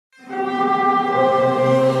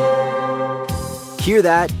Hear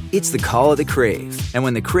that? It's the call of the Crave. And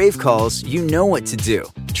when the Crave calls, you know what to do.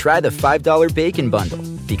 Try the $5 Bacon Bundle,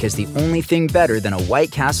 because the only thing better than a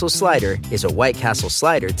White Castle slider is a White Castle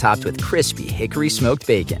slider topped with crispy hickory smoked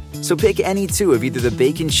bacon. So pick any two of either the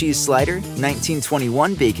Bacon Cheese Slider,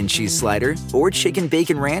 1921 Bacon Cheese Slider, or Chicken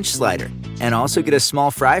Bacon Ranch Slider. And also get a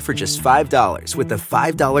small fry for just $5 with the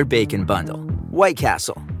 $5 Bacon Bundle. White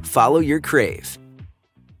Castle. Follow your Crave.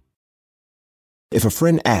 If a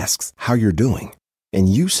friend asks how you're doing, and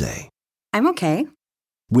you say, I'm okay.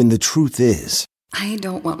 When the truth is, I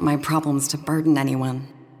don't want my problems to burden anyone.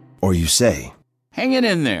 Or you say, hang it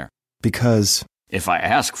in there. Because if I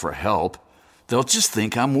ask for help, they'll just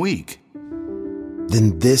think I'm weak.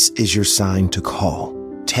 Then this is your sign to call,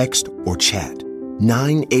 text, or chat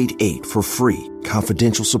 988 for free,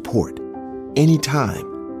 confidential support.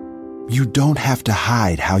 Anytime. You don't have to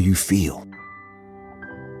hide how you feel.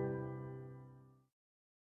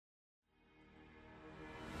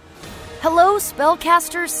 Hello,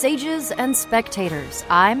 spellcasters, sages, and spectators.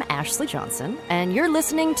 I'm Ashley Johnson, and you're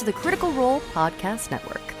listening to the Critical Role Podcast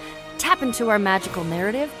Network. Tap into our magical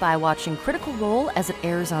narrative by watching Critical Role as it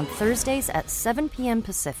airs on Thursdays at 7 p.m.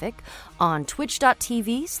 Pacific on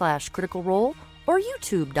twitch.tv/Critical Role or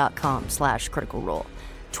youtube.com/Critical Role.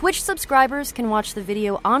 Twitch subscribers can watch the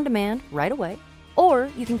video on demand right away,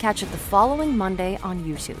 or you can catch it the following Monday on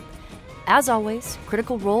YouTube. As always,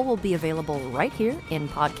 Critical Role will be available right here in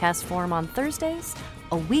podcast form on Thursdays,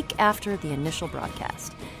 a week after the initial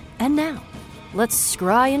broadcast. And now, let's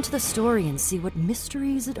scry into the story and see what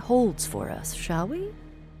mysteries it holds for us, shall we?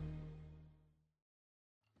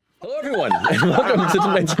 Hello, everyone, and welcome to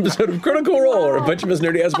tonight's episode of Critical Role, where a bunch of us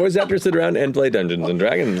nerdy-ass voice actors sit around and play Dungeons and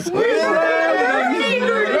Dragons. We're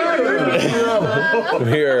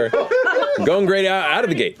going great out of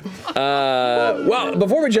the gate. Well,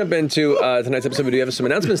 before we jump into tonight's episode, we do have some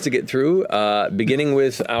announcements to get through, beginning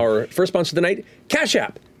with our first sponsor of the night, Cash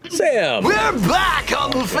App. Sam! We're back on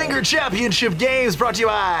the Finger Championship Games, brought to you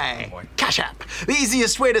by Cash App. The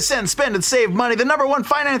easiest way to send, spend, and save money. The #1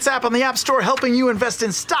 finance app on the App Store, helping you invest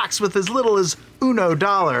in stocks with as little as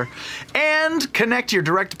 $1. And connect your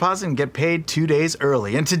direct deposit and get paid 2 days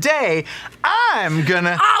early. And today,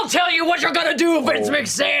 I'll tell you what you're gonna do, Vince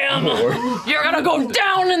McSam! You're gonna go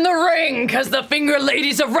down in the ring, because the Finger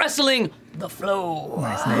Ladies of Wrestling, the Flow,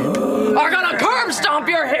 are gonna curb stomp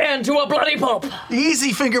your hand to a bloody pulp.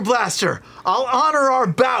 Easy, Finger Blaster. I'll honor our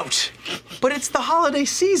bout. But it's the holiday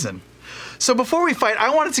season. So before we fight, I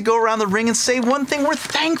wanted to go around the ring and say one thing we're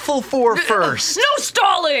thankful for first. No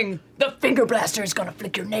stalling! The Finger Blaster is gonna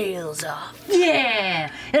flick your nails off. Yeah!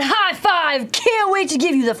 And high five! Can't wait to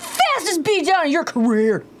give you the fastest beat down of your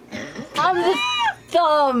career. I'm the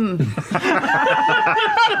Thumb.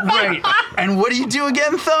 Right. And what do you do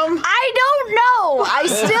again, Thumb? I don't know. I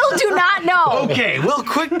still do not know. Okay, we'll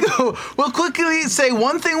quickly say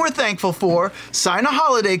one thing we're thankful for, sign a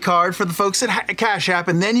holiday card for the folks at Cash App,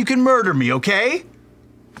 and then you can murder me, okay?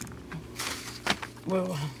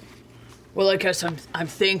 Well, I guess I'm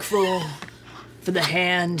thankful for the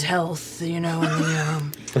hand health, you know,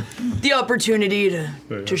 and the opportunity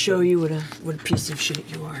to show you what a piece of shit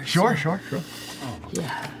you are. Sure.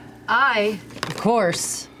 Yeah. I, of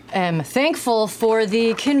course, am thankful for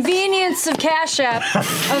the convenience of Cash App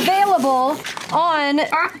available on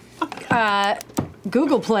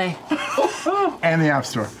Google Play. And the App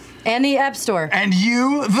Store. And the App Store. And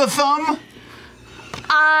you, the Thumb?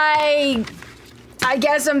 I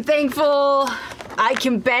guess I'm thankful I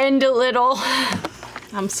can bend a little.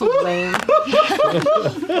 I'm so lame.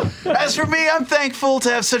 As for me, I'm thankful to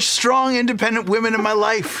have such strong, independent women in my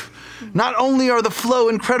life. Not only are the Flow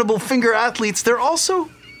incredible finger athletes, they're also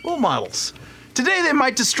role models. Today they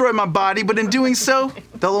might destroy my body, but in doing so,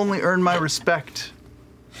 they'll only earn my respect.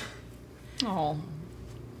 Oh.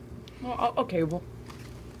 Well, okay, well,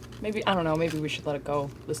 maybe, I don't know, maybe we should let it go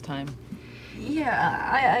this time.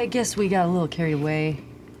 Yeah, I guess we got a little carried away.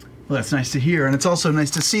 Well, that's nice to hear, and it's also nice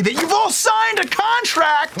to see that you've all signed a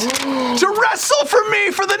contract to wrestle for me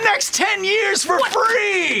for the next 10 years for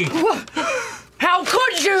free! How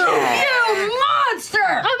could you? You monster!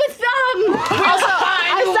 I'm a Thumb! Also,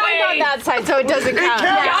 I signed on that side, so it doesn't count.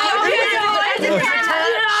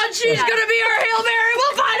 She's gonna be our Hail Mary.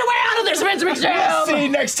 We'll find a way out of this, Vince McSam. See,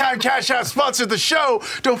 next time Cash App sponsored the show,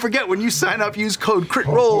 don't forget when you sign up, use code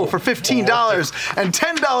CRITROLL for $15, and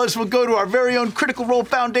 $10 will go to our very own Critical Role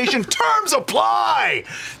Foundation. Terms apply!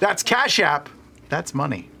 That's Cash App. That's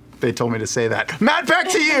money. They told me to say that. Matt, back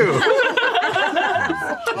to you.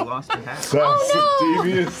 You lost your hat. That's a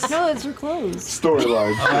devious No, it's her clothes.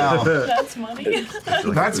 storyline. Wow. That's money.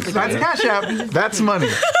 That's Cash App. That's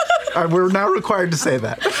money. We're now required to say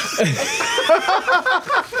that.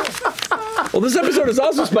 Well, this episode is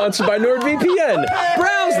also sponsored by NordVPN.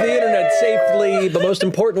 Browse the internet safely, but most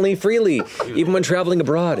importantly, freely. Even when traveling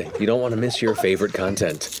abroad, you don't want to miss your favorite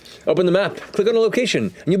content. Open the map, click on a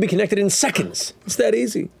location, and you'll be connected in seconds. It's that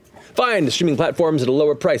easy. Find streaming platforms at a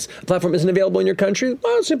lower price. A platform isn't available in your country?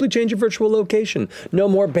 Well, simply change your virtual location. No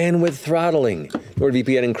more bandwidth throttling.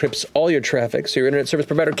 NordVPN encrypts all your traffic, so your internet service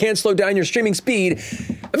provider can't slow down your streaming speed.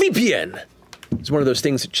 A VPN is one of those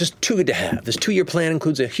things that's just too good to have. This 2-year plan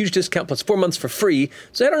includes a huge discount plus 4 months for free.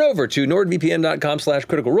 So head on over to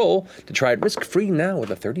nordvpn.com/criticalrole to try it risk-free now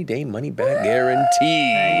with a 30-day money-back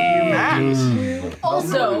guarantee.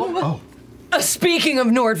 Also, speaking of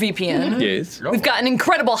NordVPN, yes, we've got an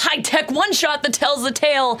incredible high-tech one-shot that tells the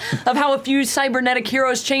tale of how a few cybernetic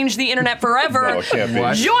heroes changed the internet forever. No, it can't be.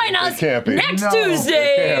 Join us next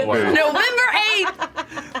Tuesday, It can't be. November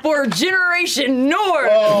 8th, for Generation Nord.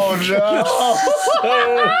 Oh,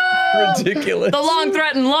 no. Ridiculous. The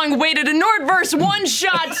long-threatened, long-awaited Nordverse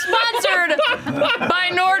one-shot sponsored by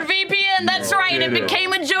NordVPN. That's right. It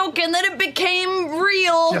became a joke, and then it became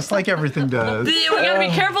real. Just like everything does. We gotta be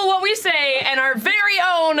careful what we say, and our very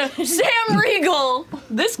own Sam Riegel,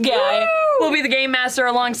 this guy, will be the game master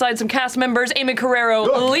alongside some cast members: Amy Carrero,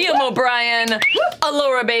 Liam O'Brien,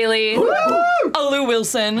 Alora Bailey, Lou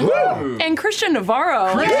Wilson, and Christian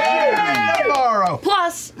Navarro. Navarro.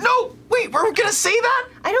 Plus, no, wait, we're gonna say that?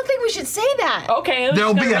 I don't think we should say that. Okay.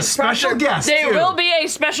 There'll be a special guest. There too. will be a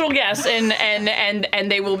special guest, and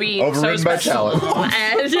they will be Overridden so by special. talent.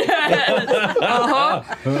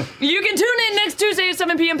 You can tune in next Tuesday at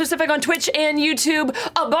 7 p.m. Pacific on Twitch and YouTube.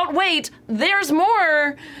 But wait, there's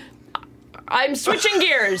more. I'm switching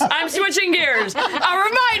gears. A reminder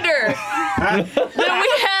that we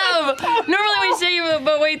have. Normally we say,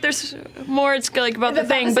 but wait, there's more. It's like about the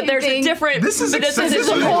thing, but there's a different. This is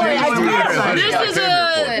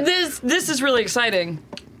This is really exciting.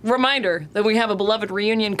 Reminder that we have a beloved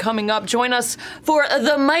reunion coming up. Join us for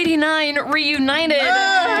the Mighty Nine Reunited.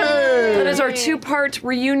 That is our 2-part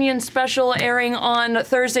reunion special airing on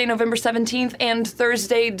Thursday, November 17th and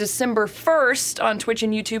Thursday, December 1st on Twitch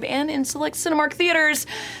and YouTube and in select Cinemark theaters.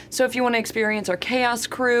 So if you want to experience our Chaos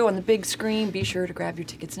crew on the big screen, be sure to grab your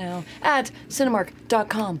tickets now at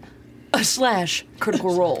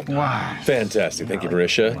cinemark.com/Critical Role. Wow. Fantastic. Thank you,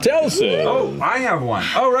 Marisha. Telson. Oh, I have one.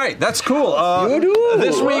 Oh, right. That's cool. You do?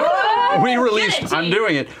 This week, we Get released, it, I'm T.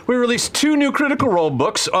 doing it, we released 2 new Critical Role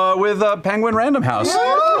books with Penguin Random House.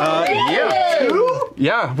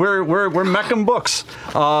 Yeah, we're Meckham Books.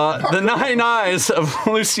 The Nine Eyes of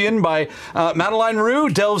Lucien by Madeline Rue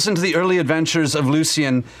delves into the early adventures of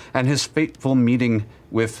Lucien and his fateful meeting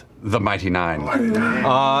with the Mighty Nine.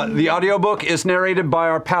 The audiobook is narrated by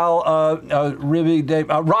our pal Robbie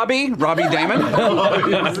Damon.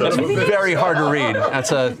 That's very hard to read.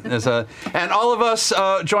 And all of us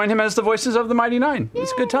join him as the voices of the Mighty Nine.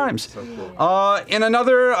 It's good times. In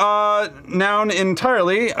another noun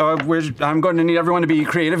entirely, I'm going to need everyone to be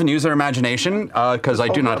creative and use their imagination because I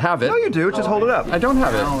do not have it. No, you do. Just hold it up. I don't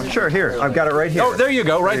have it. Oh, sure, here. I've got it right here. Oh, there you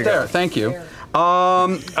go, right there. Thank you.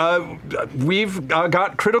 We've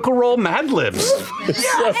got Critical Role Mad Libs. It's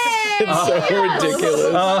so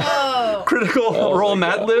ridiculous. Critical Role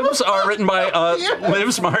Mad Libs are written by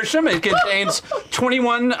Livs Marsham. It contains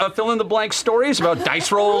 21 fill-in-the-blank stories about dice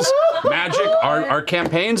rolls, magic, our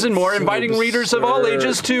campaigns, and more, inviting readers of all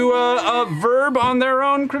ages to verb on their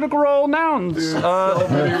own Critical Role nouns.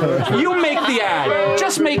 You make the ad.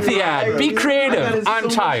 Just make the ad. Be creative. I'm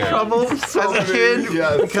tired. Trouble as a kid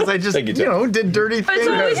because I just, did dirty things.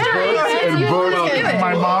 And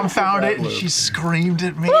my mom found it and she screamed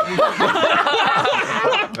at me.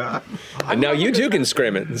 And now you too can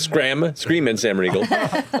scream in Sam Riegel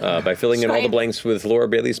by filling in all the blanks with Laura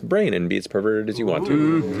Bailey's brain and be as perverted as you want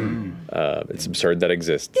to. It's absurd that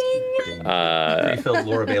exists. Refilled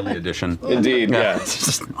Laura Bailey edition. Indeed, yeah. It's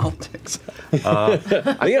just all ticks. I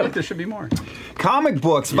think there should be more. Comic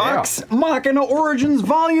books. Vox Machina Origins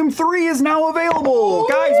Volume 3 is now available.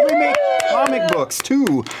 Guys, we make comic books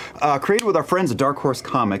too. Created with our friends at Dark Horse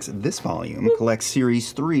Comics, this volume collects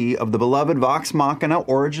Series 3 of the beloved Vox Machina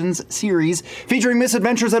Origins series, featuring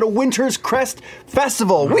misadventures at a Winter's Crest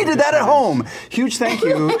Festival. We did that at home. Huge thank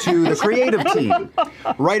you to the creative team.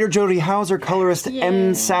 Writer Jody Hauser, colorist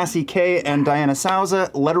M. Sassy K, and Diana Souza,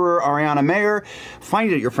 letterer Ariana Mayer.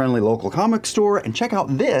 Find it at your friendly local comic store and check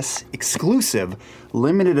out this exclusive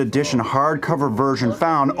limited edition hardcover version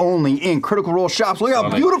found only in Critical Role shops. Look how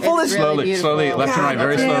beautiful this is. Slowly, left and right,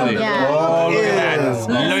 very slowly. Yeah. Oh, look at that.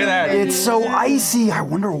 Look at that. It's so icy. I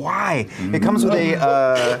wonder why. It comes with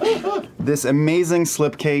a this amazing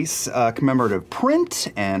slipcase, commemorative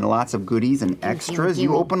print, and lots of goodies and extras.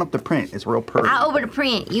 You open up the print; it's real perfect. I opened a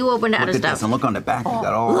print. You opened other Look at stuff. this and look on the back. You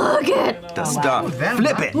got all Look at the stuff.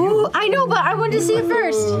 Flip it. Ooh, I know, but I wanted to see it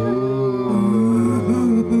first.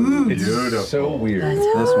 It's so weird.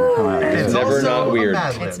 This one come out. It's never not weird.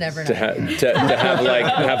 It's never to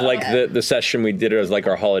have like the session we did it as like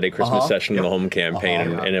our holiday Christmas session in the home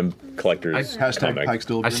campaign and a collector's comic. I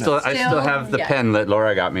still have the pen that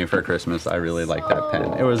Laura got me for Christmas. I really like that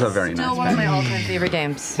pen. It was a very nice Still one pen. of my all-time favorite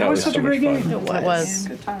games. That was such a great game. It was.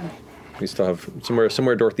 We still have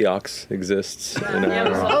somewhere Dorothy Ox exists.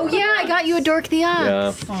 Oh yeah, I got you a Dork the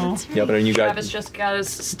Ox. Yeah. Yep, and you got Travis just got his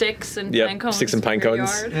sticks and pine cones. sticks and pine from your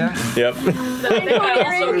cones. yard. Yeah. Yep. That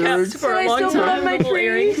I also kept for a long time. Little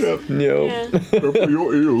earrings. Yep. They're for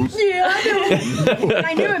your ears. Yeah, I knew.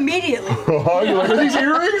 I knew immediately. You like, are these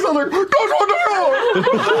earrings? I'm like, those on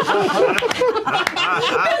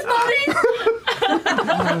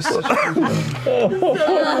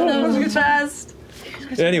That was the best.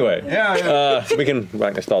 Anyway, we can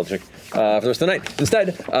write nostalgic for the rest of the night.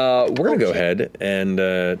 Instead, we're going to go ahead and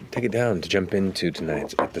take it down to jump into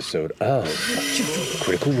tonight's episode of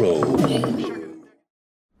Critical Role.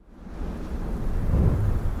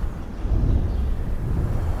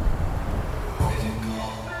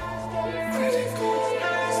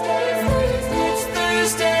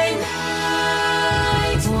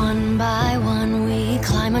 One by one we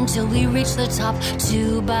climb until we reach the top.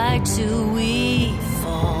 2 by 2 we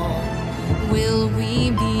fall. Will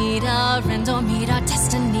we meet our end or meet our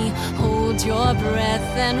destiny? Hold your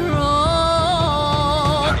breath and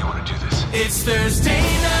roll. How do you want to do this? It's Thursday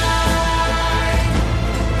night.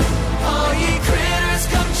 All ye critters,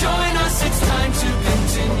 come join us. It's time to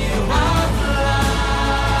continue our flight.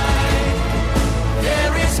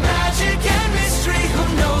 There is magic and mystery. Who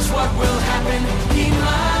knows what will happen? He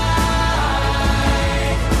might.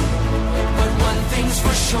 But one thing's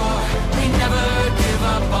for sure, we never give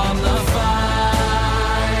up on the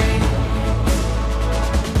fight.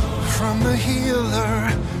 From the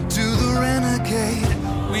healer to the renegade,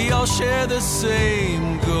 we all share the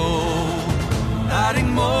same goal. Adding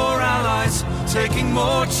more allies, taking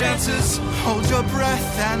more chances. Hold your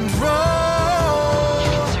breath and roll. You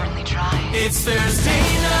can certainly try. It's Thursday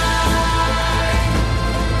night.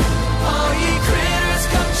 All ye critters,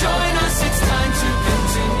 come join us. It's time to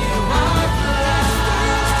continue our flight.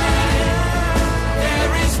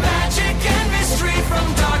 There is magic and mystery. From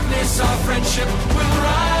darkness, our friendship will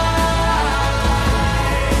rise.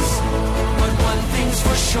 But one thing's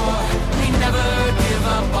for sure, we never give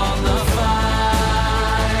up on the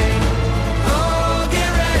fight. Oh, get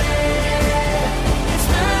ready. It's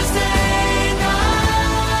Thursday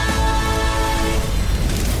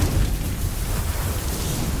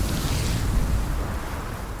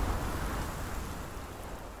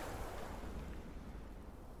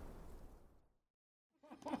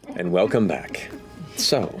night. And welcome back.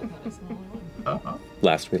 So,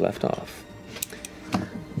 last we left off.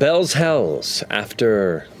 Bells Hells,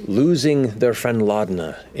 after losing their friend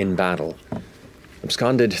Laudna in battle,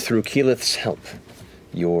 absconded through Keyleth's help,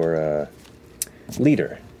 your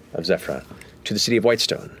leader of Zephyra, to the city of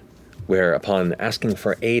Whitestone, where, upon asking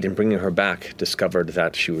for aid and bringing her back, discovered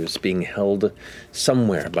that she was being held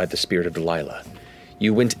somewhere by the spirit of Delilah.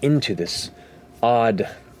 You went into this odd,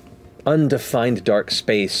 undefined dark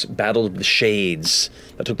space, battled the shades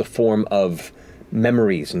that took the form of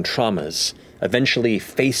memories and traumas, eventually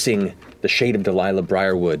facing the shade of Delilah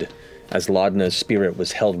Briarwood as Laudna's spirit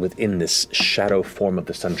was held within this shadow form of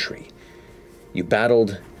the sun tree. You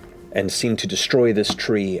battled and seemed to destroy this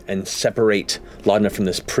tree and separate Laudna from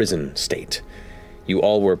this prison state. You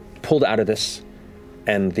all were pulled out of this,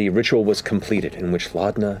 and the ritual was completed in which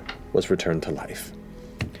Laudna was returned to life.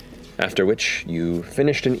 After which, you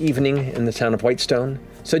finished an evening in the town of Whitestone,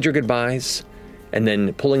 said your goodbyes, and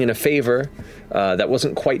then pulling in a favor that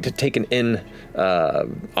wasn't quite taken in,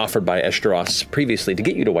 offered by Eshtaros previously to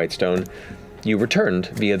get you to Whitestone, you returned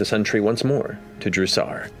via the Sun Tree once more to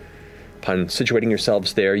Drusar. Upon situating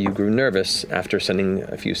yourselves there, you grew nervous after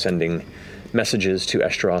sending messages to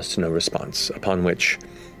Eshtaros to no response, upon which,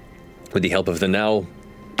 with the help of the now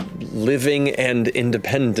living and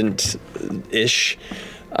independent-ish,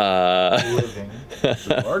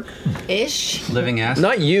 Ish? Living ass?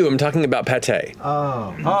 Not you, I'm talking about Pate.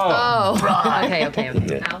 Oh.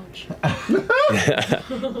 Okay. Ouch.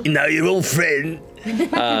 Now your old friend.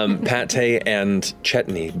 Pate and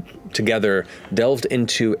Chetney together delved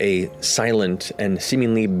into a silent and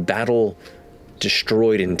seemingly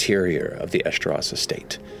battle-destroyed interior of the Eshtaros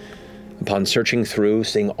estate. Upon searching through,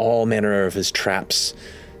 seeing all manner of his traps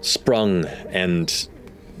sprung and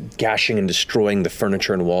gashing and destroying the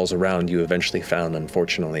furniture and walls around, you eventually found,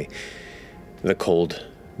 unfortunately, the cold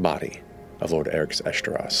body of Lord Eric's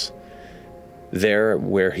Esteros. There,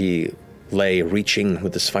 where he lay, reaching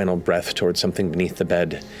with his final breath towards something beneath the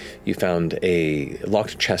bed, you found a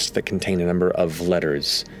locked chest that contained a number of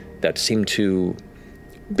letters that seemed to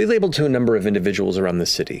be labeled to a number of individuals around the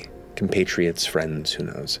city, compatriots, friends, who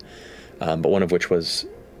knows, but one of which was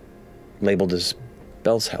labeled as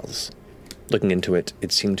Bellshell's. Looking into it,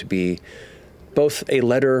 it seemed to be both a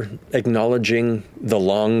letter acknowledging the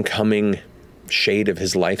long-coming shade of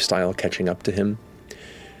his lifestyle catching up to him,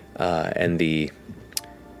 and the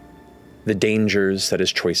dangers that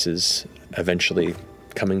his choices eventually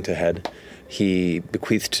coming to head. He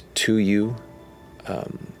bequeathed to you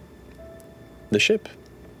the ship,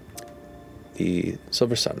 the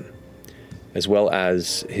Silver Sun, as well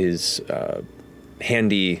as his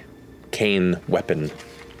handy cane weapon,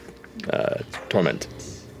 Torment.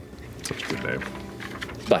 Such a good name.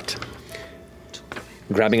 But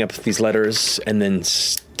grabbing up these letters and then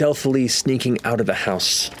stealthily sneaking out of the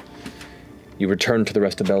house, you return to the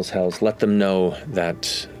rest of Bellshell's, let them know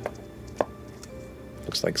that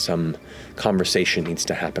looks like some conversation needs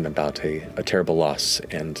to happen about a terrible loss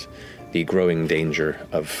and the growing danger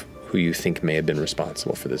of who you think may have been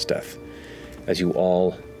responsible for this death. As you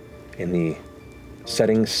all, in the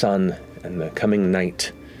setting sun and the coming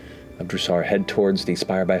night of Drusar, head towards the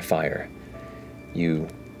Spire by Fire, you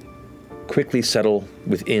quickly settle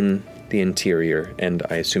within the interior, and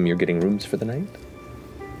I assume you're getting rooms for the night?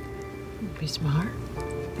 Be smart.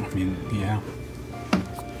 I mean, yeah.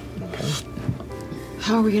 Okay.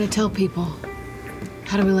 How are we going to tell people?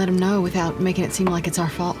 How do we let them know without making it seem like it's our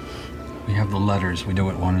fault? We have the letters. We do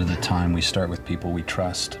it one at a time. We start with people we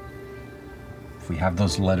trust. If we have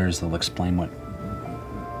those letters, they'll explain what,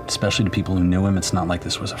 especially to people who knew him, it's not like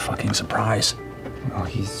this was a fucking surprise. Well,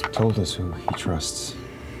 he's told us who he trusts.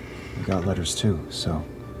 We got letters too, so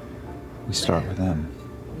we start with them.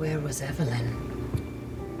 Where was Evelyn?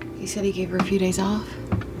 He said he gave her a few days off.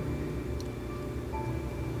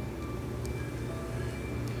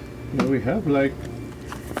 Well, we have like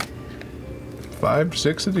 5,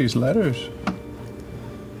 6 of these letters.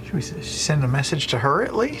 Should we send a message to her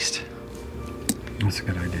at least? That's a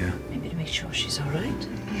good idea. Maybe to make sure she's all right.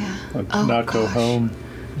 Yeah. Not go home.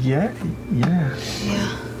 Yeah. Yeah.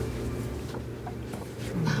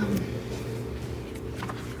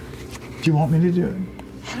 Do you want me to do it?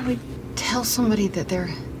 How do we tell somebody that their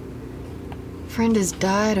friend has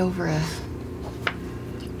died over a...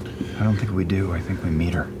 I don't think we do. I think we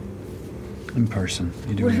meet her. In person.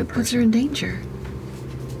 You do What it if in it puts person. her in danger?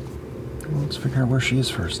 Well, let's figure out where she is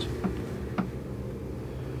first.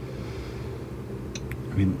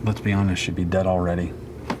 I mean, let's be honest, she'd be dead already.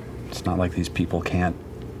 It's not like these people can't.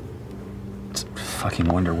 It's a fucking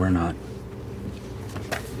wonder we're not.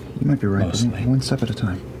 You might be right, but Mostly. one step at a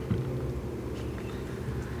time.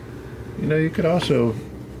 You know, you could also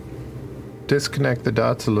disconnect the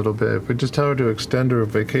dots a little bit. If we just tell her to extend her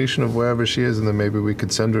vacation of wherever she is, and then maybe we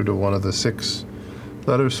could send her to one of the 6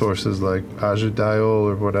 letter sources like Ajadiol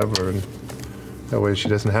or whatever, and that way she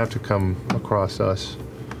doesn't have to come across us.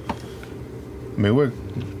 I mean,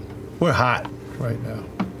 we're hot right now.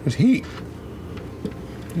 There's heat.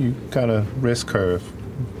 You kind of risk her if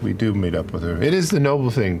we do meet up with her. It is the noble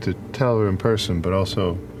thing to tell her in person, but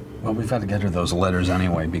also... Well, we've got to get her those letters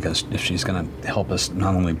anyway, because if she's going to help us,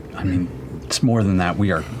 not only, I mean, it's more than that.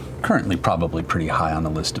 We are currently probably pretty high on the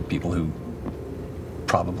list of people who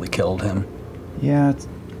probably killed him. Yeah,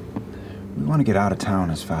 we want to get out of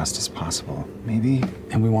town as fast as possible. Maybe.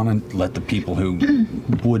 And we want to let the people who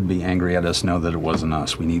would be angry at us know that it wasn't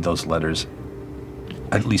us. We need those letters,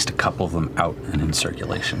 at least a couple of them, out and in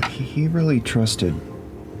circulation. He really trusted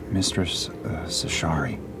Mistress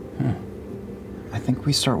Sashari. I think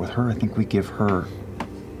we start with her. I think we give her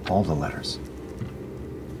all the letters.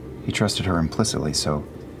 He trusted her implicitly, so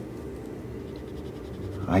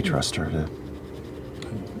I trust her to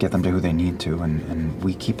get them to who they need to, and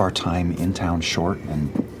we keep our time in town short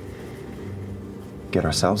and get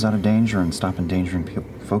ourselves out of danger and stop endangering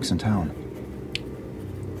folks in town.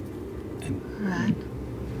 Right.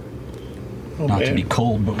 Not to be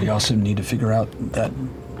cold, but we also need to figure out that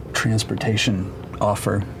transportation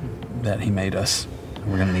offer that he made us.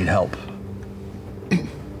 We're going to need help.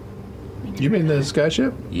 You mean the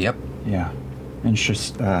skyship? Yep. Yeah. And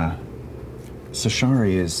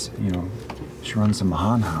Sashari is, she runs the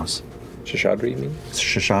Mahan house. Shashadri, you mean?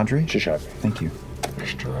 Shashadri? Shashadri. Thank you.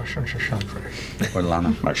 Mr. Russian Shashadri.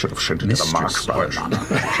 Orlana. I should have sent it to the Marx Brothers.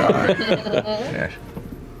 Yes.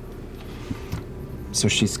 So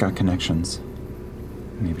she's got connections.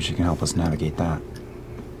 Maybe she can help us navigate that.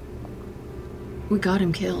 We got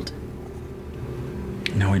him killed.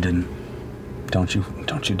 No, he didn't. Don't you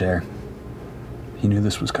dare. He knew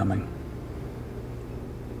this was coming.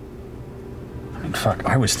 I mean, fuck,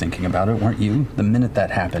 I was thinking about it, weren't you? The minute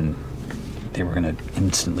that happened, they were gonna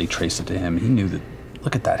instantly trace it to him. He knew that.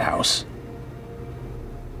 Look at that house.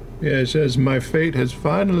 Yeah, it says, my fate has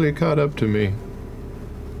finally caught up to me.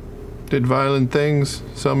 Did violent things,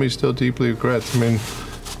 some he still deeply regrets. I mean,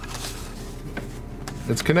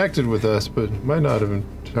 it's connected with us, but it might not have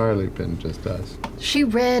entirely been just us. She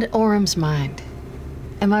read Orem's mind.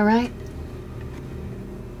 Am I right?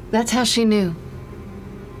 That's how she knew.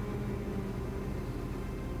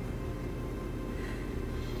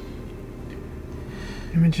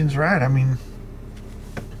 Imogen's right. I mean,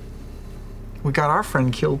 we got our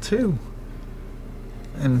friend killed too.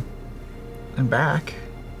 And back.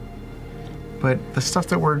 But the stuff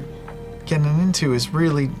that we're getting into is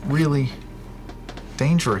really, really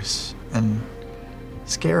dangerous and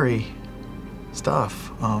scary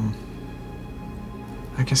stuff. I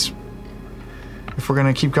guess if we're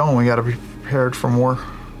gonna keep going, we gotta be prepared for more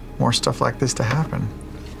stuff like this to happen.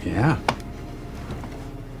 Yeah.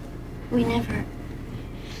 We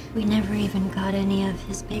never even got any of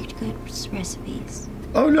his baked goods recipes.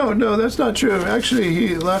 Oh, no, that's not true. Actually,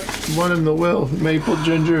 he left one in the will. Maple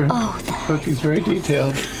ginger cookies, very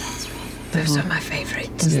detailed. Those are my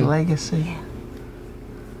favorites. His legacy.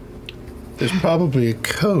 There's probably a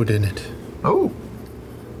code in it. Oh.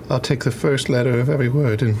 I'll take the first letter of every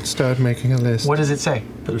word and start making a list. What does it say?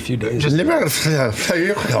 But a few days. Does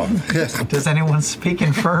anyone speak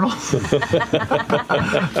Infernal? There's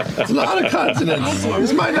a lot of consonants.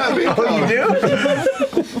 This might not be a code. You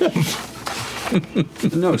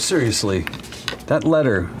do? No, seriously. That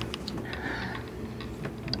letter.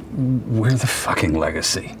 We're the fucking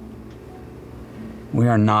legacy. We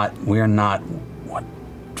are not what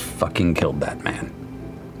fucking killed that man.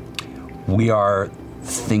 We are the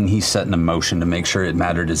thing he set in motion to make sure it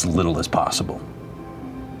mattered as little as possible.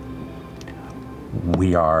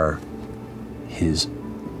 We are his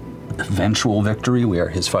eventual victory. We are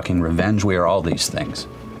his fucking revenge. We are all these things.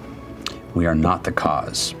 We are not the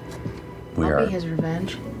cause. I'll be his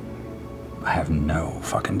revenge. I have no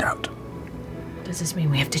fucking doubt. Does this mean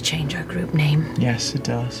we have to change our group name? Yes, it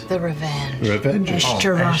does. The Revenge. Revengers.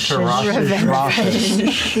 Esterash's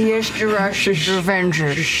Revenge. The Esterash's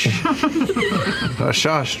Revengers.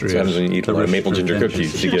 Shastri. That's what happens when you eat a lot of maple ginger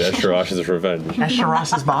cookies. You get Esterash's revenge.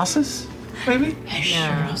 Esterash's bosses? Maybe?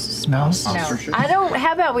 No. I don't.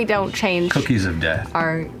 How about we don't change Cookies of death.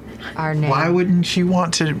 our name? Why wouldn't you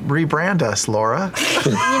want to rebrand us, Laura?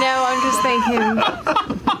 I'm just thinking.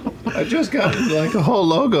 I just got like a whole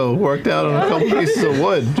logo worked out on a couple pieces of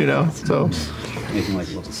wood, so. Making like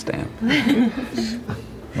a little stamp.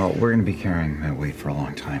 Well, we're going to be carrying that weight for a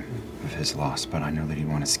long time of his loss, but I know that he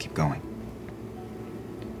wants us to keep going.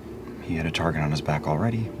 He had a target on his back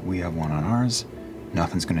already. We have one on ours.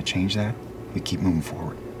 Nothing's going to change that. We keep moving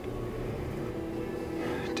forward.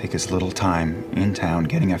 Take as little time in town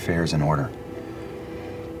getting affairs in order.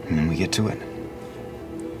 And then we get to it.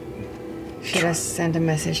 Should I send a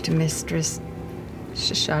message to Mistress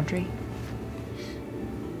Shashadri?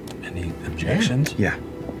 Any objections? Yeah.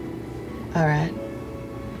 All right.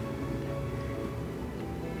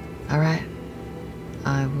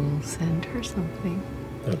 I will send her something.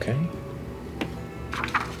 Okay.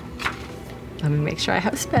 Let me make sure I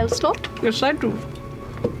have spell slot. Yes, I do.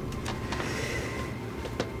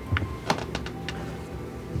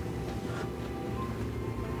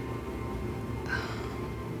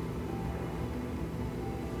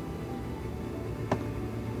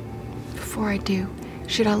 Before I do,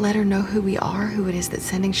 should I let her know who we are, who it is that's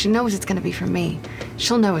sending? She knows it's going to be from me.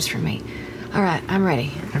 She'll know it's from me. All right, I'm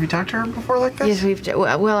ready. Have you talked to her before like this? Yes,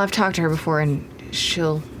 well, I've talked to her before, and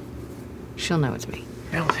she'll know it's me.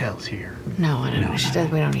 Hell's here. No, I don't know. She does.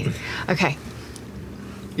 We don't need it. Okay.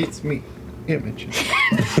 It's me, Imogen.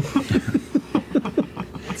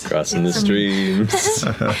 Crossing the streams.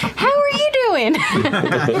 How are you doing?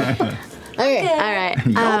 Okay, all right.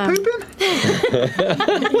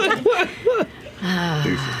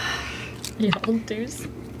 Y'all deuce.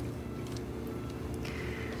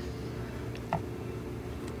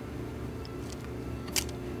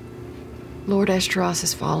 Lord Esteros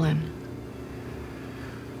has fallen.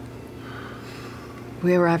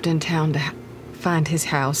 We arrived in town to find his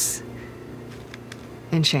house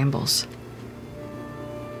in shambles.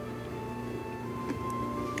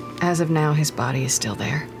 As of now, his body is still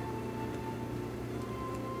there.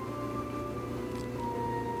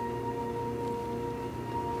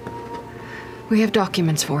 We have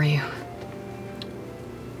documents for you.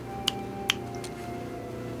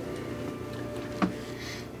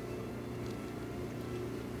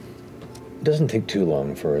 It doesn't take too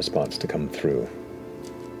long for a response to come through.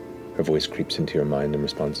 Her voice creeps into your mind in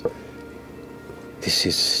response. This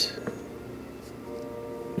is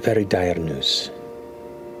very dire news.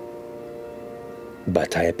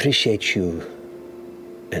 But I appreciate you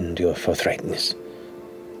and your forthrightness.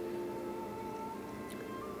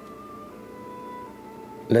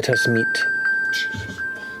 Let us meet.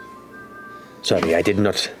 Sorry, I did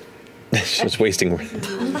not. She was wasting words.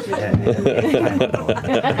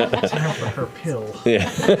 Her pill. Yeah.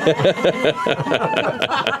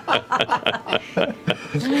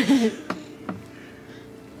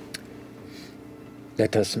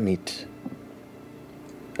 Let us meet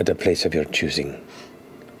at a place of your choosing.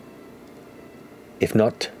 If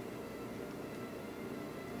not,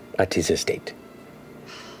 at his estate.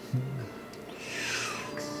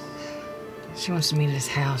 She wants to meet at his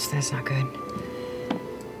house. That's not good.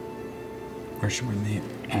 Where should we meet,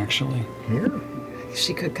 actually? Here?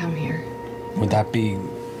 She could come here. Would that be...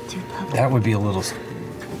 That would be a little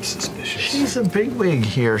suspicious. She's a bigwig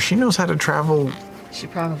here. She knows how to travel She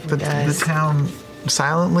probably does. the town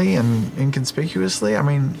silently and inconspicuously. I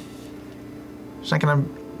mean, she's not gonna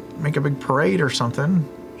make a big parade or something.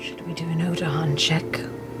 Should we do an Odahan check?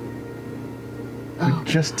 We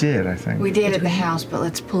just did, I think. We did at the house, but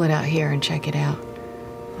let's pull it out here and check it out.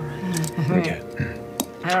 Okay.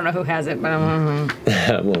 I don't know who has it, but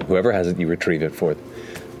Well, whoever has it, you retrieve it for.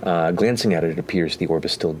 Glancing at it, it appears the orb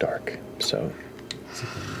is still dark. So.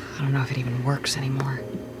 I don't know if it even works anymore.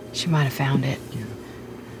 She might have found it.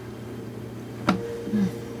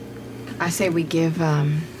 I say we give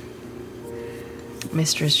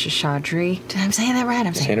Mistress Shashadri. I'm saying that right.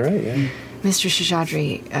 I'm saying it right, yeah. Mistress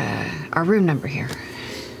Shashadri, our room number here.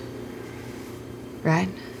 Right?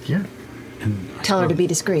 Yeah. Tell her to be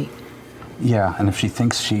discreet. Yeah, and if she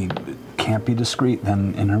thinks she can't be discreet,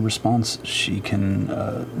 then in her response, she can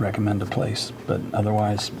recommend a place. But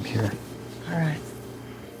otherwise, here. All right.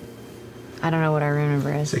 I don't know what our room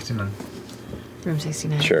number is. 69. Room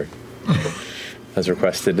 69. Sure. As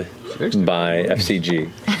requested by FCG.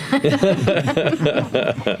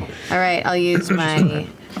 All right, I'll use my...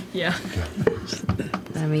 Yeah.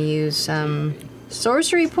 Let me use some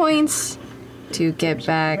sorcery points to get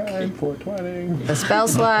back the spell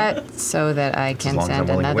slot so that I can long as send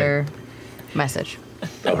I'm willing to another message.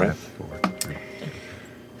 All right.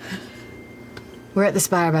 We're at the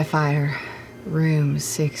Spire by Fire, room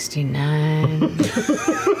 69.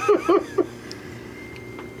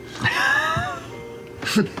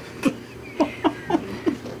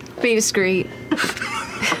 Be discreet.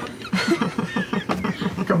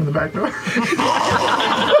 Come in the back door.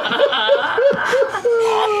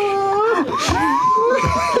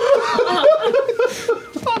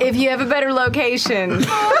 If you have a better location,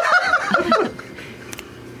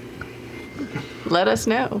 let us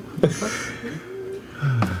know.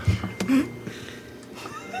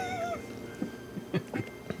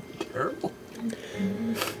 Terrible.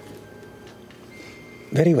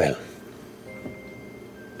 Very well.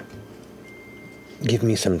 Give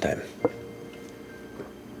me some time.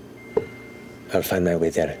 I'll find my way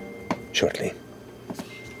there shortly.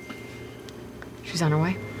 She's on her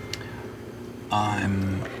way.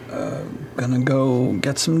 I'm gonna go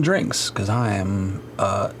get some drinks, because I am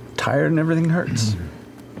tired and everything hurts.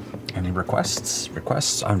 Any requests?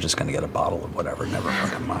 I'm just gonna get a bottle of whatever, never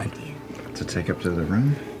fucking mind. To take up to the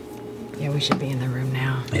room? Yeah, we should be in the room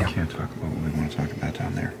now. Yeah. We can't talk about what we want to talk about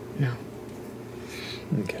down there. No.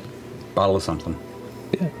 Okay. Bottle of something.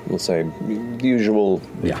 Yeah, we'll say the usual.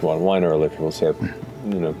 If you want wine or liquor, we'll say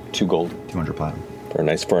 2 gold. 200 platinum. For a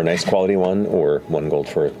nice quality one, or 1 gold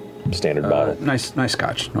for a standard bottle. Nice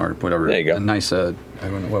scotch or whatever. There you go. A nice. I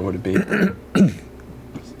don't know, what would it be?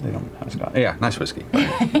 They don't have scotch. Yeah, nice whiskey.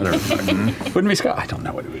 Whatever. Wouldn't be scotch. I don't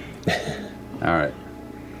know what it would be. All right.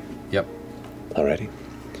 Yep. Alrighty.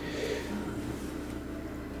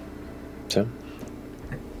 So?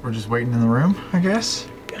 We're just waiting in the room, I guess.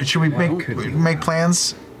 Should we make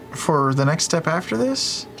plans for the next step after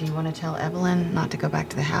this? Do you want to tell Evelyn not to go back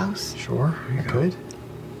to the house? Sure, you could.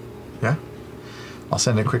 Yeah. I'll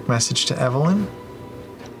send a quick message to Evelyn.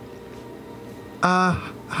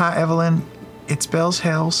 Hi, Evelyn. It's Bell's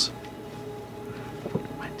Hells. Am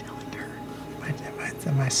I telling her?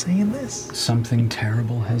 Am I saying this? Something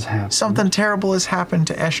terrible has happened. Something terrible has happened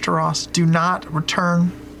to Eshtaros. Do not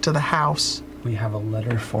return to the house. We have a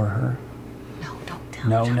letter for her.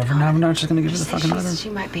 No, never. No, I'm not just gonna give her the fucking letter. She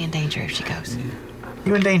might be in danger if she goes.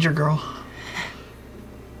 You in danger, girl.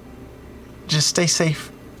 Just stay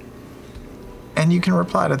safe. And you can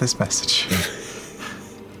reply to this message.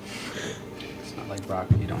 It's not like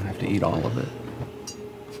broccoli. You don't have to eat all of it.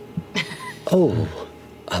 Oh,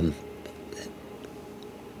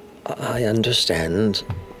 I understand.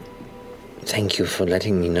 Thank you for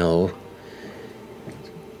letting me know.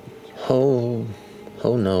 Oh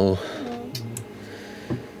no.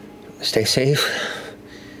 Stay safe.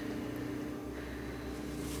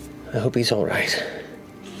 I hope he's all right.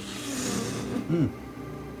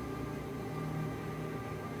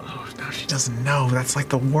 Oh, now she doesn't know. That's like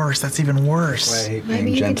the worst. That's even worse.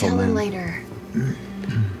 Maybe you can tell her later.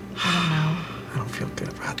 I don't feel good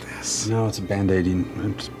about this. No, it's a Band-Aid.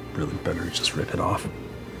 It's really better to just rip it off.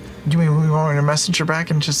 Do you mean we want to message her back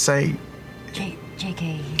and just say...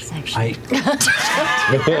 JK, he's actually...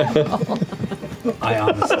 I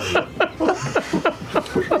honestly...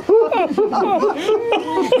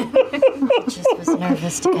 just was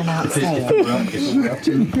nervous to come out and say it. If it were up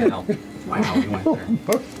to me, wow, we went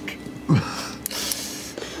there.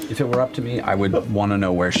 If it were up to me, I would want to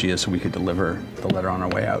know where she is so we could deliver the letter on our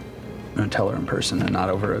way out and tell her in person and not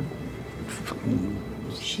over a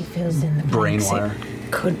She fills in the brain blanks. wire.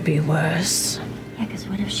 It could be worse. Yeah, because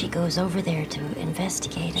what if she goes over there to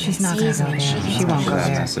investigate and She's not gonna sees go him and there. she She won't go gets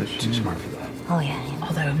there. message? She's too smart for that. Oh, yeah.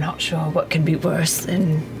 Although I'm not sure what can be worse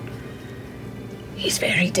than he's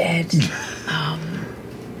very dead.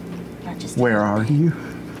 Where are you?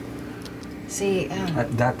 See,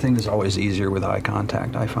 That thing is always easier with eye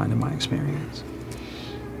contact, I find in my experience.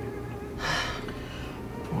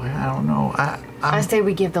 Boy, I don't know. I say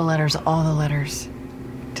we give all the letters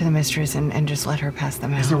to the mistress and just let her pass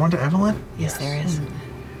them out. Is there one to Evelyn? Yes, there is.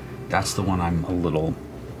 That's the one I'm a little...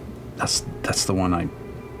 That's the one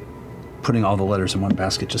putting all the letters in one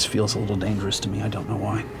basket just feels a little dangerous to me. I don't know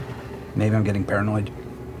why. Maybe I'm getting paranoid.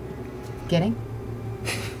 Getting?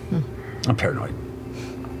 I'm paranoid.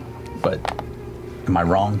 But am I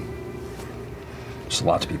wrong? There's a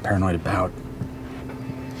lot to be paranoid about.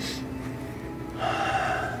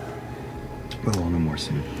 We'll all know more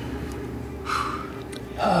soon.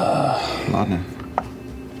 Ladna.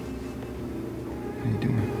 How you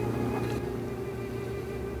doing?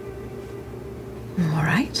 I'm all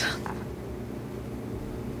right.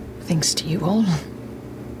 Thanks to you all.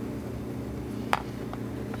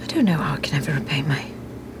 I don't know how I can ever repay my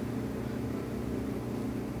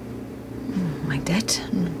debt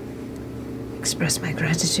and express my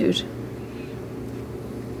gratitude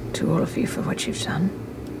to all of you for what you've done.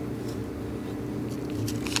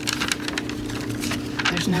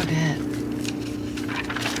 There's no debt.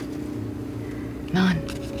 None.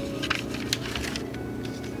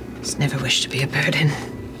 Just never wished to be a burden.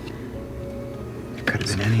 It could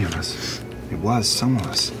have been any of us. It was some of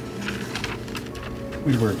us.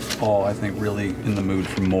 We were all, I think, really in the mood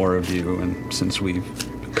for more of you, and since we've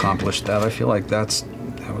accomplished that, I feel like that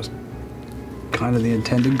was kind of the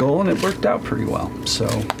intended goal, and it worked out pretty well. So,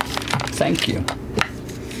 thank you.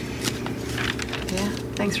 Yeah,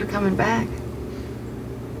 thanks for coming back.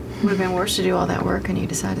 Would have been worse to do all that work and you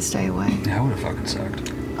decide to stay away. Yeah, I would have fucking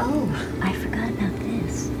sucked. Oh, I forgot about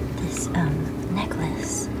this. This,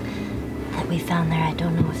 necklace that we found there. I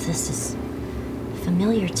don't know if this is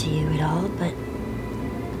familiar to you at all, but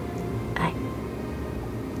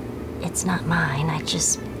it's not mine. I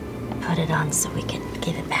just put it on so we could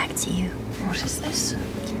give it back to you. What is this?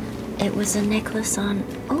 It was a necklace on...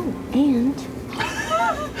 Oh, and...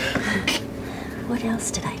 What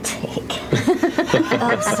else did I take?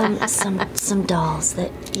 some dolls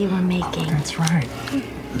that you were making. That's right.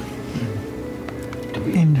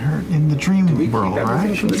 In the dream world,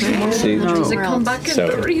 right? See, Does it come back in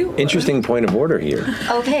the real? Interesting point of order here.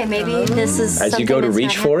 Okay, maybe this is As you go to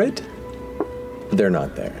reach for it, they're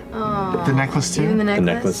not there. The necklace too? Even the The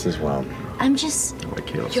necklace as well. I'm just...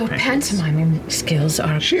 Your pantomiming skills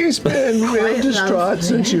are... She's been real distraught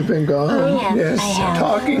since you've been gone. I have. Yes,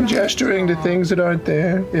 talking, gesturing to things that aren't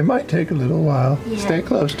there. It might take a little while. Yeah. Stay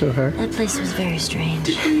close to her. That place was very strange.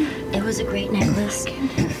 It was a great necklace.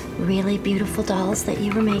 Really beautiful dolls that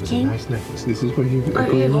you were making. Nice necklace. This is where you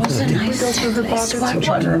It was a nice necklace. I'm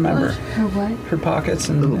trying to remember. Her what? Her pockets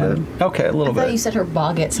and... A little bit. Okay, a little I thought bit. you said her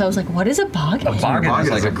boggets. I was like, what is a boggett? A boggett is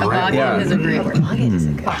like a great... boggett is a great word. Boggett is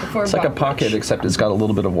a good word. It's like a pocket, except it's got a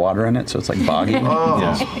little bit of water in it, so it's like boggy.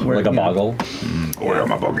 Yeah, like a boggle. Order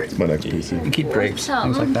my boggett. My next piece. You keep grapes,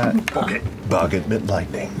 things like that. Boggett meant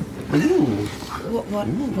lightning.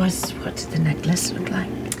 What did the necklace look like?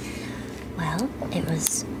 Well, it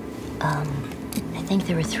was... I think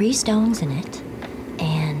there were 3 stones in it.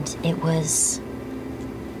 And it was...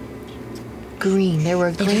 Green. They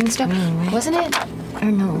were green stone, green, right? wasn't it? Or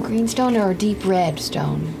no. Green stone or a deep red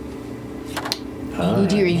stone?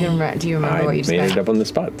 Do you remember what you I said? made it up on the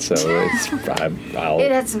spot, so it's... I'll...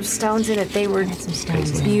 It had some stones in it. They were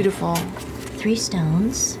stones in it. beautiful. 3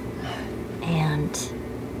 stones. And...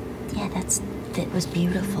 Yeah, that was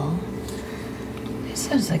beautiful. It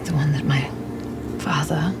sounds like the one that my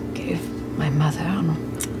father gave my mother on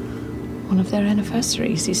one of their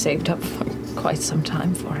anniversaries. He saved up for quite some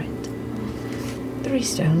time for it. 3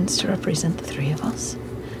 stones to represent the 3 of us.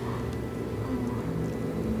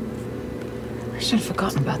 I should have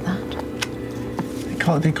forgotten about that.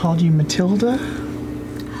 They called you Matilda?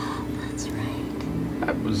 That's right.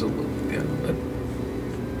 I was a little, but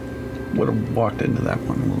would have walked into that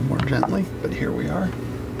one a little more gently, but here we are.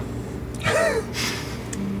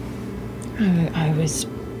 I was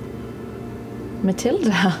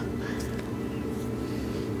Matilda.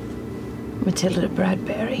 Matilda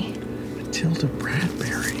Bradbury. Matilda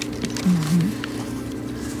Bradbury.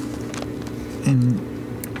 Mm-hmm.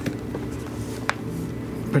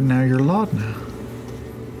 But now you're Laudna.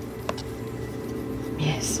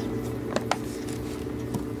 Yes.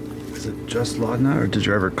 Is it just Laudna, or did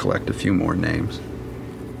you ever collect a few more names?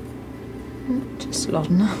 Just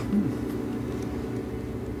Laudna.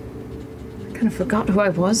 I kind of forgot who I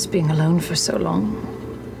was, being alone for so long.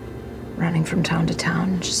 Running from town to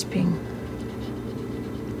town, just being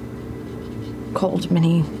called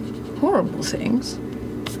many horrible things.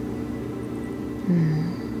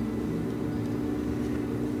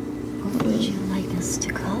 What would you like us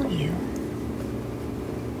to call you?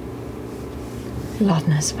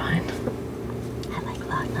 Laudna's fine. I like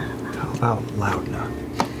Laudna. How about Laudna?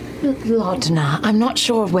 Laudna. I'm not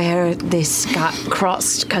sure where this got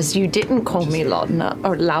crossed, because you didn't call me Laudna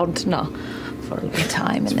or Laudna for a long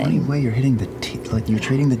time, and Funny then way you're hitting the T, like you're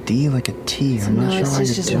treating the D like a T. I'm not sure why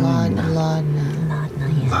you're doing that. Laudna.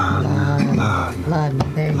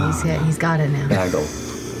 There, he's got it now. Bagel.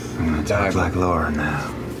 I'm gonna talk like Laura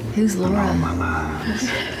now. Who's All Laura? my life.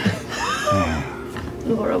 Yeah.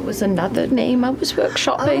 Laura was another name I was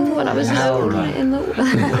workshopping when I was Laura. in the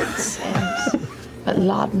woods. But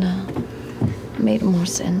Laudna made more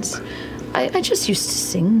sense. I just used to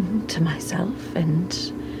sing to myself and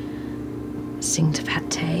sing to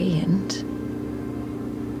Pate and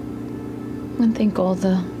think all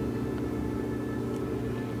the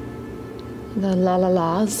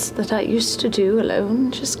la-la-las that I used to do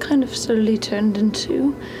alone just kind of slowly turned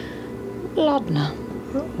into Laudna.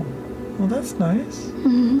 Oh, well, that's nice.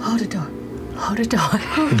 Mm-hmm. Hold a door. Hold a door.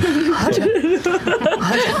 Hold a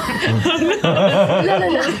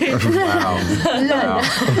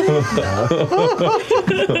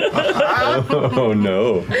Oh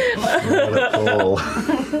no.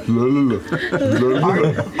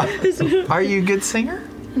 Are you a good singer?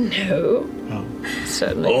 No.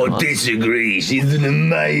 Certainly Oh, not. disagree. She's an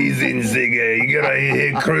amazing singer. You gotta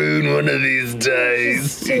hear her croon one of these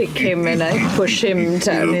days. Take him and I push him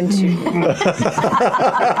down into.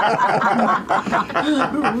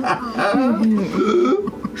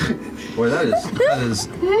 Boy, that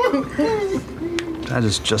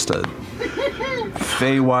is just a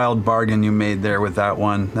Feywild bargain you made there with that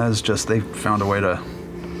one. That is just, they found a way to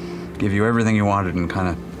give you everything you wanted and kind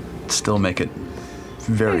of still make it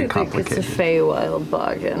very complicated. It's a Feywild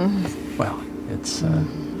bargain. Well, it's,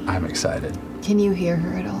 I'm excited. Can you hear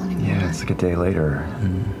her at all anymore? Yeah, it's like a day later.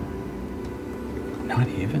 Not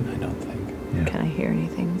even, I don't think. Yeah. Can I hear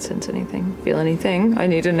anything, sense anything, feel anything? I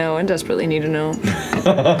need to know. I desperately need to know.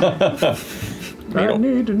 I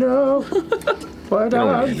need to know what I I'm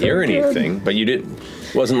don't hear thinking. anything, but you did.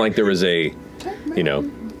 Wasn't like there was a,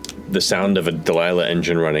 the sound of a Delilah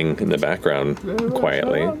engine running in the background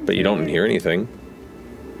quietly, but you don't hear anything.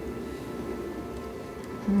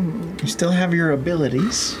 You still have your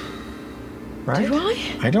abilities, right? Do I?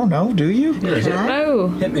 I don't know. Do you? No.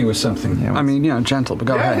 Hit me with something. I mean, gentle, but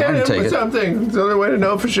go ahead. I can hit him take with it. something. It's the only way to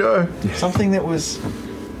know for sure. Something that was,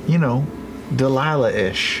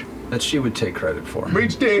 Delilah-ish. That she would take credit for.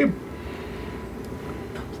 Reach team.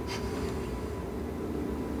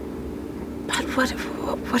 But what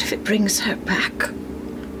if it brings her back?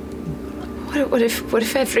 What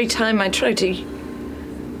if every time I try to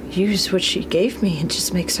use what she gave me, it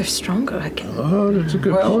just makes her stronger again? Oh, that's a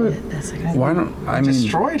good point. Why don't I mean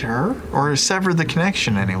destroyed her or severed the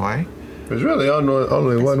connection anyway? There's really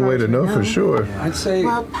only one way to know for sure. I'd say.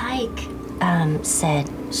 Well, Pike said,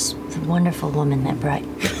 the wonderful woman that brought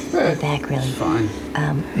her back, really. Fine.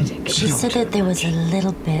 She said that there was a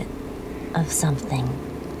little bit of something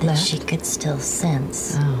that she could still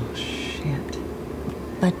sense. Oh, shit.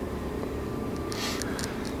 But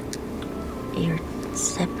you're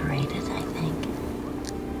separated, I think.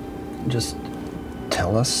 Just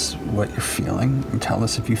tell us what you're feeling, and tell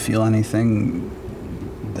us if you feel anything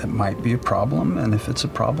that might be a problem, and if it's a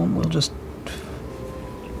problem, we'll just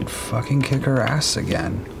fucking kick her ass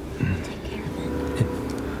again.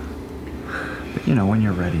 But when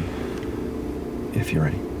you're ready. if you're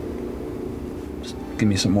ready. Just give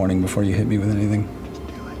me some warning before you hit me with anything.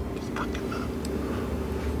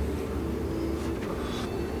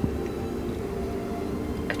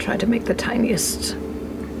 I tried to make the tiniest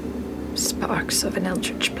sparks of an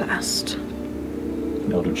eldritch blast.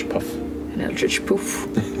 An eldritch puff. An eldritch poof.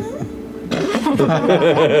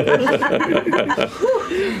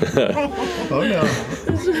 Oh no.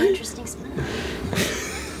 This is an interesting smell.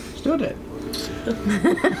 Still dead.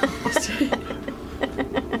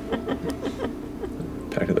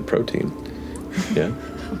 Back to the protein. Yeah.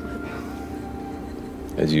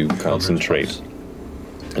 As you concentrate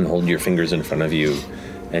and hold your fingers in front of you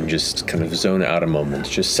and just kind of zone out a moment,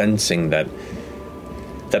 just sensing that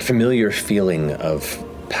familiar feeling of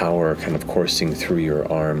power kind of coursing through your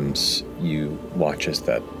arms, you watch as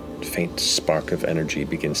that faint spark of energy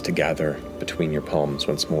begins to gather between your palms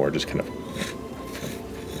once more, just kind of.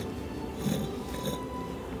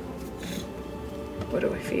 What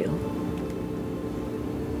do I feel?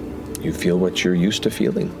 You feel what you're used to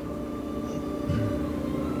feeling.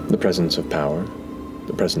 The presence of power,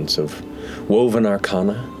 the presence of woven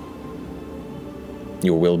arcana,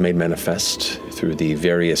 your will made manifest through the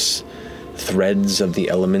various threads of the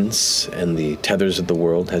elements and the tethers of the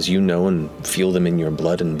world as you know and feel them in your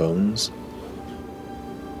blood and bones.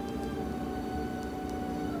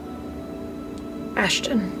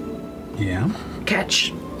 Ashton. Yeah?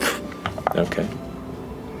 Catch. Okay.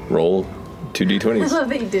 Roll 2d20s. I love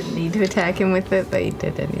that you didn't need to attack him with it, but you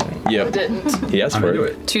did anyway. Yep. I didn't. He asked for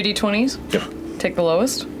it. 2d20s? Yep. Take the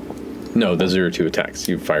lowest? No, those are your 2 attacks.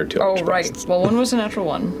 You fired 2. Oh, right. Well, one was a natural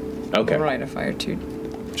 1. Okay. Right, I fired 2.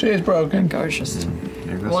 She's broken. Gorgeous.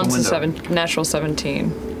 goes One's the a window. natural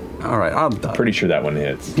 17. All right, I'm pretty sure that one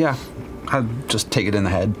hits. Yeah, I'll just take it in the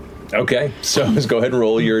head. Okay, so let's go ahead and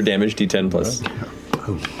roll your damage d10 plus.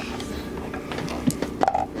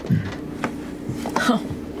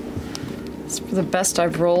 It's the best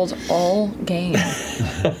I've rolled all game.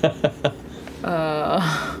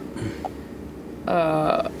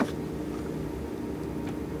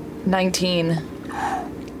 19.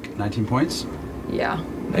 19 points? Yeah.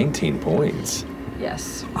 19 points.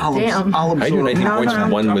 Yes. Damn. How do you do 19 points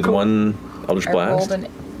with one Eldritch I Blast? rolled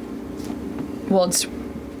well, it's...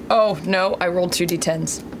 Oh, no, I rolled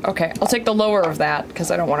 2d10s. Okay, I'll take the lower of that,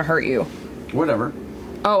 because I don't want to hurt you. Whatever.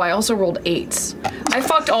 Oh, I also rolled 8s. I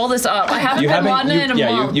fucked all this up. I haven't been running in a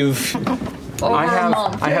month. You've... Over I a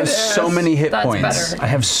month. have so many hit That's points. better. I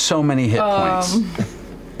have so many hit points.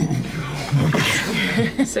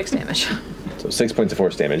 6 damage. So 6 points of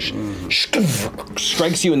force damage.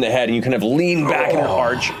 Strikes you in the head, and you kind of lean back in an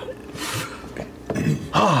arch. And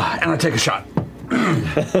I take a shot.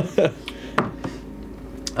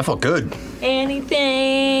 That felt good.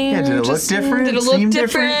 Anything? Yeah, did it look different? Did it look Seem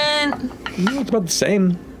different? No, it's about the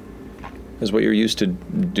same as what you're used to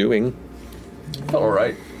doing. All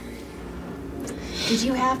right. Did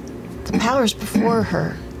you have the powers before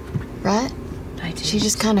her, right? I did. She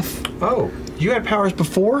just kind of. Oh, you had powers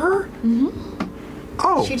before her? Mm-hmm.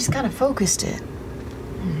 Oh. She just kind of focused it.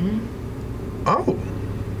 Oh.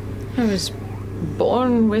 I was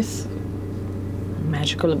born with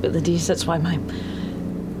magical abilities. That's why my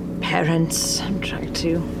parents tried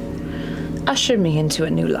to usher me into a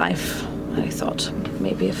new life. I thought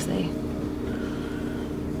maybe if they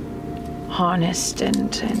harnessed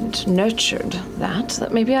and nurtured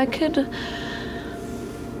that maybe I could,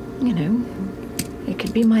 it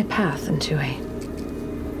could be my path into a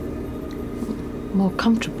more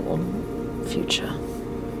comfortable future.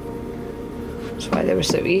 That's why they were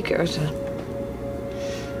so eager to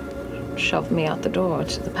shove me out the door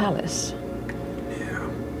to the palace.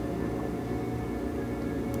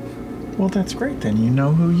 Well, that's great then. You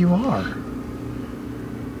know who you are.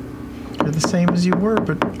 You're the same as you were,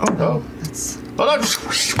 but oh. That's.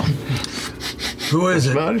 Who is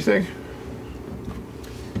it? Smell anything?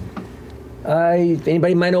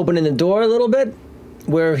 Anybody mind opening the door a little bit?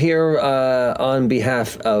 We're here on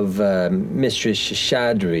behalf of Mistress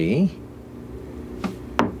Shadri.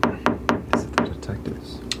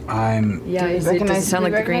 I'm. Yeah, does it sound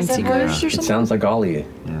like the Green Seekers or something? It sounds like Ollie,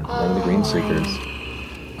 one of the Green Seekers.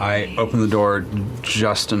 I open the door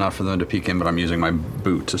just enough for them to peek in, but I'm using my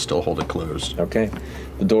boot to still hold it closed. Okay.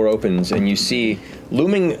 The door opens, and you see,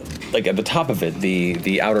 looming, like at the top of it,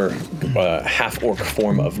 the outer half-orc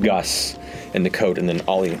form of Gus in the coat, and then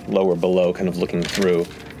Ollie lower below, kind of looking through.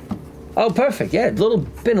 Oh, perfect. Yeah,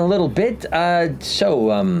 been a little bit.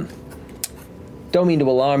 don't mean to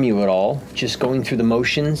alarm you at all. Just going through the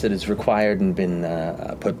motions that is required and been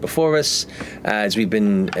put before us, as we've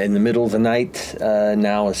been in the middle of the night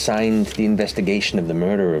now assigned the investigation of the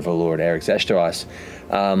murder of Lord Eric Zestros.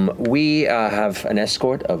 We have an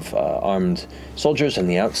escort of armed soldiers on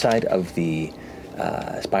the outside of the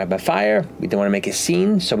Spire by Fire. We don't want to make a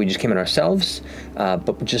scene, so we just came in ourselves.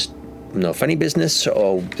 But just no funny business,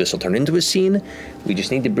 or this will turn into a scene. We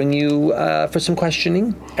just need to bring you for some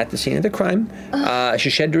questioning at the scene of the crime.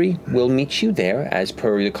 Shishedri will meet you there, as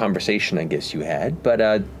per the conversation I guess you had.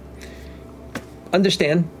 But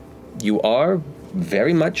understand, you are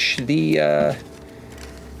very much the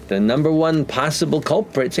number one possible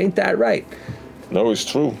culprits. Ain't that right? No, it's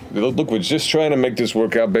true. Look, we're just trying to make this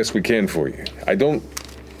work out best we can for you.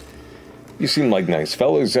 You seem like nice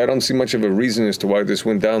fellas. I don't see much of a reason as to why this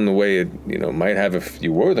went down the way it, might have if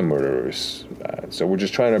you were the murderers. So we're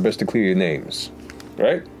just trying our best to clear your names,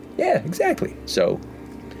 right? Yeah, exactly. So,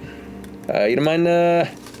 you don't mind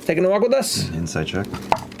taking a walk with us? Insight check.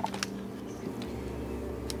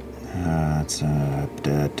 It's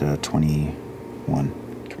at 21.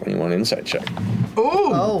 21 insight check.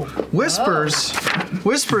 Ooh! Whispers.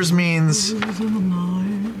 Whispers means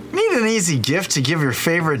need an easy gift to give your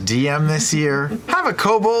favorite DM this year. Have a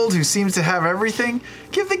kobold who seems to have everything.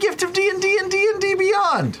 Give the gift of D&D and D&D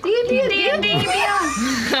Beyond. D&D Beyond.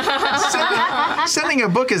 Sending a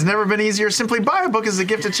book has never been easier. Simply buy a book as a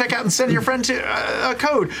gift to check out and send your friend to a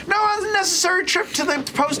code. No unnecessary trip to the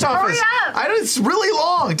post office. Hurry up! It's really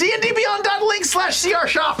long.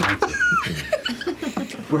 dndbeyond.link/CR-shop.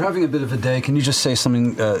 We're having a bit of a day. Can you just say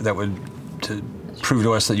something that would to prove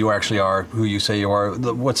to us that you actually are who you say you are?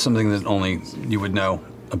 What's something that only you would know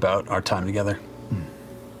about our time together?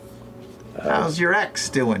 How's your ex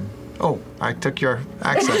doing? Oh, I took your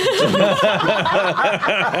accent.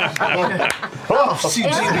 See, we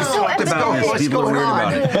talked about this. What's People are going weird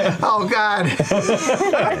on? about it. Oh, God.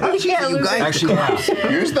 You guys actually,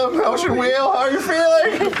 Use the potion wheel. How are you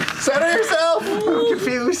feeling? Center yourself. I'm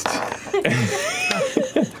confused.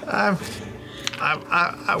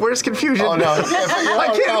 Where's confusion? Oh, no. I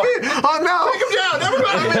can't be. Oh, no. Take him down.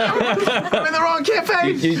 Everybody. I'm in the wrong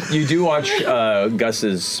cafe. You do watch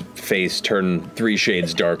Gus's face turn 3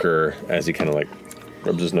 shades darker as he kind of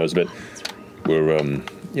rubs his nose a bit.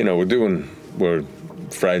 We're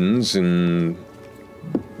friends and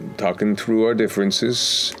talking through our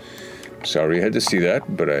differences. Sorry you had to see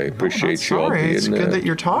that, but I appreciate you all being... It's good that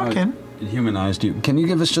you're talking. It humanized you. Can you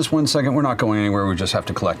give us just 1 second? We're not going anywhere. We just have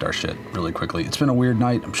to collect our shit really quickly. It's been a weird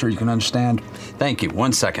night. I'm sure you can understand. Thank you.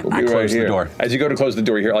 1 second. We'll I be right close the here. door. As you go to close the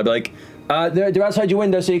door here, I'll be like, they're outside your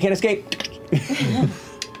window, so you can't escape.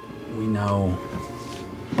 We know.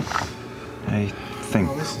 I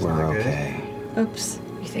think we're okay. Oops.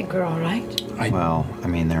 You think we're all right?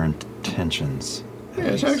 Their intentions. Yeah,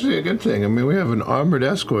 it's actually a good thing. I mean, we have an armored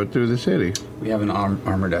escort through the city. We have an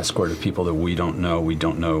armored escort of people that we don't know. We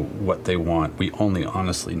don't know what they want. We only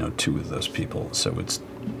honestly know 2 of those people. So it's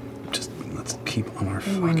just, let's keep on our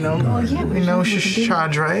fucking guard. We know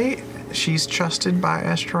Shishadre. She's trusted by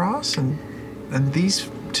Esteros, and these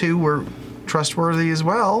 2 were trustworthy as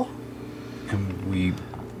well. And we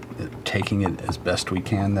taking it as best we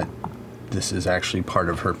can that this is actually part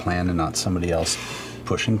of her plan and not somebody else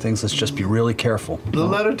pushing things. Let's just be really careful. The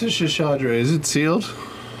letter to Shishadra, is it sealed?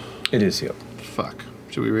 It is sealed. Fuck.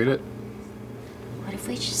 Should we read it? What if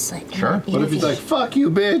we just Sure. What if he's like, fuck you,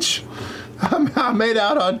 bitch. I made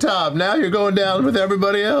out on top. Now you're going down with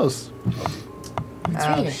everybody else.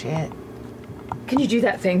 Shit. Can you do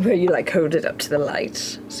that thing where you hold it up to the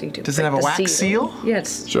light? So you do. Does it have a the wax seal?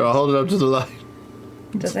 Yes. Sure, I'll hold it up to the light.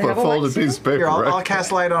 Does it It's have a folded wax piece seal? of paper. Here, I'll right?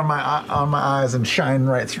 cast light on my eyes and shine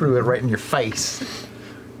right through it, right in your face.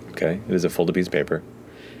 Okay, it is a folded piece of paper.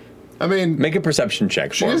 I mean... Make a perception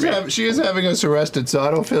check She for is, me. she is having us arrested, so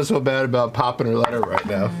I don't feel so bad about popping her letter right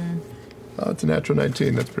now. Oh, it's a natural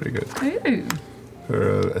 19. That's pretty good.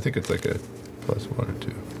 Ooh. I think it's like a +1 or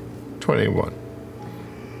 2. 21.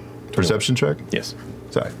 Perception check? Yes.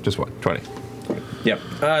 Sorry, just 1. 20. Yep.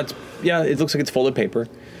 It looks like it's folded paper.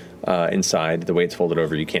 Inside, the way it's folded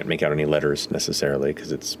over, you can't make out any letters necessarily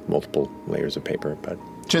because it's multiple layers of paper. But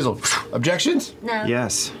Chisel, objections? No.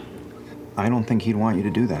 Yes. I don't think he'd want you to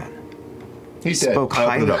do that. He spoke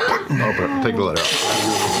Open it highly. up. Open it. Take the letter out.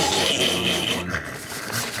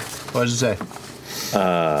 What does it say?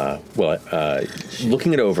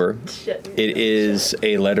 Looking it over, it is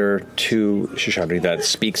a letter to Shishadri that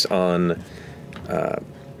speaks on a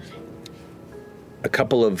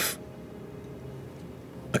couple of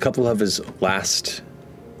his last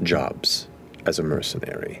jobs as a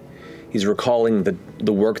mercenary. He's recalling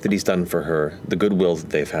the work that he's done for her, the goodwill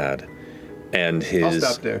that they've had, And his.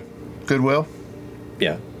 I'll stop there. Goodwill?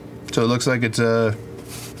 Yeah. So it looks like it's a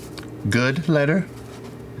good letter?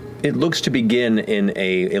 It looks to begin in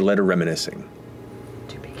a letter reminiscing.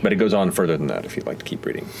 But it goes on further than that if you'd like to keep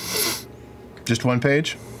reading. Just one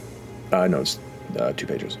page? No, it's 2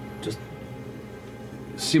 pages. Just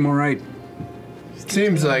seem all right.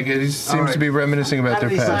 Seems like it. He seems to be reminiscing about their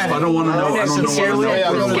past. I don't want to know. I don't know what to know.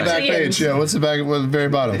 Yeah, go to the back page. Yeah, what's the back? What's the very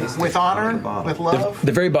bottom? With honor, with love.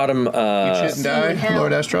 The very bottom. You shouldn't die,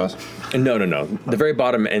 Lord Estros? No. The very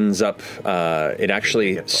bottom ends up. It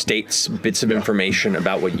actually states bits of information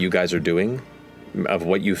about what you guys are doing, of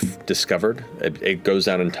what you've discovered. It goes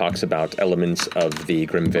down and talks about elements of the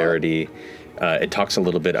Grim Verity. It talks a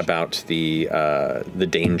little bit about the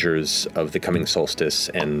dangers of the coming solstice,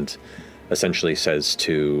 and essentially says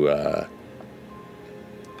to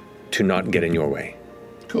not get in your way.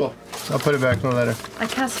 Cool. I'll put it back in the letter. I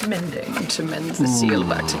cast mending to mend the seal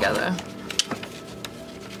back together.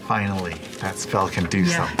 Finally, that spell can do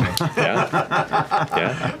something.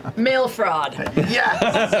 Yeah. Mail fraud.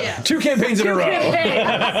 Yes. 2 campaigns in a row.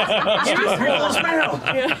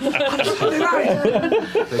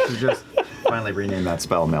 They should just finally rename that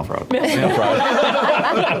spell Mail Fraud. Mail fraud.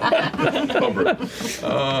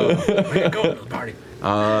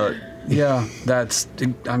 Yeah, that's.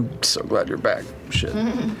 I'm so glad you're back. Shit.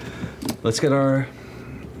 Let's get our.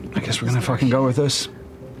 I guess we're gonna fucking go with this.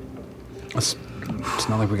 It's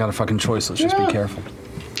not like we got a fucking choice. Let's just be careful.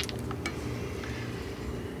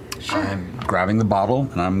 I'm grabbing the bottle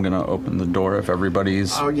and I'm gonna open the door if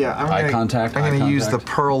everybody's eye contact. I'm gonna use the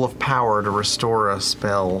Pearl of Power to restore a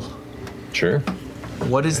spell. Sure.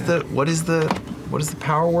 What is the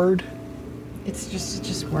power word? It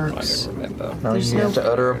just works. No, you have to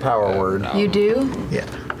utter a power word. You do? Yeah.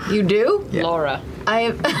 You do? Yeah. Laura.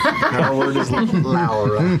 I Power word is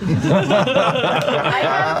Laura. I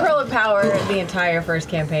had a Pearl of Power the entire first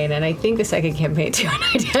campaign, and I think the second campaign too, and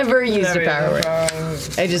I never used a power word.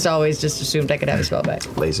 I just always just assumed I could have a spell back.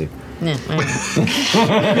 Lazy. Yeah,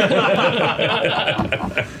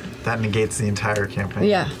 That negates the entire campaign.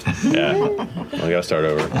 Yeah. Well, I gotta start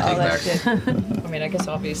over. I mean, I guess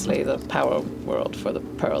obviously the power world for the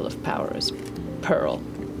Pearl of Power is Pearl.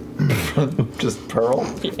 Just Pearl?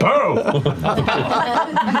 Pearl!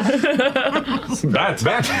 That's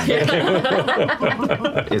bad.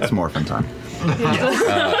 It's morphin' time.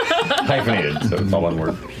 Hyphenated, so it's all one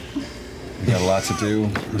word. We got a lot to do.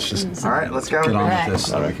 Let's just all right. Let's go. Get on with this.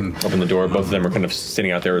 So we can open the door. Both of them are kind of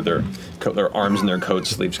sitting out there with their arms in their coat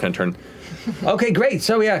sleeves kind of turned. Okay, great.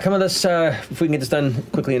 So yeah, come with us. If we can get this done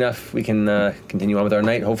quickly enough, we can continue on with our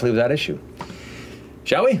night, hopefully without issue.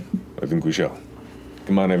 Shall we? I think we shall.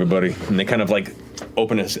 Come on, everybody. And they kind of like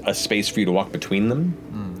open a space for you to walk between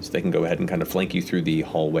them, so they can go ahead and kind of flank you through the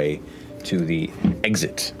hallway to the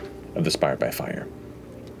exit of the Spire by Fire.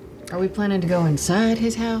 Are we planning to go inside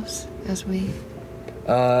his house as we...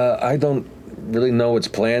 I don't really know what's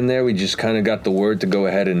planned there. We just kind of got the word to go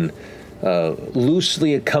ahead and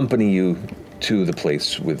loosely accompany you to the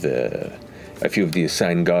place with a few of the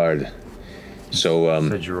assigned guard. So,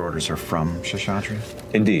 said your orders are from Shashadri?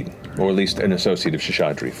 Indeed, or at least an associate of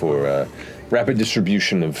Shashadri for rapid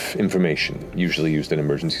distribution of information, usually used in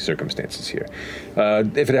emergency circumstances here.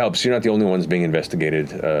 If it helps, you're not the only ones being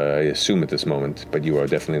investigated, I assume at this moment, but you are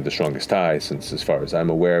definitely the strongest tie, since as far as I'm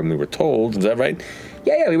aware, and we were told, is that right?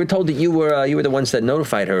 Yeah, we were told that you were the ones that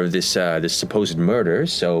notified her of this supposed murder,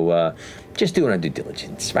 so just doing our due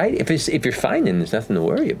diligence, right? If you're fine, then there's nothing to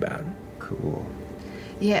worry about. Cool.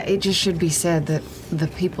 Yeah, it just should be said that the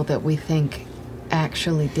people that we think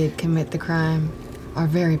actually did commit the crime are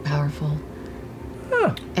very powerful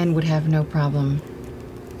and would have no problem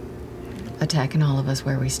attacking all of us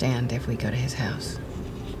where we stand if we go to his house.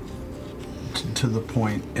 To the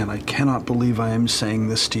point, and I cannot believe I am saying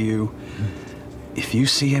this to you. If you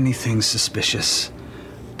see anything suspicious,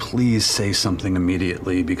 please say something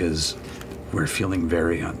immediately, because we're feeling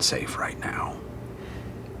very unsafe right now.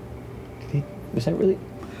 Was that really?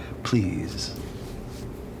 Please.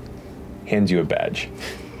 Hands you a badge.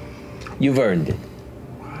 You've earned it.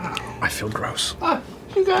 I feel gross.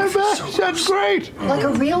 You got a badge. That's great. Like a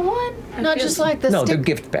real one? Not just like the No, they're stick-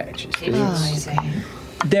 gift badges. Oh, I see.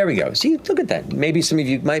 There we go. See, look at that. Maybe some of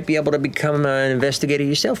you might be able to become an investigator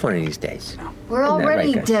yourself one of these days. We're Isn't that already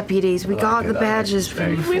right, guys? deputies. We got the badges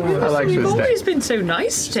from before. We've always been so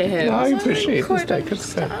nice to him. No, I So appreciate quite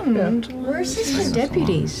this. understand. Where's his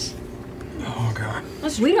deputies? Oh, God.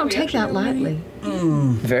 We don't take that lightly.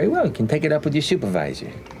 Very well. You can take it up with your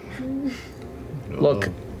supervisor. Look,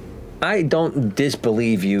 I don't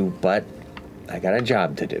disbelieve you, but I got a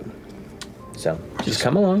job to do. So just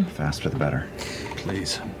come along. Faster the better.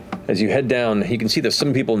 Please. As you head down, you can see there's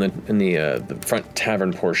some people in the front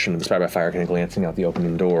tavern portion of the Spy by Fire kind of glancing out the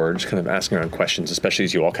opening door, just kind of asking around questions, especially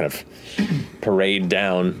as you all kind of parade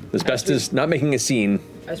down. As best as not making a scene.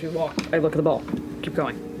 As we walk, I look at the ball. Keep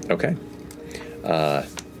going. Okay.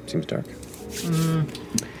 Seems dark.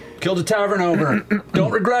 Killed a tavern owner.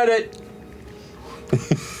 Don't regret it.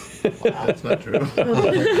 That's not true.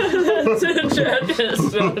 It's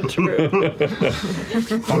not true.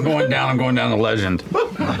 I'm going down the legend.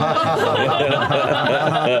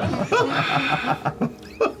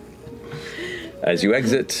 As you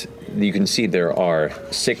exit, you can see there are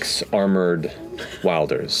 6 armored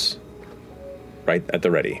wilders right at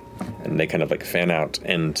the ready. And they kind of like fan out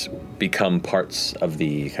and become parts of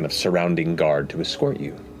the kind of surrounding guard to escort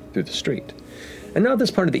you through the street. And now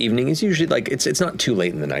this part of the evening is usually like, it's not too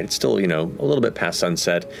late in the night. It's still, a little bit past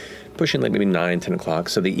sunset, pushing like maybe 9, 10 o'clock.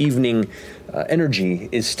 So the evening energy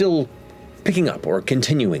is still picking up or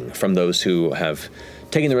continuing from those who have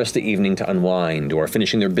taken the rest of the evening to unwind or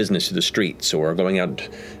finishing their business through the streets or going out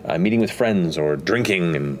meeting with friends or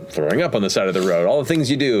drinking and throwing up on the side of the road. All the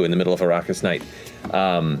things you do in the middle of a raucous night.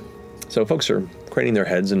 So folks are craning their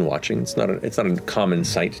heads and watching. It's not a common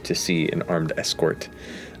sight to see an armed escort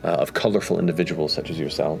of colorful individuals such as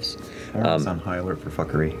yourselves. Everyone's on high alert for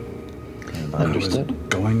fuckery. Understood. I was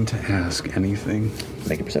going to ask anything.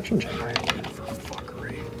 Make a perception check.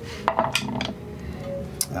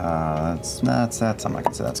 That's I'm not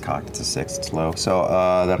gonna say that's cocked. It's a 6. It's low. So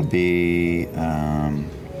that'll be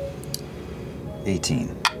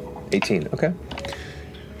 18. 18. Okay.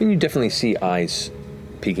 And you definitely see eyes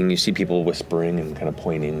peeking. You see people whispering and kind of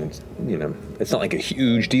pointing. It's, it's not like a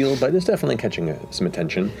huge deal, but it's definitely catching some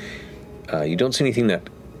attention. You don't see anything that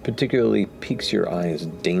particularly piques your eye as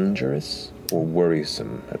dangerous or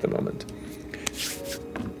worrisome at the moment.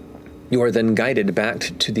 You are then guided back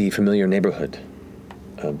to the familiar neighborhood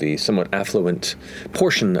of the somewhat affluent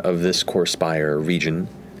portion of this Corspire region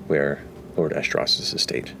where Lord Esdras'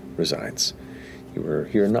 estate resides. You were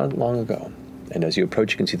here not long ago, and as you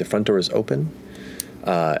approach, you can see the front door is open.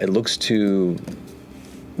 It looks to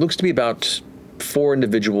be about 4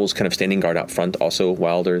 individuals kind of standing guard out front, also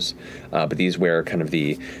wilders, but these wear kind of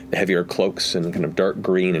the heavier cloaks and kind of dark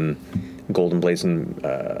green and golden blazing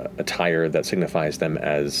attire that signifies them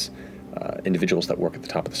as individuals that work at the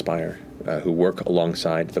top of the spire, who work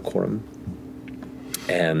alongside the quorum.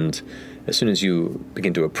 And as soon as you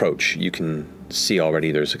begin to approach, you can see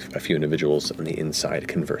already there's a few individuals on the inside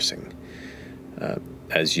conversing.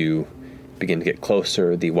 As you begin to get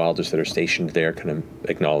closer, the wilders that are stationed there kind of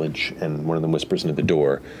acknowledge, and one of them whispers into the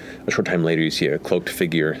door. A short time later, you see a cloaked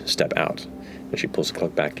figure step out. As she pulls the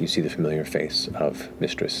cloak back, you see the familiar face of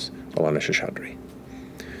Mistress Alana Shashadri.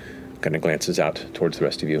 Kind of glances out towards the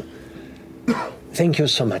rest of you. Thank you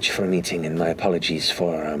so much for meeting, and my apologies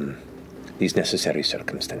for these necessary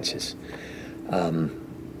circumstances.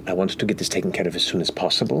 I want to get this taken care of as soon as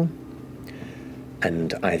possible,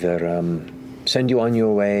 and either send you on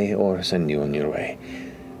your way or send you on your way.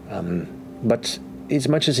 But as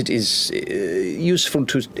much as it is useful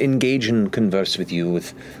to engage and converse with you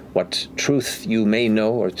with what truth you may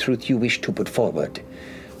know or truth you wish to put forward,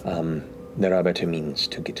 there are better means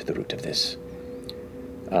to get to the root of this.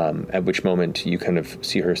 At which moment you kind of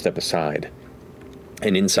see her step aside,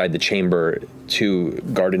 and inside the chamber, 2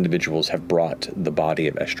 guard individuals have brought the body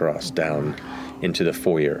of Esdras down into the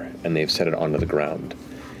foyer, and they've set it onto the ground.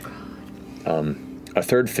 A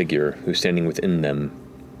third figure, who's standing within them,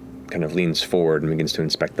 kind of leans forward and begins to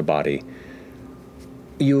inspect the body.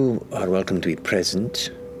 You are welcome to be present,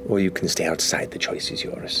 or you can stay outside. The choice is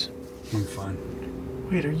yours. I'm fine.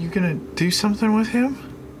 Wait, are you gonna do something with him?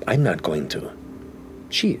 I'm not going to.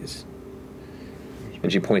 She is.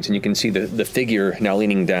 And she points, and you can see the figure now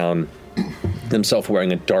leaning down, himself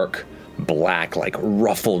wearing a dark black, like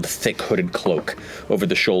ruffled, thick hooded cloak over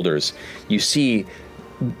the shoulders. You see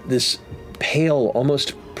this pale,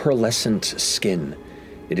 almost pearlescent skin.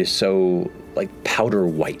 It is so like powder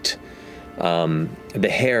white. The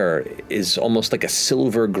hair is almost like a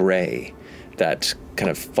silver gray that kind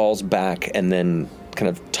of falls back and then kind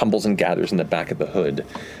of tumbles and gathers in the back of the hood.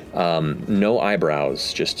 No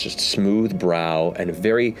eyebrows, just smooth brow, and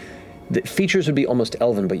the features would be almost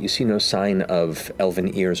elven, but you see no sign of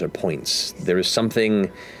elven ears or points. There is something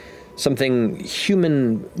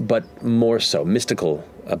human, but more so mystical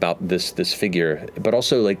about this figure, but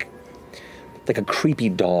also like a creepy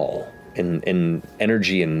doll in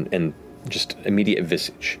energy and just immediate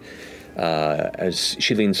visage. As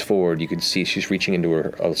she leans forward, you can see she's reaching into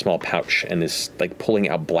a small pouch and is like pulling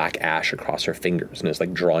out black ash across her fingers and is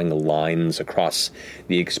like drawing lines across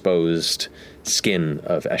the exposed skin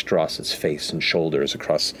of Esteros' face and shoulders.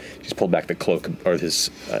 She's pulled back the cloak or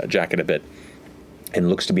his jacket a bit and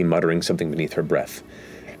looks to be muttering something beneath her breath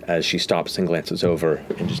as she stops and glances over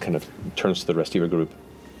and just kind of turns to the rest of your group.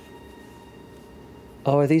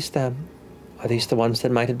 Oh, are these them? Are these the ones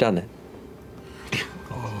that might have done it?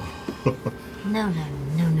 No.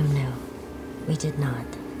 We did not.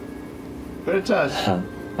 But it does.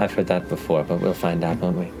 I've heard that before, but we'll find out,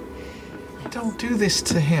 won't we? Don't do this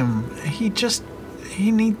to him.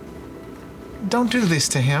 Don't do this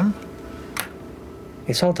to him.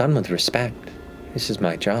 It's all done with respect. This is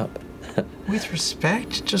my job. With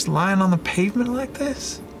respect? Just lying on the pavement like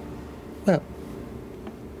this? Well,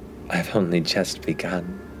 I've only just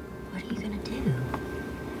begun. What are you gonna do?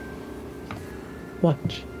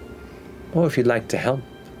 Watch. Or if you'd like to help,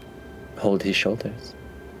 hold his shoulders.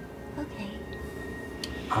 Okay.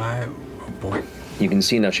 Oh boy. You can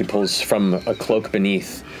see now she pulls from a cloak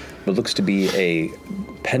beneath what looks to be a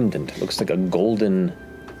pendant. It looks like a golden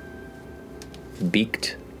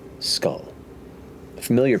beaked skull. A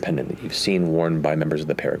familiar pendant that you've seen worn by members of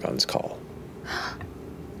the Paragon's Call.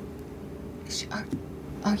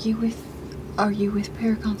 Are you with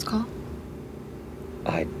Paragon's Call?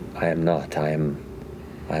 I am not. I am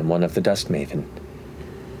one of the Dust Maven.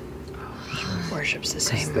 Worships the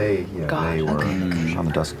same They god. were on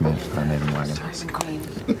the Dusk Maven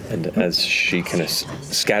wagon. And as she kind of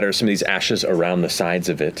scatters some of these ashes around the sides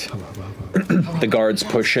of it, the guards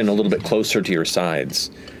push in a little bit closer to your sides.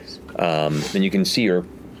 And you can see you're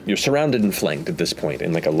surrounded and flanked at this point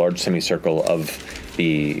in like a large semicircle of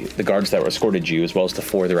the guards that escorted you, as well as the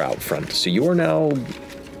 4 that are out front. So you are now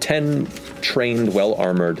 10 trained,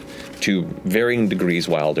 well-armored, to varying degrees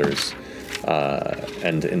Wilders,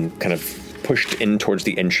 and kind of pushed in towards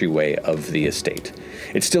the entryway of the estate.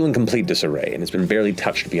 It's still in complete disarray and has been barely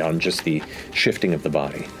touched beyond just the shifting of the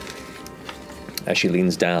body. As she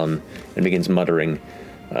leans down and begins muttering,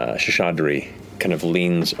 Shishadri kind of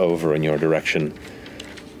leans over in your direction.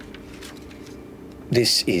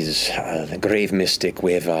 This is the grave mystic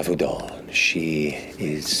Weva Vudon. She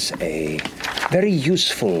is a very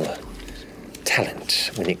useful talent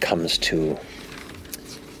when it comes to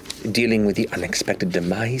dealing with the unexpected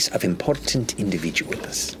demise of important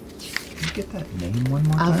individuals. Can you get that name one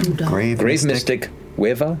more time? Grave mystic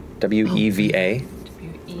Weva, W-E-V-A,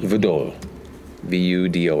 Vudol,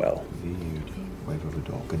 V-U-D-O-l. Weva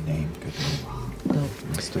Vudol. Good name.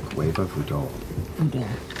 Mystic Weva Vudol.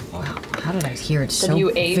 Wow. How did I hear it so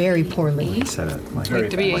W-A-V-E? very poorly? Said it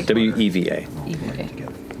like W-E-V-A.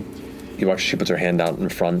 EVA. You watch she puts her hand out in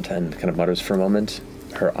front and kind of mutters for a moment.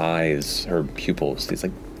 Her eyes, her pupils, these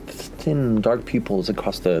like thin, dark pupils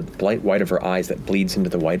across the bright white of her eyes that bleeds into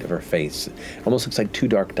the white of her face. Almost looks like 2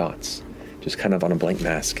 dark dots, just kind of on a blank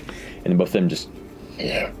mask. And both of them just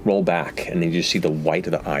roll back, and then you just see the white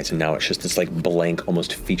of the eyes, and now it's just this like blank,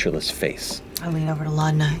 almost featureless face. I lean over to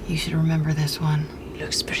Laudna. You should remember this one.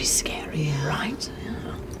 Looks pretty scary, right?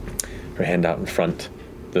 Yeah. Her hand out in front,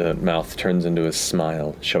 the mouth turns into a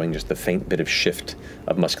smile, showing just the faint bit of shift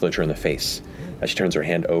of musculature in the face. As she turns her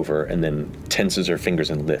hand over and then tenses her fingers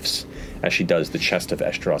and lifts. As she does, the chest of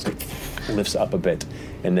Esteros lifts up a bit,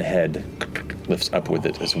 and the head lifts up with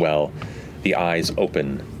it as well. The eyes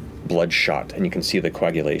open, bloodshot, and you can see the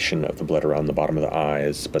coagulation of the blood around the bottom of the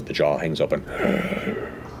eyes, but the jaw hangs open.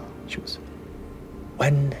 She was,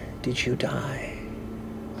 "When did you die?"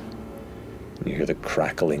 And you hear the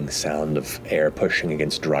crackling sound of air pushing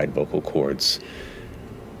against dried vocal cords.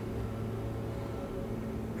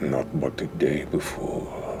 Not but a day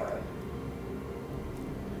before.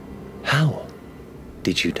 How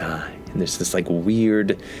did you die? And there's this like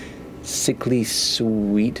weird, sickly,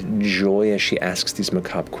 sweet joy as she asks these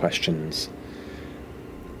macabre questions.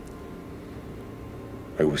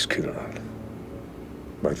 I was killed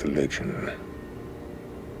by the legend.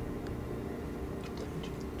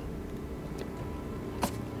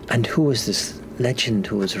 And who was this legend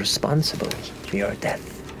who was responsible for your death?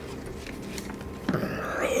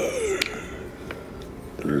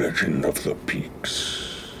 The legend of the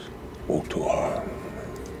peaks. Otuan.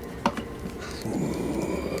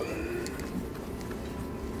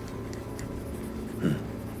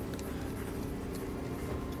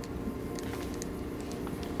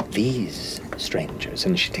 These strangers.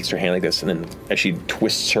 And she takes her hand like this, and then as she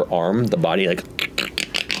twists her arm, the body like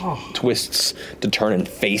twists to turn and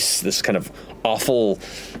face this kind of awful,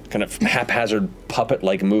 kind of haphazard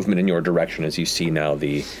puppet-like movement in your direction as you see now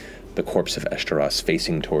the corpse of Esteros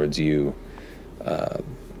facing towards you.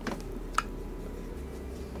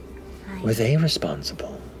 Were they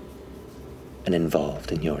responsible and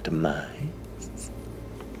involved in your demise?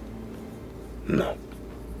 No.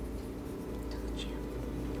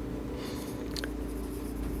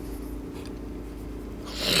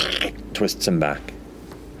 Twists him back.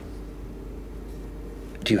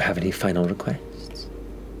 Do you have any final requests?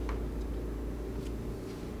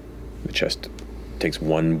 The chest takes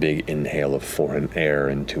one big inhale of foreign air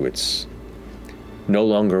into its no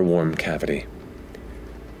longer warm cavity.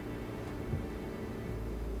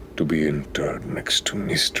 To be interred next to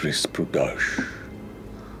Mistress Prudash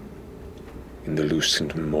in the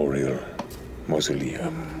Lucent Memorial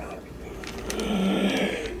Mausoleum.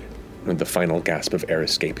 With the final gasp of air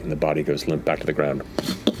escaping, the body goes limp back to the ground.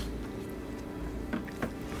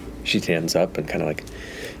 She stands up and kind of like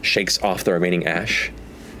shakes off the remaining ash,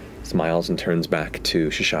 smiles and turns back to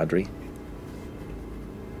Shishadri.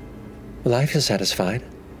 Well, I feel satisfied.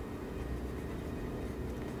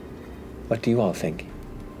 What do you all think?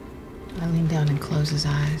 I lean down and close his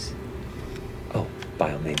eyes. Oh,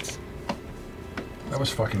 by all means. That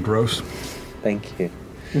was fucking gross. Thank you.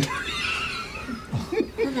 Well,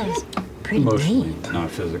 that was pretty Emotionally, neat.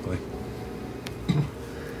 not physically.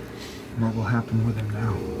 What will happen with him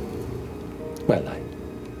now? Well,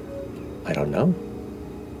 I don't know.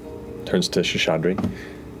 Turns to Shishadri.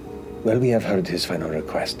 Well, we have heard his final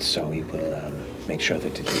request, so we will make sure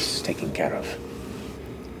that it is taken care of.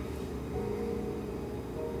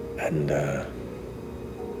 And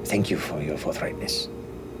thank you for your forthrightness.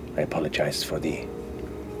 I apologize for the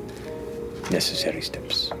necessary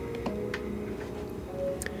steps.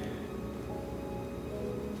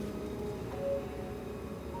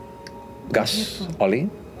 Gus, Ollie,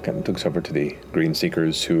 kind of looks over to the Green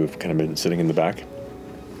Seekers who have kind of been sitting in the back.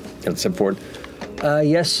 And step forward.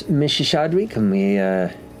 Yes, Miss Shishadri, can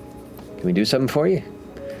we do something for you?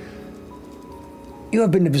 You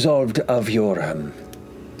have been absolved of your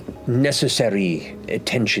necessary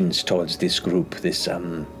attentions towards this group, this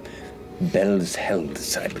Bell's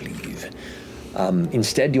Hells, I believe.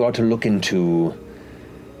 Instead, you are to look into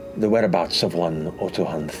the whereabouts of one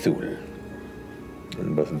Otohan Thul.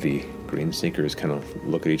 And both of the Green Seekers kind of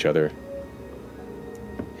look at each other.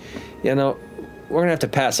 Yeah, no, we're gonna have to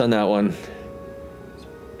pass on that one.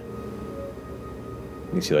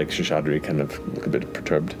 You see, like, Shishadri kind of look a bit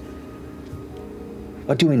perturbed.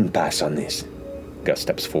 What do you mean pass on this? Gus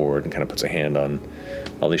steps forward and kind of puts a hand on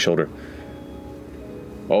Ollie's shoulder.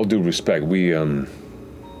 All due respect, we,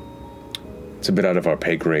 it's a bit out of our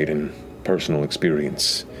pay grade and personal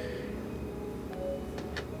experience.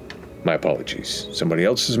 My apologies. Somebody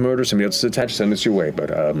else's murder, somebody else's attached, send us your way, but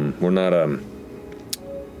we're not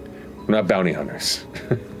bounty hunters.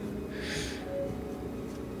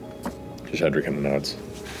 Shishadri kind of nods.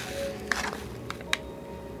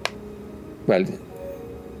 Well,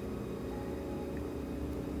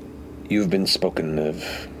 you've been spoken of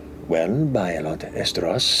well by a lot of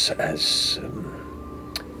Estros as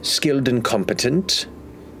skilled and competent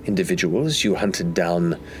individuals. You hunted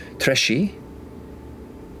down Treshy.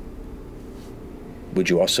 Would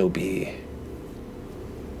you also be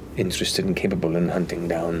interested and capable in hunting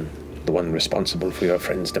down the one responsible for your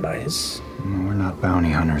friend's demise? We're not bounty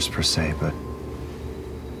hunters per se, but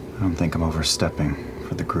I don't think I'm overstepping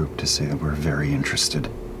for the group to say that we're very interested.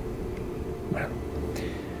 Well,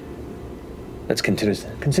 let's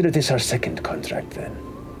consider this our second contract then.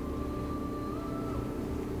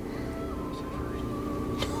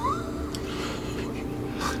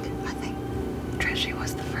 Treshy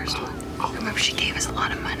was the first one. Remember, she gave us a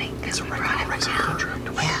lot of money because we brought him contract.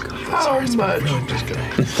 How much? No, I'm just kidding.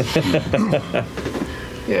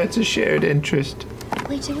 Yeah, it's a shared interest.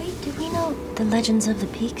 Wait, do we know the Legends of the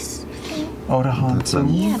Peaks thing? Otahan. That's a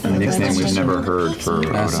nickname we've never heard for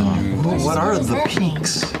Otahan. Well, what are the that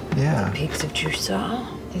peaks? Yeah. The Peaks of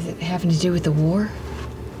Drusaw? Is it having to do with the war?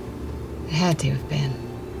 It had to have been.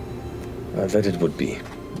 That it would be.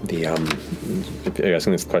 The, are you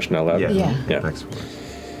asking this question out loud? Yeah. Yeah.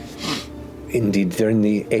 Indeed, during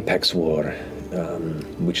the Apex War,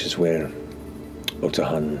 which is where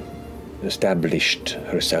Otahan established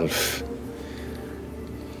herself.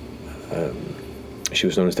 She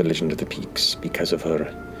was known as the Legend of the Peaks because of her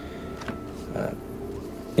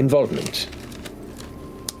involvement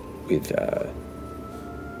with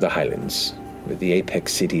the Highlands, with the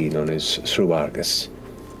apex city known as Sruargus.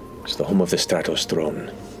 It's the home of the Stratos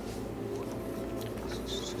throne.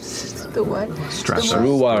 The what?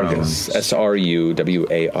 Sruwargas.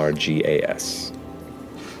 Sruwargas.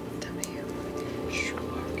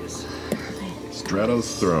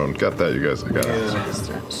 Stratos Throne. Got that, you guys? I got it.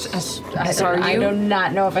 SRU? I do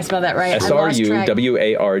not know if I spelled that right. I lost track.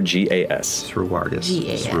 SRUWARGAS. Thruargus.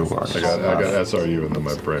 G-A-S. I got SRU and then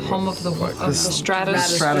my brain. Home was of the like,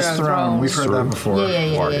 Stratus Throne. We've heard that before.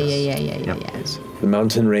 Yeah. The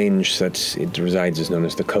mountain range that it resides is known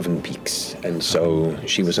as the Coven Peaks, and so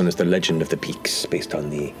she was known as the Legend of the Peaks, based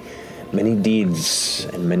on the many deeds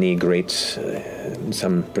and many great, in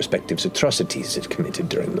some perspectives, atrocities it committed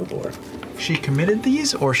during the war. She committed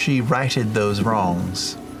these, or she righted those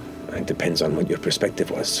wrongs? It depends on what your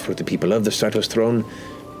perspective was. For the people of the Stratos Throne,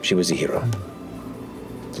 she was a hero.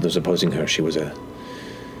 For those opposing her, she was a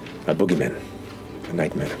boogeyman, a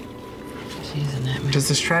nightmare. She's a nightmare. Does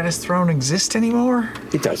the Stratus Throne exist anymore?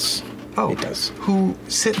 It does. Oh, it does. Who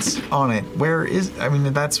sits on it? Where is? I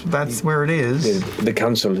mean, that's where it is. The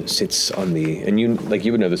council sits on the, and you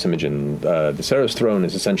would know this, Imogen. The Stratos Throne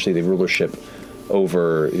is essentially the rulership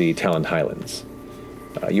over the Talent Highlands,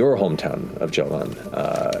 your hometown of Jolan.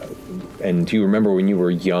 And you remember when you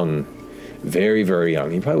were young, very, very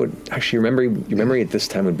young. You probably would actually remember. Your memory at this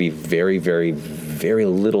time would be very, very, very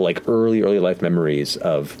little, like early life memories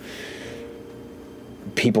of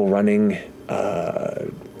people running,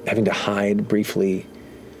 having to hide briefly.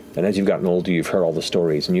 And as you've gotten older, you've heard all the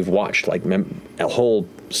stories, and you've watched like whole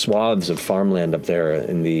swaths of farmland up there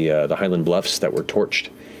in the Highland Bluffs that were torched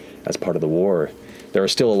as part of the war. There are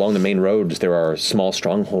still along the main roads, there are small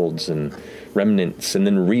strongholds and remnants, and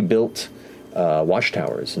then rebuilt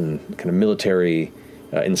watchtowers and kind of military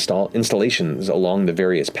installations along the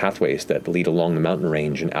various pathways that lead along the mountain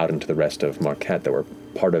range and out into the rest of Marquette that were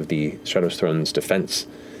part of the Stratos Throne's defense.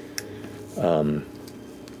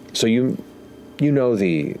 So you know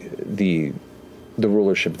the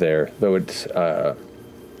rulership there, though it's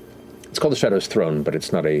called the Stratos Throne, but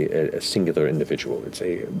it's not a singular individual. It's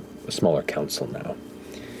a smaller council now.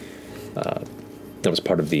 That was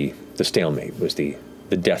part of the stalemate, was the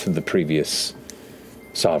death of the previous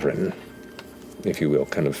sovereign, if you will,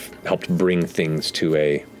 kind of helped bring things to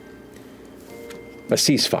a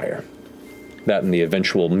ceasefire. That and the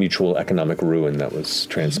eventual mutual economic ruin that was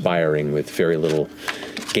transpiring with very little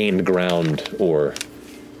gained ground or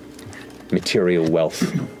material wealth.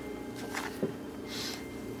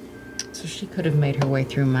 So she could have made her way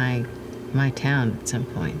through my town at some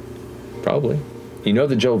point. Probably. You know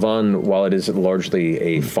that Jovan, while it is largely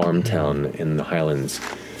a farm town in the Highlands,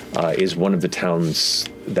 is one of the towns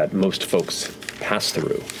that most folks pass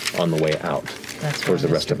through on the way out towards the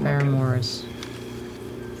rest of Marquette. Paramore is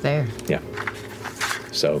there. Yeah.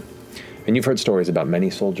 So, and you've heard stories about many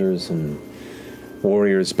soldiers and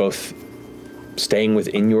warriors both staying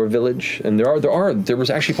within your village, and there was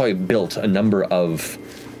actually probably built a number of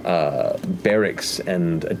barracks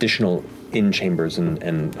and additional inn chambers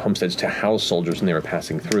and homesteads to house soldiers when they were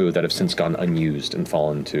passing through that have since gone unused and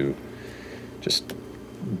fallen to just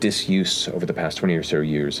disuse over the past 20 or so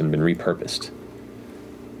years and been repurposed.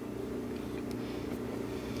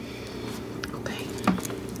 Okay.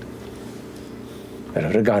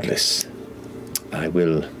 But regardless, I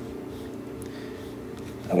will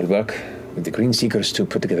work with the Green Seekers to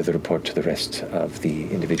put together the report to the rest of the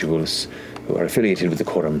individuals who are affiliated with the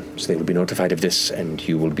Quorum, so they will be notified of this, and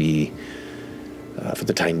you will be, for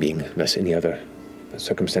the time being, unless any other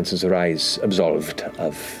circumstances arise, absolved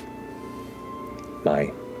of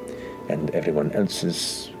my and everyone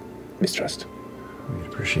else's mistrust. We'd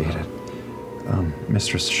appreciate it.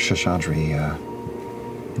 Mistress Shashadri,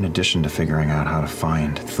 in addition to figuring out how to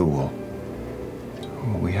find Thule,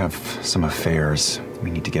 we have some affairs we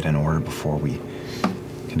need to get in order before we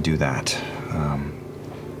can do that.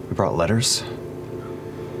 We brought letters.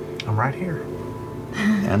 I'm right here.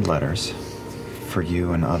 And letters for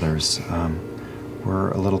you and others. We're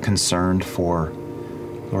a little concerned for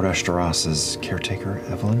Lord Ashtaros's caretaker,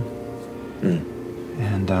 Evelyn.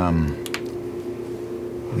 And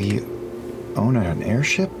we own an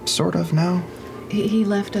airship, sort of, now. He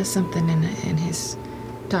left us something in his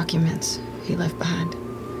documents he left behind.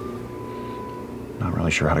 Not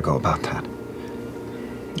really sure how to go about that.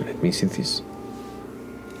 Let me see these.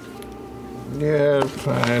 Yeah,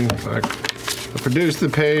 fine. I produced the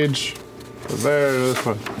page. There, this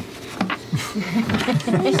one.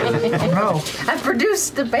 Oh no! I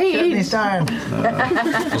produced the page. He's dying.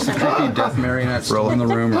 Just a creepy death marionette still in the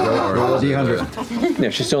room. Roll D100. Yeah,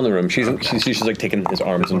 she's still in the room. She's like taking his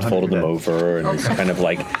arms and folded them over and is kind of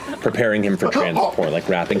like preparing him for transport, like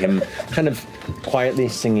wrapping him, kind of quietly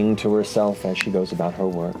singing to herself as she goes about her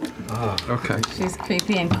work. Oh, okay. She's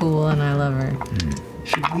creepy and cool, and I love her.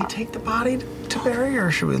 Should we take the body to bury,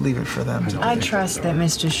 or should we leave it for them? I trust that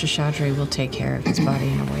Mr. Shashadri will take care of his body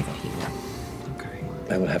in a way that he will.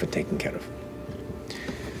 I will have it taken care of.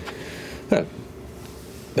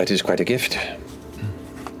 That is quite a gift.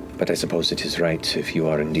 But I suppose it is right if you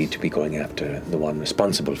are indeed to be going after the one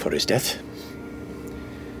responsible for his death.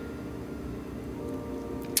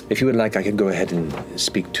 If you would like, I could go ahead and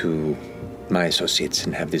speak to my associates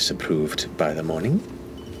and have this approved by the morning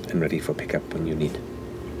and ready for pickup when you need.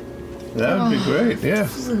 That would be great, yeah.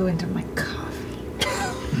 Flew into my coffee.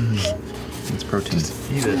 It's protein.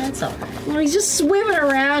 Eat it. That's all. Well, he's just swimming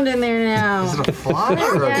around in there now. Is it a fly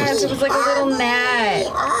or Yes, just... it was like a little gnat.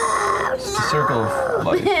 It's a circle of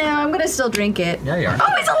life. I'm gonna still drink it. Yeah, you are.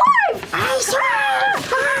 Oh, he's alive!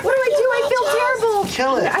 What do I do? I feel terrible.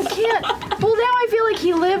 Kill it. I can't. Well, now I feel like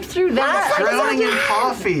he lived through that. Drowning in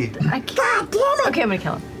coffee. I can't. Okay, I'm gonna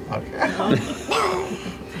kill him.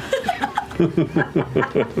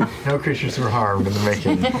 No creatures were harmed in the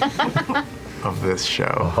making of this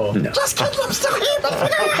show. No. Just keep them still here,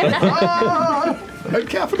 but I'm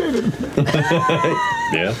caffeinated.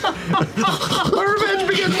 Yeah. My revenge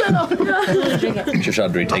begins now.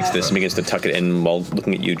 Shashadri takes this and begins to tuck it in while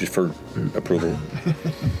looking at you just for approval.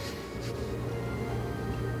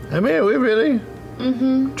 I mean, are we really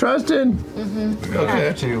trusting? We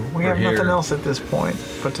have to. We have nothing else at this point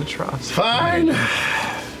but to trust. Fine.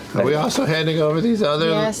 Are we also handing over these other?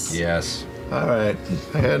 Yes. Yes. All right.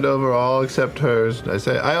 I hand over all except hers. I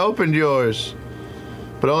say, I opened yours,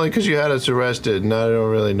 but only because you had us arrested, and I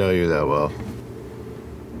don't really know you that well.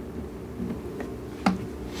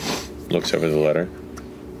 Looks over the letter.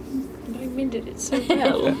 I mean, did it so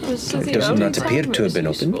well? It does not appear to have been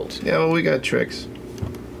opened. Yeah, well, we got tricks.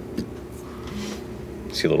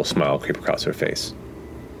 See a little smile creep across her face.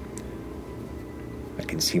 I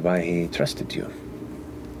can see why he trusted you.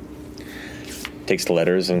 Takes the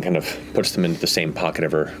letters and kind of puts them into the same pocket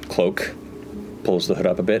of her cloak, pulls the hood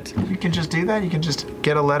up a bit. You can just do that? You can just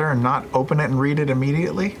get a letter and not open it and read it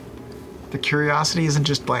immediately? The curiosity isn't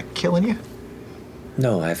just, like, killing you?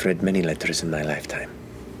 No, I've read many letters in my lifetime.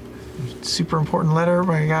 Super important letter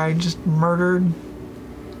by a guy just murdered.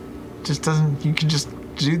 Just doesn't, you can just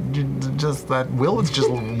do just that will, it's just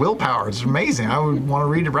willpower. It's amazing. I would want to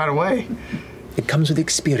read it right away. It comes with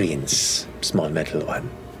experience, small metal one.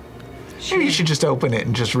 Maybe you should just open it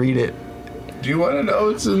and just read it. Do you want to know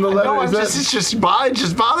what's in the letter? No, it just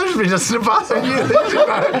bothers me. Doesn't it bother you? You're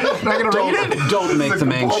not going to read it? Don't make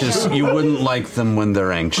them anxious. You wouldn't like them when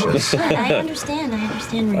they're anxious. I understand where you're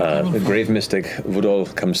coming The from. grave mystic Vudol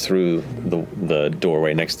comes through the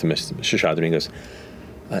doorway next to Miss Shashadri and goes,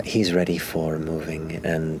 He's ready for moving,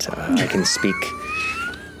 and I can speak.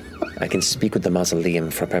 I can speak with the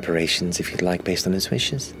mausoleum for preparations if you'd like, based on his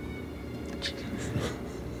wishes.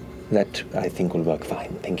 That, I think, will work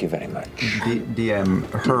fine. Thank you very much. DM,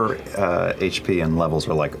 her HP and levels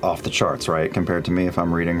are like off the charts, right? Compared to me if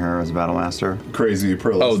I'm reading her as a battle master. Crazy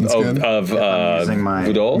pearlescent skin. Of using my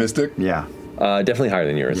Vudol? Mystic? Yeah. Definitely higher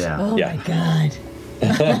than yours. Yeah. Oh my god.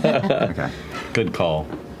 Okay. Good call.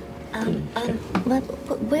 But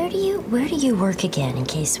where do you work again in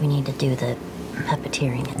case we need to do the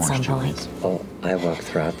puppeteering at some point? Oh, I work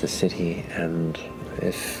throughout the city, and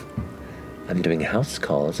if I'm doing house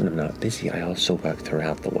calls and I'm not busy, I also work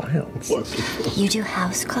throughout the wilds. You do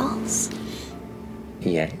house calls?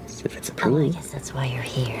 Yes, if it's Oh, I approved. guess that's why you're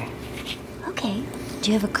here. Okay.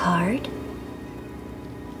 Do you have a card?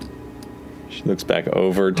 She looks back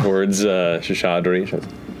over towards Shashadri.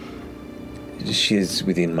 She is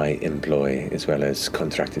within my employ, as well as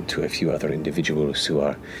contracted to a few other individuals who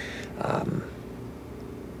are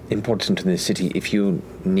important in the city. If you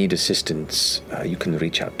need assistance, you can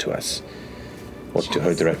reach out to us. Or to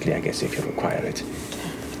her directly, I guess, if you require it.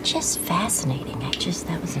 Just fascinating.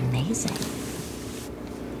 That was amazing.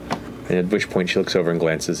 And at which point she looks over and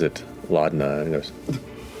glances at Laudna and goes,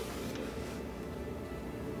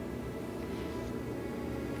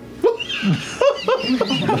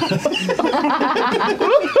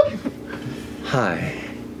 Hi.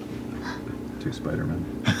 Two Spider-Men.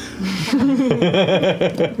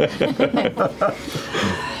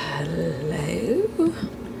 Hello?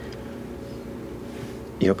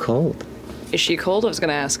 You're cold. Is she cold? I was going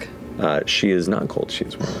to ask. she is not cold, she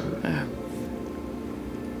is warm. Oh.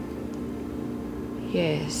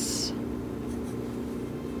 Yes.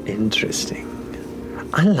 Interesting.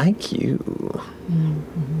 I like you.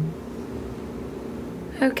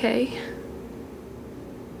 Okay.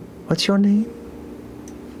 What's your name?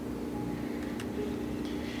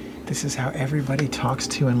 This is how everybody talks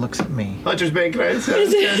to and looks at me. Hunter's Bane, can I say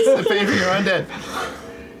the favor you're undead?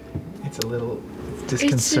 It's a little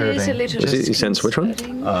disconcerting. It's a little You sense which one?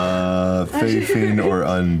 Fey, Fiend, or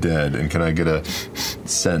Undead. And can I get a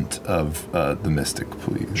scent of the Mystic,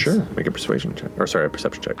 please? Sure. Make a persuasion check. Or sorry, a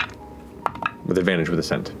perception check. With advantage with a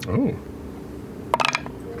scent. Oh.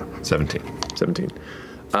 17. 17.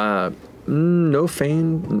 No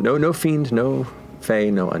fiend, no fiend, no fae,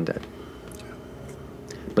 no undead.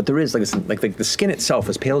 But there is like the skin itself,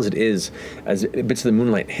 as pale as it is, as bits of the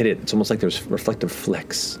moonlight hit it, it's almost like there's reflective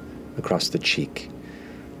flecks across the cheek,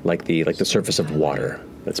 like the surface of water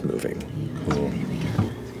that's moving.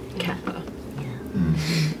 Kappa.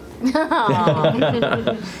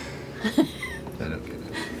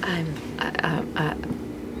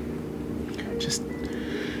 Just.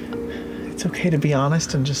 It's okay to be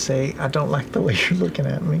honest and just say, I don't like the way you're looking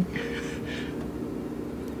at me.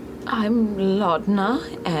 I'm Laudna,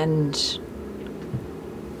 and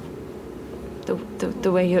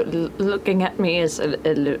the way you're looking at me is a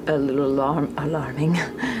little alarming.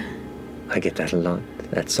 I get that a lot.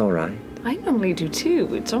 That's all right. I normally do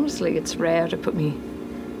too. It's honestly, it's rare to put me,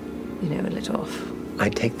 a little off. I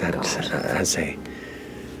take that as a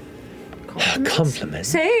compliment.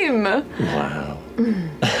 Same. Wow.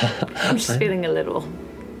 I'm just feeling a little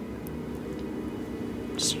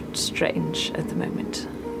strange at the moment.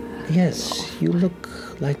 Yes, you look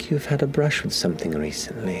like you've had a brush with something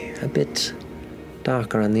recently. A bit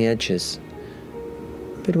darker on the edges.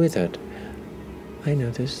 A bit withered. I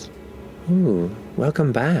know this. Ooh,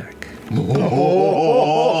 welcome back. Oh,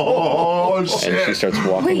 shit. And she starts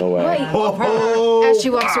walking away. As she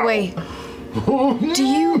walks away, do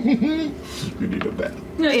you... We need a bath.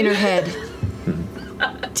 In her head.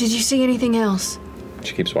 Did you see anything else?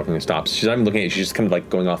 She keeps walking and stops. She's not even looking at you. She's just kind of like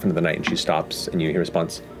going off into the night, and she stops, and you hear a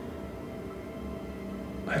response.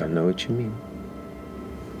 I don't know what you mean.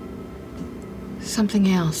 Something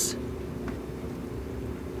else.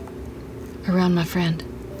 Around my friend.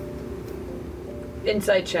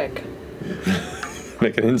 Insight check.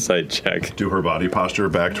 Make an insight check. Do her body posture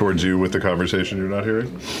back towards you with the conversation you're not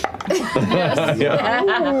hearing?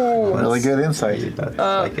 Really good insight.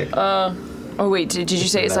 Oh wait, did you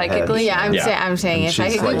say it psychically? Yeah, I'm saying it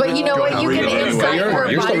psychically. But you know what? You can insight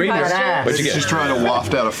her body posture. But she's trying to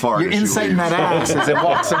waft out a fart. You're inciting that ass as it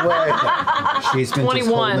walks away. She's been 21 just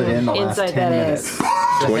holding it in the last inside 10 that minutes.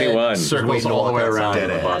 21. Circles all the way around Dead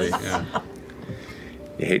the body. ass. Yeah.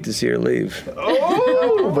 You hate to see her leave.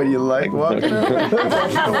 Oh, but you like walking No.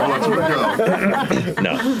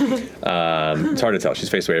 It's hard to tell. She's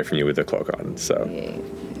faced away from you with the cloak on, so.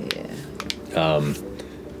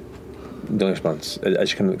 The only response, as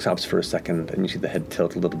she kind of stops for a second, and you see the head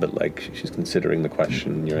tilt a little bit like she's considering the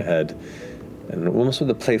question in your head, and almost with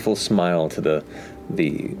a playful smile to the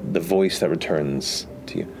voice that returns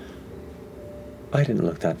to you. I didn't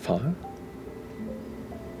look that far.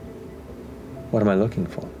 What am I looking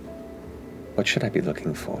for? What should I be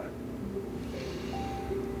looking for?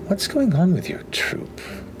 What's going on with your troop?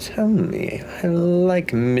 Tell me. I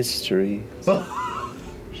like mystery.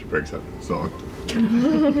 She breaks out the song.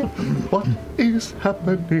 What is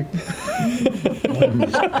happening?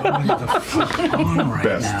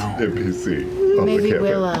 Best NPC on Maybe the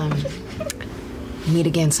campaign. we'll meet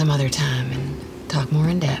again some other time and talk more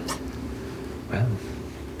in depth. Well,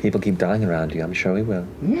 people keep dying around you. I'm sure we will.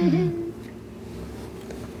 Mm-hmm.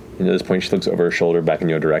 And at this point, she looks over her shoulder back in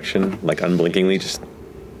your direction, like unblinkingly, just.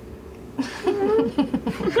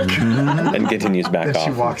 And continues back Then off.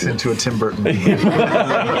 she walks into a Tim Burton movie. She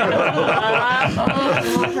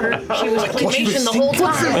was claymation the whole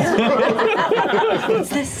time. What's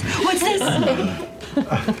this? What's this?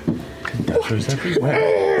 Conductors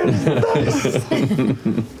everywhere.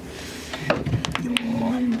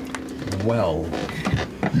 Well,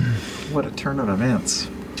 What a turn of events.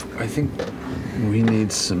 I think we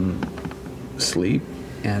need some sleep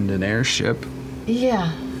and an airship.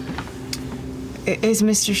 Yeah. Is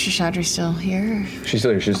Mr. Shishadri still here? She's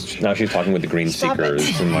still here. She's talking with the Green Stop Seekers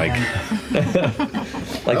it. and like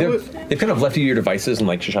they've kind of left you your devices and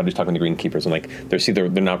like Shishadri's talking to the Green Keepers and like they're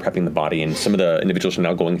now prepping the body and some of the individuals are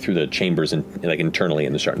now going through the chambers and like internally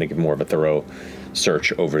and they're starting to give more of a thorough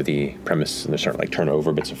search over the premise and they're starting to like turn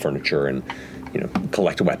over bits of furniture and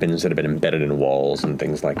collect weapons that have been embedded in walls and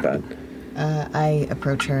things like that. I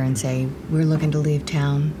approach her and say, we're looking to leave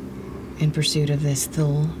town in pursuit of this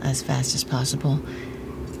Thule as fast as possible.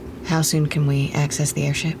 How soon can we access the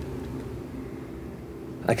airship?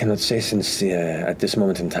 I cannot say since at this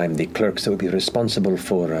moment in time the clerks that would be responsible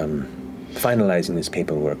for finalizing this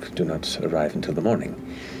paperwork do not arrive until the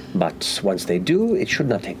morning. But once they do, it should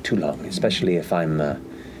not take too long, especially if I'm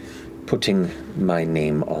putting my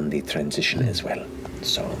name on the transition as well.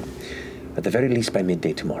 So, at the very least by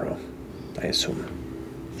midday tomorrow, I assume.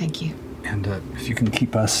 Thank you. And if you can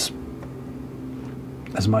keep us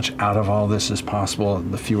as much out of all this as possible,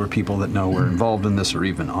 the fewer people that know we're involved in this or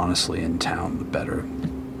even honestly in town, the better.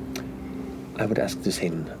 I would ask the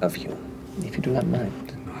same of you, if you do not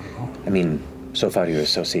mind. Not at all. I mean, so far your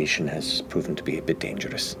association has proven to be a bit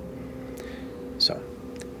dangerous. So,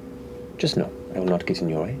 just know, I will not get in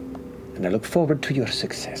your way, and I look forward to your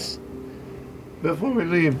success. Before we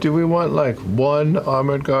leave, do we want like one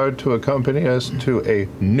armored guard to accompany us to a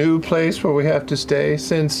new place where we have to stay,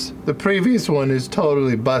 since the previous one is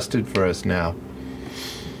totally busted for us now?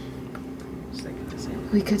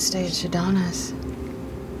 We could stay at Shadana's.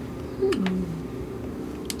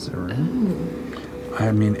 Is that right?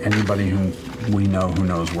 I mean, anybody who we know who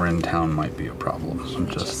knows we're in town might be a problem. So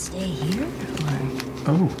just Stay here?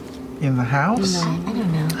 Oh, in the house? I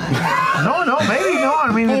don't know. No, maybe no.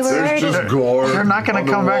 I mean, They it's were already- Just gore. They're not going on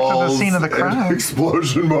to come back to the walls scene of the and crime.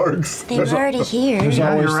 Explosion marks. They were already here. There's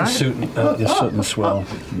Yeah, always you're the right. soot and the swell.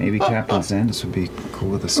 Maybe Captain Zandis would be cool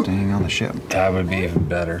with us staying on the ship. That would be even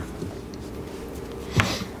better.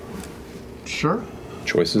 Sure.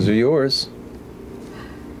 Choices are yours.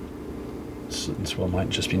 Soot and swell might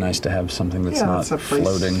just be nice to have something that's Yeah, not it's a place-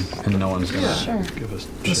 floating and no one's gonna Yeah. give us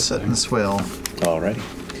The soot and swell. Alrighty.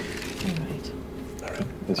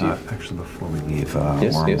 It's you. Actually, before we leave,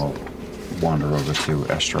 Yes, Worm yes. will wander over to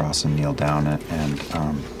Esteros and kneel down it and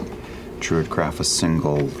Druid craft a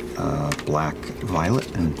single black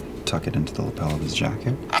violet and tuck it into the lapel of his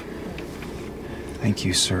jacket. Thank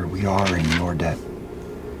you, sir. We are in your debt.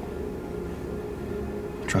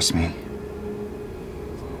 Trust me.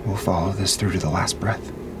 We'll follow this through to the last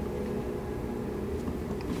breath.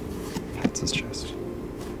 Pats his chest.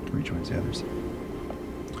 Rejoins the others.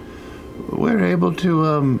 We're able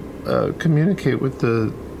to communicate with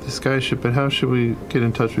the skyship, but how should we get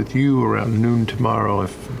in touch with you around noon tomorrow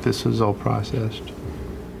if this is all processed?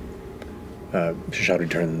 Shishad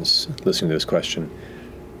returns, listening to this question.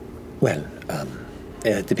 Well,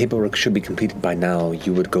 the paperwork should be completed by now.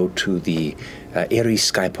 You would go to the Aerie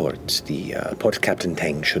Skyport. The port captain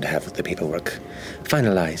Tang should have the paperwork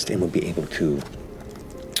finalized and will be able to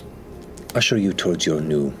usher you towards your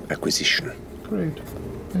new acquisition. Great.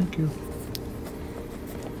 Thank you.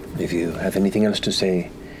 If you have anything else to say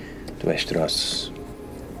to Esteros,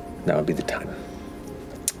 now would be the time.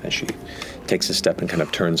 As she takes a step and kind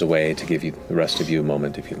of turns away to give you the rest of you a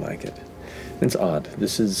moment if you like it. And it's odd.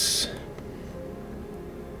 This is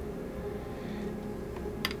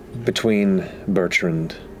between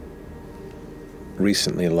Bertrand,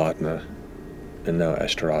 recently Lautna, and now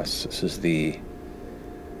Esteros. This is the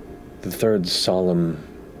third solemn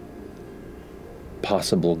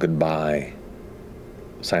possible goodbye,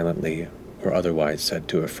 silently or otherwise, said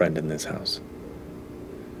to a friend in this house.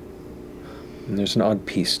 And there's an odd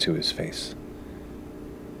peace to his face.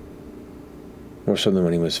 More so than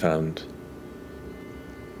when he was found.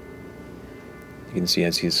 You can see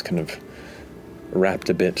as he's kind of wrapped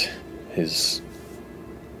a bit, his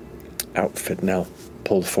outfit now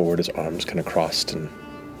pulled forward, his arms kind of crossed and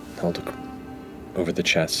held over the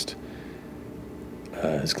chest.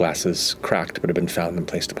 His glasses cracked but had been found and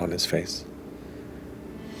placed upon his face.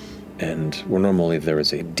 And where normally there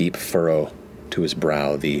is a deep furrow to his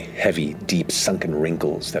brow, the heavy, deep, sunken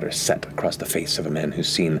wrinkles that are set across the face of a man who's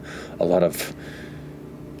seen a lot of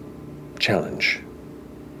challenge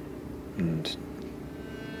and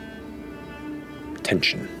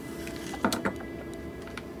tension.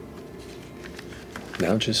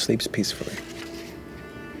 Now just sleeps peacefully.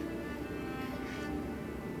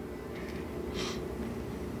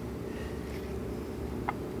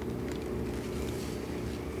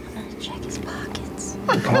 Check his pockets.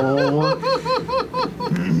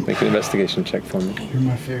 Make an investigation check for me. You're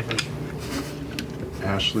my favorite.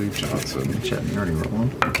 Ashley Johnson. Chet, you already rolled one.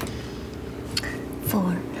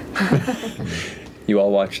 4. You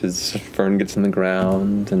all watch as Fern gets in the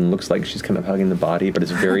ground and looks like she's kind of hugging the body, but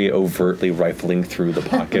is very overtly rifling through the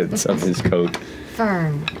pockets of his coat.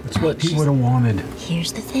 Fern. That's what he would have wanted.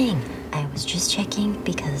 Here's the thing. I was just checking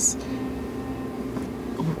because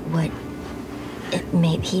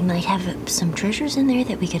he might have some treasures in there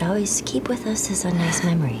that we could always keep with us as a nice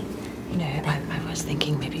memory. No, I was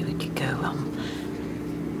thinking maybe we could go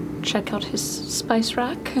check out his spice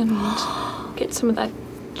rack and get some of that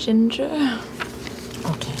ginger.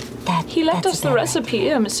 Okay, he left us the recipe.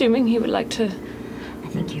 I'm assuming he would like to. I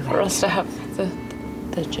think you're right. For us to have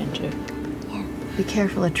the ginger. Be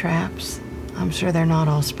careful of traps. I'm sure they're not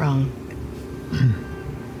all sprung.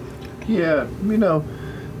 Yeah,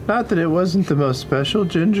 not that it wasn't the most special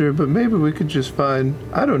ginger, but maybe we could just find,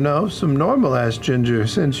 I don't know, some normal-ass ginger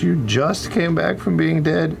since you just came back from being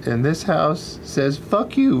dead and this house says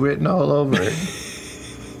fuck you written all over it.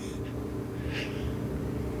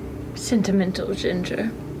 Sentimental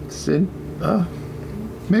ginger.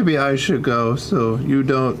 Maybe I should go so you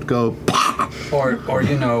don't go. Or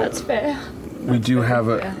That's fair. we do have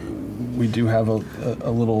we do have a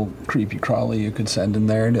little creepy crawly you could send in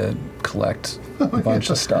there to collect a bunch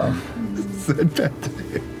of stuff.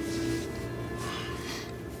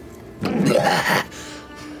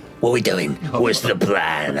 What are we doing? What's the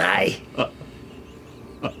plan, eh?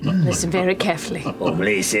 Listen very carefully. I'm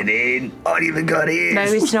listening. I even got ears. No,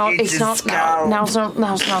 it's not. It's It's a not. skull. Now's not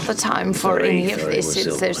the time for Sorry, any of sorry, this. what's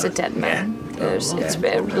up? There's a dead man. It's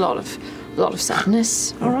yeah. a lot of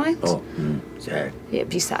sadness. All right. Oh, sad. Yeah,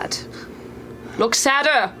 be sad. Look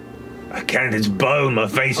sadder. I can't. It's bone. My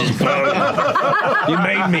face is bone. You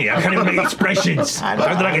made me. I can't even make expressions. How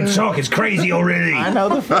that I can talk? It's crazy already. I know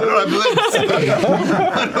the I don't have lips.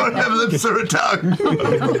 I don't have lips or a tongue.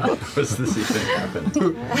 What's the secret happen?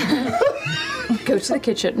 Go to the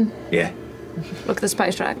kitchen. Yeah. Look at the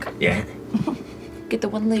spice rack. Yeah. Get the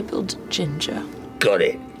one labeled ginger. Got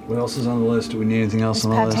it. What else is on the list? Do we need anything else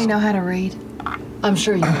on the Pate list? know how to read? I'm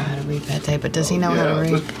sure you know how to read, Pate, but does he know how to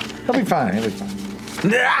read? He'll be fine. He'll be fine.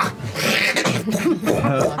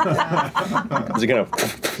 As he kind of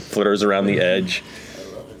flitters around the edge.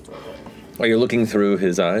 While you're looking through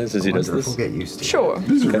his eyes as he does this. We'll get used to Sure.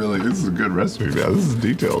 This is a good recipe. Yeah, this is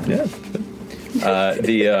detailed. Yeah.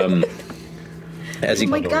 As he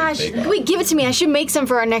Oh my gosh. Wait, give it to me. I should make some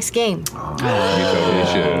for our next game. You totally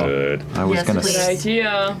should. I was gonna. Good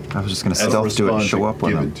idea. I was just gonna stealth do it and show up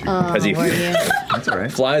with him. As he That's all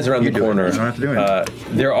right. flies around the corner, You don't have to do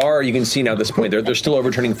anything. there are, you can see now at this point, they're still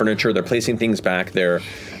overturning furniture, they're placing things back, they're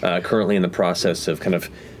currently in the process of kind of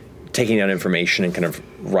taking down information and kind of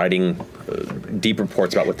writing deep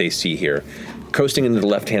reports about what they see here. Coasting into the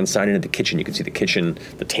left-hand side into the kitchen, you can see the kitchen,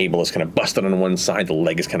 the table is kind of busted on one side, the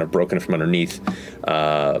leg is kind of broken from underneath,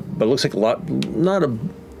 but it looks like not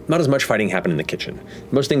as much fighting happened in the kitchen.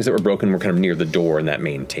 Most things that were broken were kind of near the door and that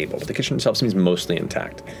main table, but the kitchen itself seems mostly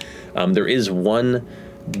intact. There is one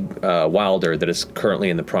Wilder that is currently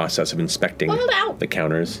in the process of inspecting the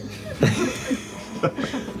counters.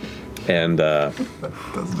 And as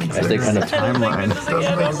they kind of timeline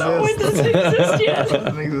doesn't exist yet.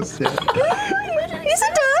 Yes,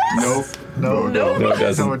 it does. No, it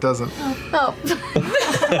doesn't. No, it doesn't. Oh.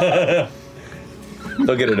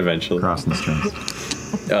 They'll get it eventually. Crossing the strings.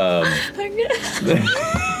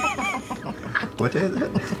 What is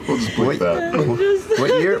it? We'll just bleep that.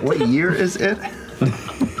 What year is it?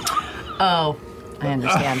 Oh, I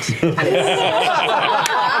understand.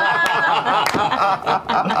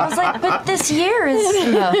 I was like, but this year is.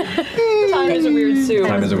 Time is a weird soup.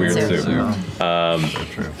 Time is a weird soup.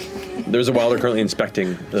 There's a Wilder currently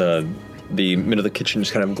inspecting the middle of the kitchen,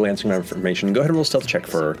 just kind of glancing around for information. Go ahead and roll stealth check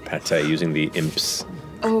for Pate using the imps.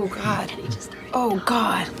 Oh God. Oh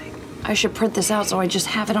God. I should print this out so I just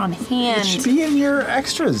have it on hand. It should be in your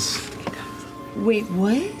extras. Wait,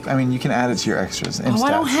 what? I mean, you can add it to your extras. Oh, I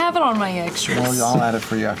don't have it on my extras. Well, I'll add it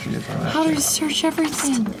for you after you throw it. How do I search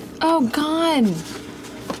everything? Oh God.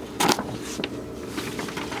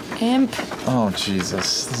 Imp. Oh,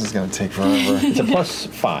 Jesus. This is going to take forever. It's a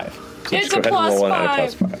 +5. So It's just go a ahead and roll and add a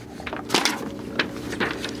 +5.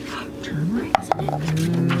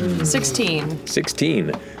 16.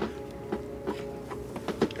 16.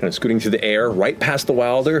 Kind of scooting through the air, right past the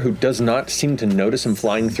Wilder, who does not seem to notice him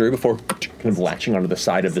flying through before kind of latching onto the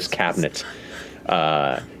side of this cabinet.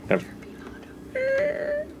 Kind of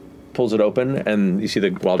pulls it open, and you see the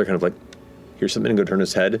Wilder kind of like hears something and go turn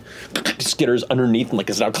his head. Skitters underneath and like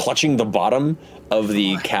is now clutching the bottom of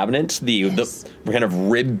the cabinet. The kind of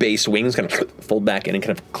rib-based wings kind of fold back in and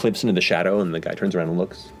kind of clips into the shadow, and the guy turns around and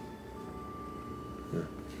looks.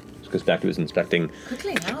 Just goes back to his inspecting.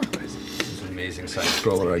 Quickly now. Amazing side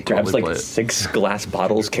scroller. I Grabs totally like play it. 6 glass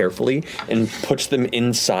bottles carefully and puts them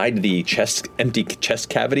inside the empty chest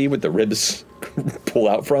cavity with the ribs pull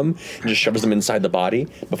out from, and just shoves them inside the body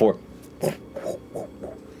before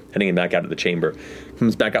heading back out of the chamber.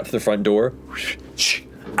 Comes back out to the front door.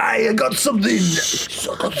 I got something.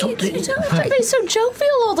 You don't have to be so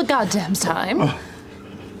jovial all the goddamn time. I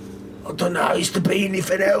don't know how it's to be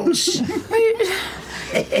anything else.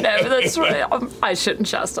 No, that's right. I shouldn't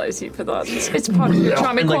chastise you for that. It's part of your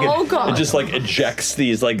charming. And, like, Oh God! it just like ejects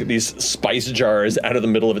these spice jars out of the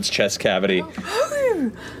middle of its chest cavity.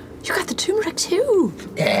 Oh, you got the turmeric too.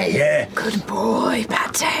 Yeah. Good boy,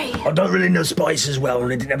 Pate. I don't really know spices well,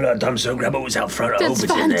 and I didn't have a lot of time, so I grabbed what was out front. That's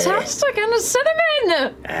fantastic, and a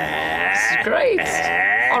cinnamon. This is great.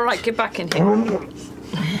 All right, get back in here.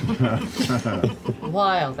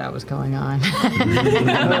 While that was going on.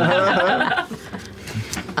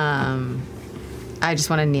 I just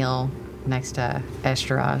want to kneel next to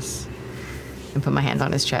Esteros and put my hands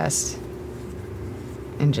on his chest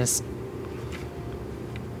and just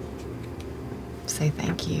say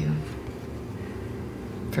thank you.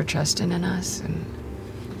 for trusting in us and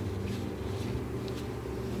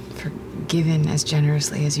for giving as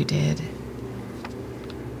generously as you did.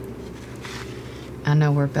 I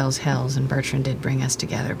know we're Bell's Hells and Bertrand did bring us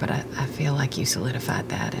together, but I feel like you solidified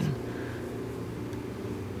that, and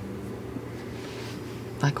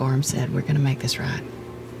like Orm said, we're gonna make this right.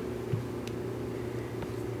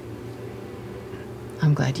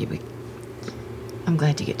 I'm glad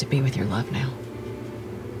you get to be with your love now.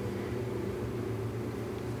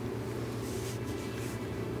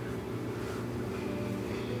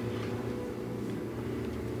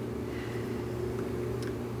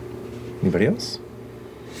 Anybody else?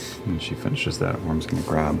 When she finishes that, Worm's gonna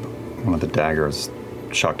grab one of the daggers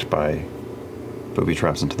chucked by booby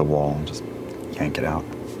traps into the wall and just yank it out.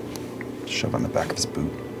 Shove it on the back of his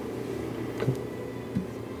boot.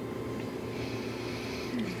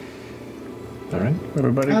 All right.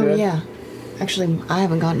 Everybody Oh good? yeah. Actually, I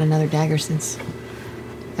haven't gotten another dagger since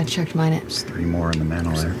I chucked mine at. There's 3 more in the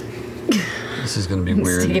mantle there. This is going to be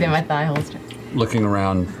weird. Stick it in my thigh holster. Looking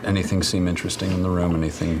around, anything seem interesting in the room?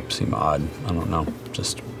 Anything seem odd? I don't know.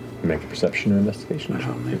 Just make a perception or investigation.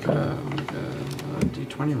 I'll make a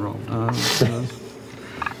D20 roll.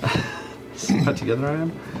 See how together I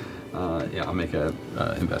am? Yeah, I'll make a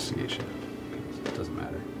investigation. It doesn't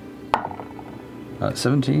matter.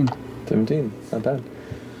 17. 17, not bad.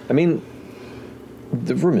 I mean,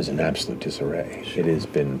 the room is in absolute disarray. It has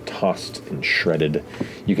been tossed and shredded.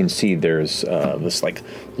 You can see there's this like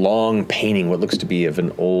long painting, what looks to be of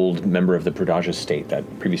an old member of the Prudage estate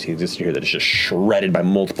that previously existed here, that is just shredded by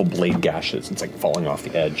multiple blade gashes. It's like falling off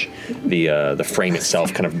the edge. The frame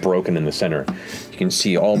itself kind of broken in the center. You can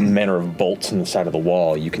see all manner of bolts in the side of the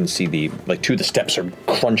wall. You can see two of the steps are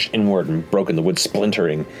crunched inward and broken, the wood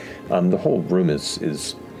splintering. The whole room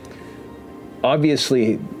is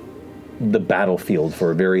obviously the battlefield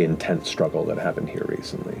for a very intense struggle that happened here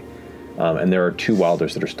recently. And there are 2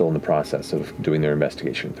 Wilders that are still in the process of doing their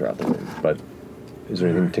investigation throughout the room. But is there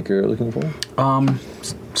anything particular you're looking for?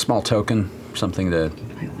 Small token, something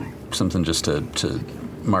just to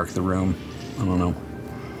mark the room. I don't know.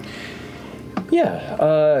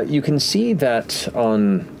 Yeah, you can see that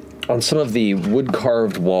on some of the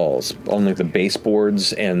wood-carved walls, on like the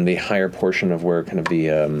baseboards and the higher portion of where kind of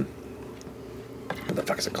the what the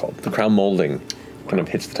fuck is it called? The crown molding kind of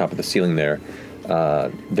hits the top of the ceiling there.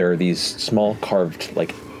 There are these small carved,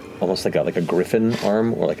 like almost like a griffin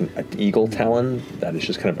arm or like an eagle talon that is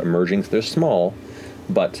just kind of emerging. So they're small,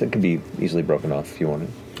 but it could be easily broken off if you wanted.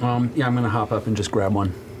 Yeah, I'm gonna hop up and just grab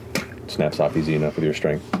one. Snaps off easy enough with your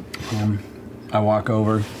strength. I walk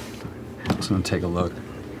over. Just gonna take a look.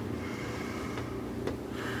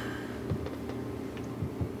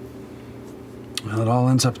 Well, it all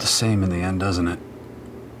ends up the same in the end, doesn't it?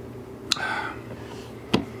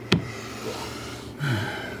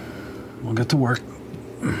 We'll get to work.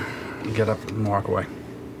 Get up and walk away.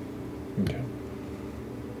 Okay.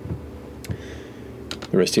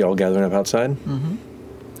 The rest of you all gathering up outside? Mm-hmm.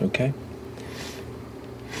 Okay.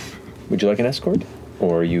 Would you like an escort?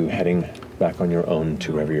 Or are you heading back on your own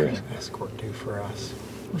to wherever you're... What can an escort do for us?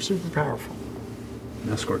 We're super powerful.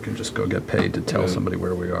 An escort can just go get paid to tell somebody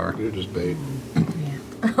where we are. You're just bait.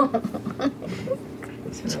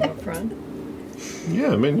 Up front.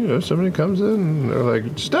 Yeah, I mean, somebody comes in and they're like,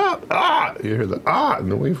 stop! Ah! You hear the ah,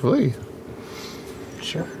 and then we flee.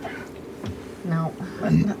 Sure. No.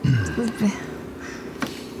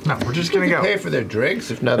 No, we're just gonna go. Pay for their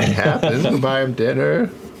drinks if nothing happens. We'll buy them dinner.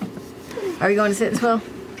 Are we going to sit as well?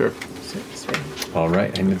 Sure. All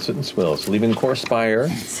right, and it's and Swill. So leaving Core Spire.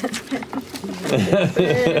 It's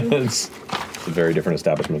a very different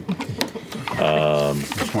establishment.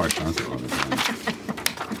 Much more expensive.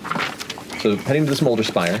 So heading to the Smolder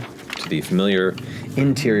Spire, to the familiar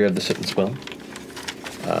interior of the Soot and Swill.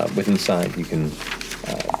 With inside, you can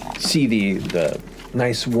see the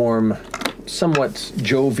nice, warm, somewhat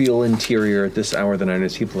jovial interior at this hour of the night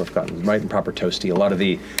as people have gotten right and proper toasty. A lot of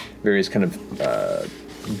the various kind of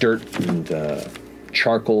dirt and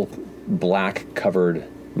charcoal black covered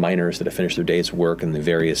miners that have finished their day's work in the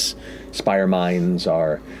various spire mines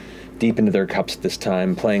are deep into their cups at this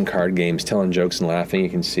time, playing card games, telling jokes and laughing. You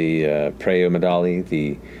can see Preyo Madali,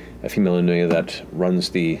 the female Inuya that runs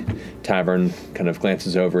the tavern, kind of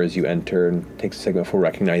glances over as you enter and takes a second before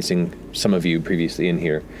recognizing some of you previously in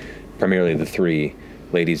here, primarily the 3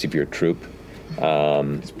 ladies of your troop.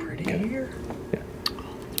 Is Pretty here? Yeah.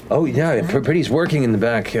 Oh, yeah, Pretty's working in the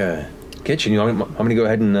back kitchen. You want me to go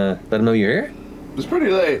ahead and let them know you're here? It's pretty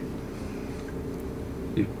late.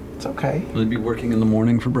 It's okay. Will he be working in the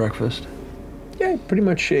morning for breakfast? Yeah, pretty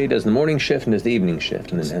much he does the morning shift and does the evening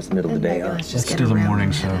shift, and then has the middle of the day off. Let's do the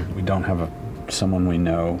morning so we don't have a someone we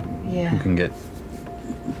know Yeah. who can get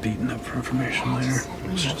beaten up for information later.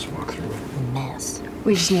 Let's just walk through a mess.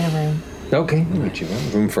 We just need a room. Okay, I'll get you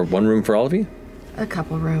one room for all of you? A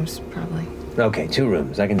couple rooms, probably. Okay, 2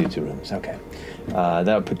 rooms. I can do 2 rooms. Okay. That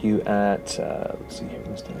would put you at, let's see here,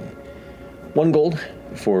 1 gold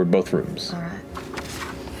for both rooms. All right.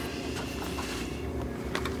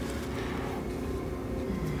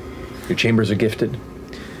 Your chambers are gifted.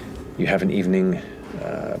 You have an evening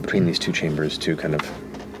between these 2 chambers to kind of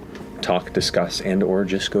talk, discuss, and or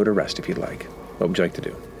just go to rest if you'd like. What would you like to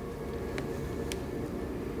do?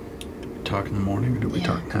 Talk in the morning, or do we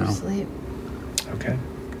talk now? Sleep. Okay.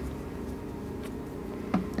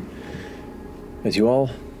 As you all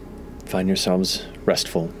find yourselves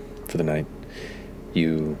restful for the night,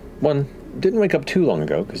 you, didn't wake up too long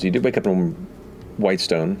ago, because you did wake up in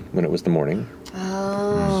Whitestone when it was the morning.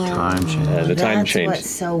 Oh. Time change. The time That's changed. what's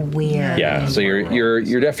so weird. Yeah, so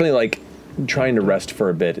you're definitely like trying to rest for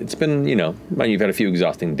a bit. It's been, you've had a few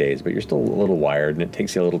exhausting days, but you're still a little wired, and it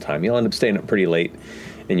takes you a little time. You'll end up staying up pretty late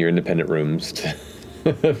in your independent rooms to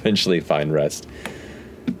eventually find rest.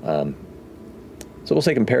 So we'll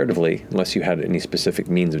say comparatively, unless you had any specific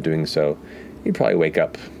means of doing so, you'd probably wake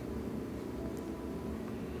up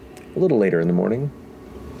a little later in the morning.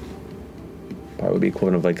 Probably be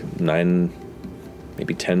equivalent of like 9,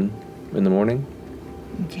 maybe 10 in the morning.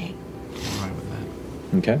 Okay. All right with that.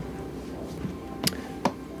 Okay.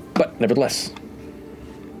 But nevertheless,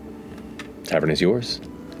 tavern is yours.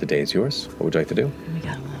 The day is yours. What would you like to do? We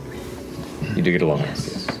got a long rest. You do get a long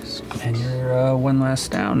rest. Yes. And you're 1 less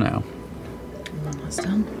down now. One less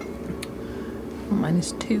down. Oh, mine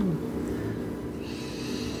is 2.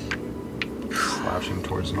 Slouching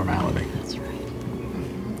towards normality. That's right.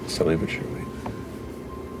 Slowly but surely.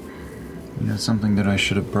 You know, something that I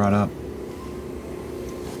should have brought up.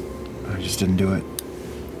 I just didn't do it.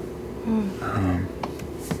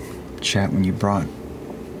 Chat, when you brought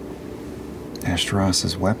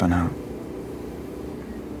Ashtaros's weapon out.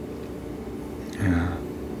 Yeah.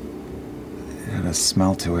 It had a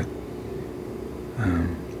smell to it.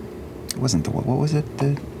 It wasn't what was it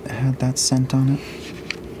that had that scent on it?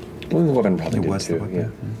 Well, the weapon probably it did was too, the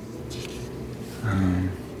weapon.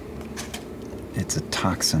 Yeah. It's a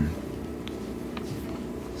toxin.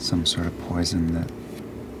 Some sort of poison that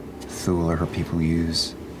Thule or her people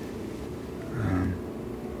use.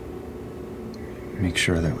 Make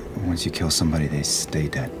sure that once you kill somebody, they stay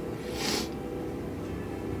dead.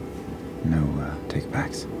 No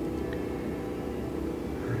take-backs.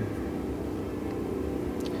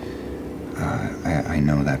 I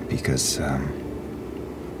know that because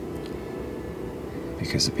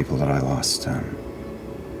the people that I lost,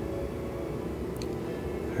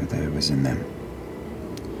 it was in them.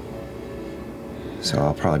 So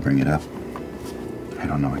I'll probably bring it up. I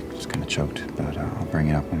don't know, I just kind of choked, but I'll bring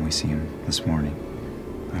it up when we see him this morning.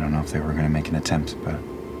 I don't know if they were going to make an attempt, but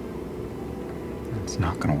it's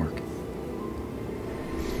not going to work.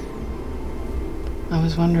 I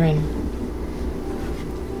was wondering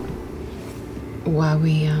why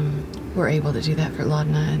we were able to do that for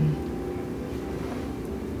Laudna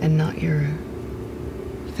and not your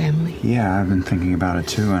family. Yeah, I've been thinking about it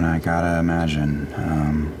too, and I gotta imagine,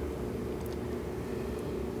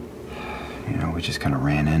 we just kind of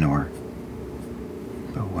ran into her.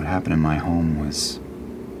 But what happened in my home was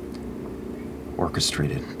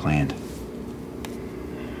orchestrated, planned.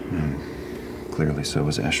 And clearly so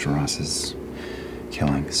was Ashtaros's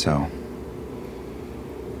killing, so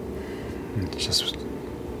it's just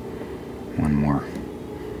one more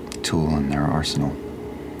tool in their arsenal.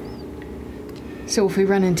 So if we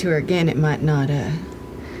run into her again, it might not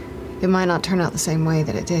turn out the same way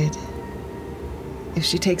that it did. If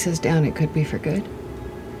she takes us down, it could be for good.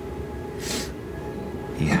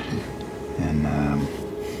 Yeah, and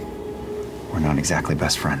we're not exactly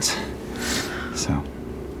best friends, so.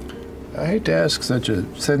 I hate to ask such a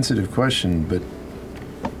sensitive question, but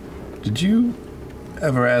did you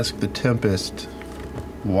ever ask the Tempest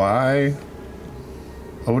why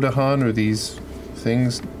Odahan or these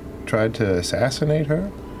things tried to assassinate her?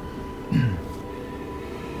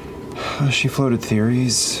 She floated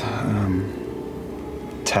theories,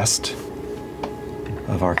 test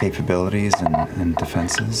of our capabilities and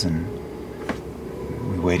defenses, and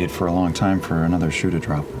we waited for a long time for another shoe to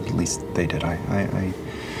drop. At least they did. I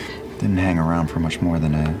didn't hang around for much more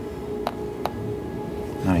than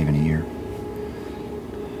not even a year.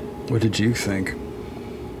 What did you think?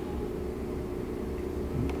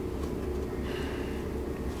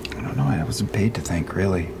 I don't know. I wasn't paid to think,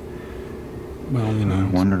 really. Well, I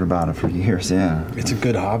wondered about it for years, yeah. It's a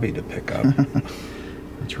good hobby to pick up.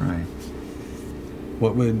 That's right.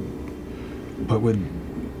 What would What would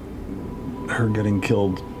her getting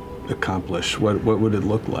killed accomplish? What would it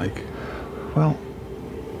look like? Well,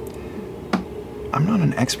 I'm not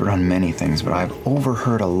an expert on many things, but I've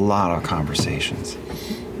overheard a lot of conversations.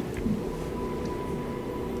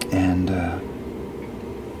 And,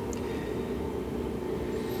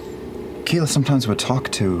 Keela sometimes would talk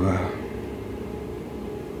to a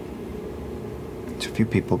few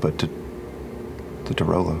people, but to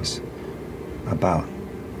Derolos about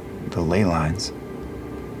the ley lines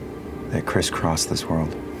that crisscross this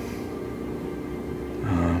world.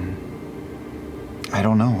 I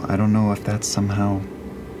don't know. I don't know if that's somehow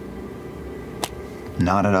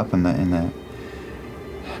knotted up in the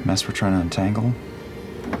mess we're trying to untangle.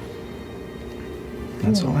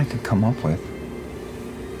 That's all I could come up with.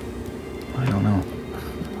 I don't know.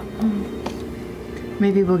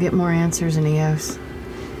 Maybe we'll get more answers in EOS.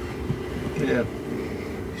 Yeah.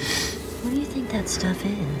 What do you think that stuff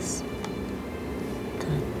is?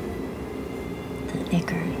 The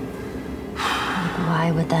ichor. Like,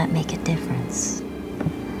 why would that make a difference?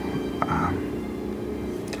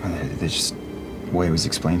 The way it was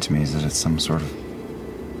explained to me is that it's some sort of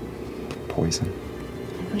poison.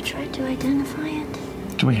 Have we tried to identify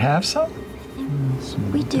it? Do we have some?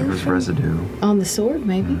 We do. There's residue. On the sword,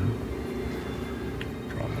 maybe?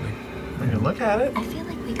 We can look at it. I feel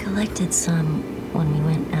like we collected some when we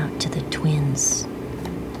went out to the twins.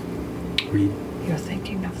 You're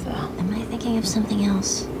thinking of the... Am I thinking of something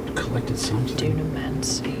else? Collected something.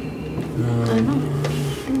 Dunamancy. Well,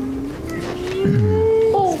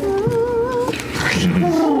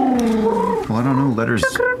 I don't know. Letters.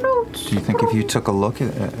 Do you think if you took a look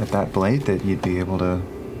at that blade that you'd be able to...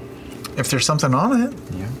 If there's something on it.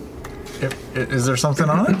 Yeah. Is there something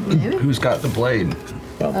on it? Who's got the blade?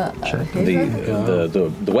 Well,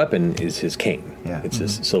 the weapon is his cane. Yeah. It's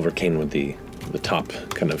his silver cane with the top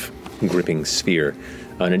kind of gripping sphere,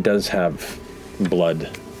 and it does have blood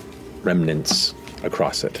remnants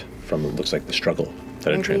across it from what looks like the struggle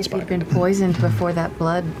that had Maybe if transpired. you'd been poisoned before that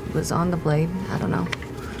blood was on the blade. I don't know.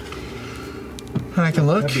 I can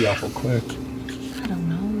look. That'd be awful quick. I don't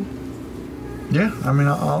know. Yeah, I mean,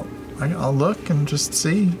 I'll look and just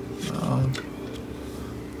see.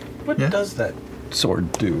 What does that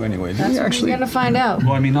sword do anyway? That's what we're gonna find out.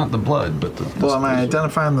 Well, I mean, not the blood, but the... Well, am I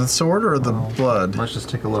identifying the sword or the blood? Let's just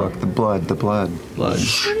take a look. The blood. Blood. Wow.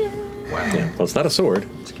 Yeah. Well, it's not a sword.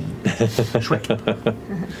 It's a cane.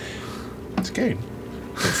 It's a cane.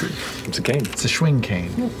 It's a cane. It's a swing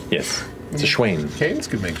cane. Yes. It's a schwain. Canes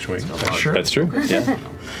could make swing. Sure. That's true. Yeah.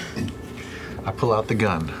 I pull out the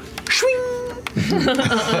gun.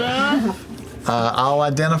 I'll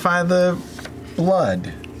identify the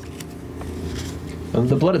blood.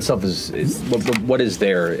 The blood itself is what is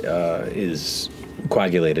there is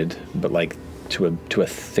coagulated, but like to a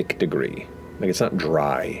thick degree. Like it's not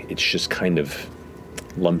dry. It's just kind of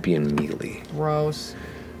lumpy and mealy. Gross.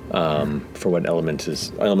 For what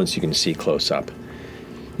elements you can see close up.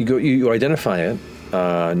 You identify it.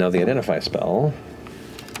 Now the identify spell.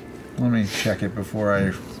 Let me check it before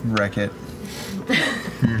I wreck it.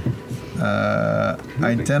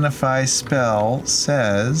 Identify spell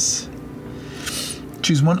says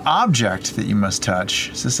choose one object that you must touch.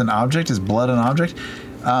 Is this an object? Is blood an object?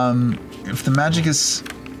 If the magic is,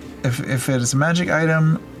 if it is a magic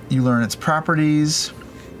item, you learn its properties.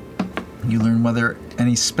 You learn whether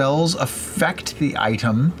any spells affect the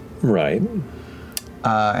item. Right.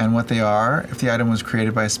 And what they are. If the item was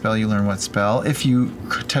created by a spell, you learn what spell. If you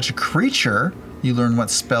touch a creature, you learn what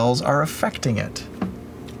spells are affecting it.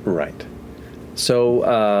 Right.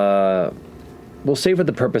 So, we'll say for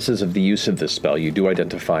the purposes of the use of this spell, you do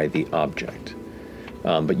identify the object.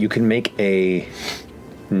 But you can make a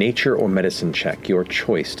nature or medicine check, your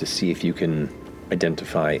choice, to see if you can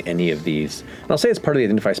identify any of these. And I'll say as part of the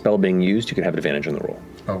identify spell being used, you can have advantage on the roll.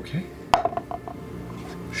 Okay.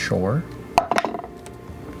 Sure.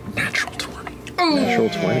 Natural 20. Natural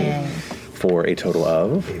 20. For a total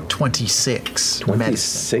of? 26.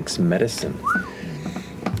 26 medicine.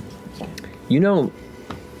 You know,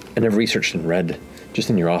 and I've researched and read just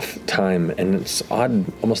in your off time, and it's odd,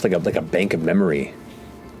 almost like a bank of memory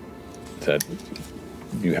that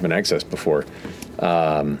you haven't accessed before.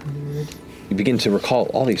 You begin to recall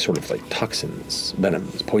all these sort of like toxins,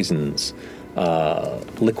 venoms, poisons,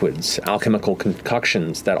 liquids, alchemical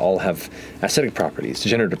concoctions that all have acidic properties,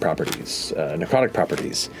 degenerative properties, necrotic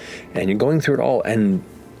properties, and you're going through it all, and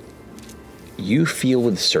you feel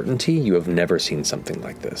with certainty you have never seen something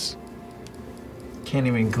like this. Can't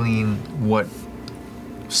even glean what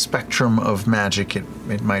spectrum of magic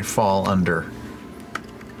it might fall under.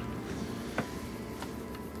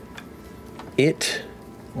 It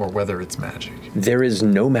or whether it's magic. There is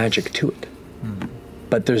no magic to it.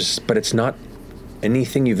 But it's not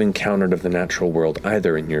anything you've encountered of the natural world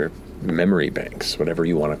either in your memory banks, whatever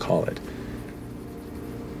you want to call it.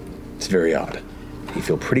 It's very odd. You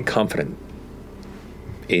feel pretty confident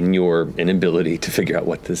in your inability to figure out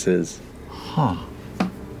what this is. Huh.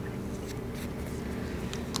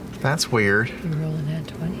 That's weird. You rolling at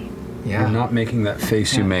 20. Yeah. You're not making that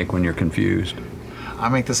face you make when you're confused. I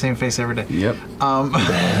make the same face every day. Yep.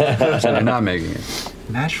 So you're not making it.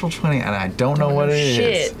 Natural 20, and I don't know what it is.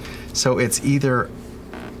 Shit. So it's either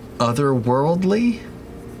otherworldly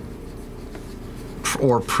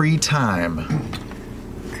or pre-time.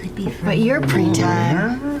 Could be But you're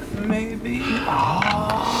pre-time. Maybe.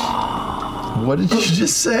 What did you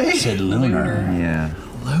just say? Said lunar. Yeah.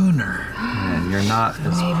 Lunar. And you're not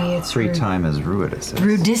Maybe it's as pre-time as Ruidus is.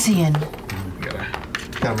 Rudician.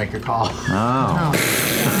 Gotta make a call. Oh.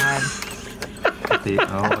 God.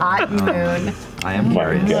 Hot moon. I am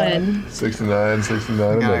curious. 69.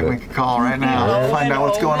 Gotta make a call right now. Find out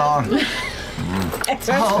what's going on.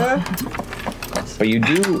 But you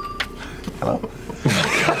do. Hello.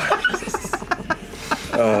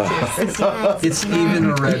 It's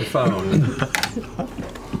even a red phone.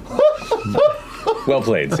 Well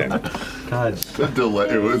played, Sam. God, the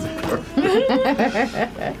delay was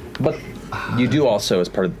perfect. But you do also, as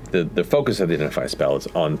part of the focus of the Identify spell, is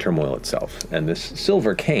on turmoil itself. And this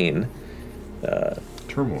silver cane.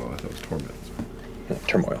 Turmoil, I thought it was torment.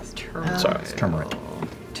 Turmoil. Sorry. It's turmeric.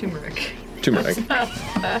 Turmeric. Turmeric.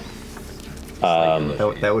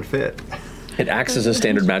 That would fit. It acts as a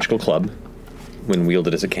standard magical club when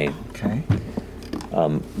wielded as a cane. Okay.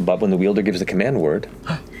 But when the wielder gives the command word,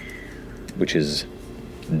 which is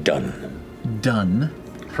done,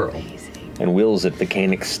 Pearl. and wields it, the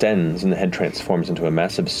cane extends and the head transforms into a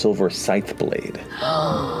massive silver scythe blade.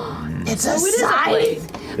 It's a scythe.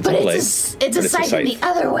 It's a blade, It's but a scythe in the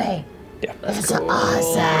other way. Yeah. That's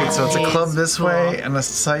awesome. Wait, so it's a club this way and a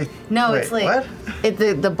scythe. No, Wait, it's like what?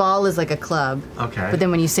 The ball is like a club. Okay. But then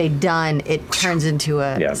when you say done, it turns into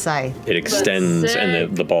a Yeah. scythe. It extends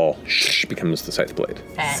and the ball becomes the scythe blade.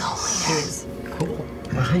 Cool.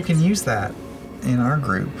 Well, who can use that in our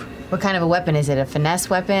group? What kind of a weapon is it? A finesse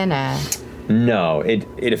weapon? No, it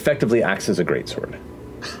effectively acts as a greatsword.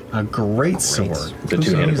 A great sword. The Who can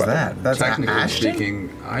two-handed use weapon. that? That's Technically Ashton? speaking,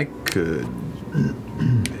 I could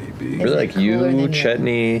maybe. Really, like you,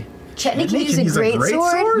 Chetney. Chetney can use a great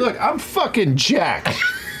sword? Look, I'm fucking Jack.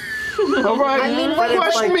 All right, I mean, what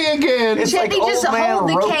question me again. Chetney, just hold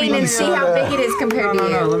the cane and see how big it is compared to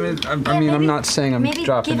you. I'm not saying I'm Maybe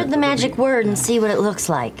dropping give it the magic word and see what it looks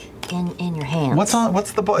like in your hands. What's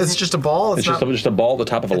the ball? It's just a ball? It's just a ball at the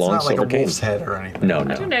top of a long not like silver a cane. wolf's head or anything. No, I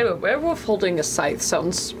don't know. A werewolf holding a scythe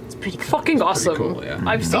sounds pretty cool. fucking awesome. cool, yeah.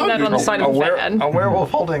 I've seen that on the side of a fan. A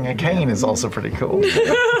werewolf holding a cane is also pretty cool.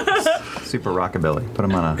 Super rockabilly. Put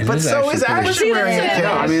him on a. But so is Ashton wearing a cane.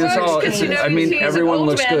 I mean, it's all. It's, I mean, everyone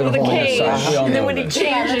looks good with a holding a cane, scythe. We all and then know when he this.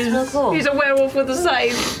 changes, real cool. he's a werewolf with a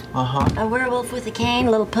scythe. A werewolf with a cane,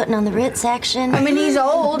 a little putting on the Ritz action. I mean, he's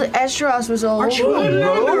old. Estros was old. Aren't you a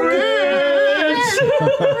rogue?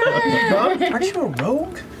 Aren't you a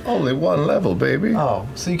rogue? Only one level, baby. Oh,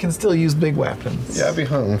 so you can still use big weapons. Yeah, I be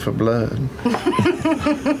hung for blood.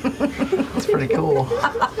 That's pretty cool.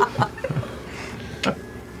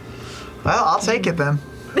 Well, I'll take it then.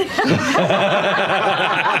 Yeah,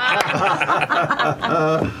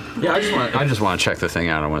 I just want to check the thing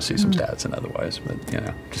out. I want to see some stats and otherwise, but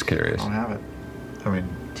just curious. I don't have it. I mean,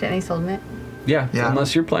 Chetney's holding it. Yeah,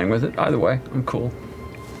 unless you're playing with it. Either way, I'm cool.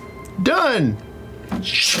 Done.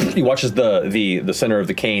 He watches the center of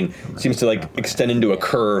the cane seems to like extend into a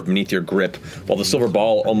curve beneath your grip, while the silver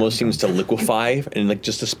ball almost seems to liquefy in like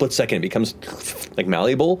just a split second. It becomes like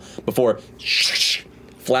malleable before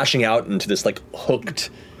flashing out into this like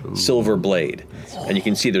hooked silver blade. And you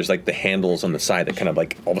can see there's like the handles on the side that kind of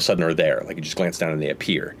like all of a sudden are there. Like you just glance down and they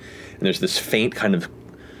appear. And there's this faint kind of,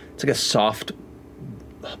 it's like a soft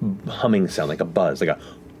humming sound, like a buzz, like a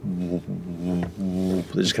that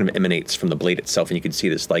just kind of emanates from the blade itself, and you can see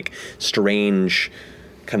this like strange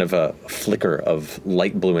kind of a flicker of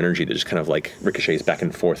light blue energy that just kind of like ricochets back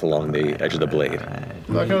and forth along the edge of the blade.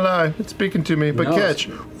 Not gonna lie, it's speaking to me, but catch.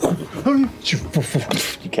 You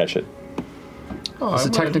catch it. Is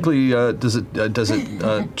it technically, does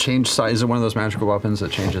it change size? Is it one of those magical weapons that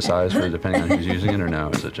changes size for depending on who's using it, or no?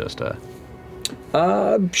 Is it just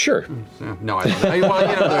sure. No, I don't know. Well,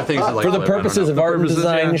 there are things that like for the purposes of art and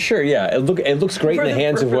design, sure, yeah. It looks great in the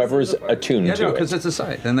hands of whoever's attuned to it. because it's a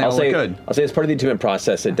scythe, and they I'll all say, look good. I'll say as part of the attunement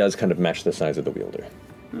process, it does kind of match the size of the wielder.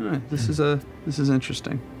 All right, this is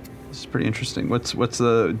interesting. This is pretty interesting. What's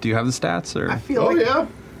the? Do you have the stats or? I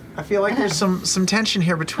feel like there's some tension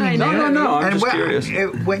here between No, you. no. I'm just when, curious.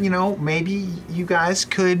 When maybe you guys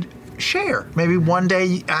could share. Maybe one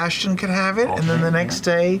day Ashton could have it, and then the next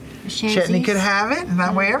day Chetney could have it, and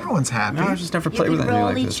that way everyone's happy. No, I've just never played with anything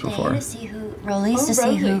like this before. To see who cares.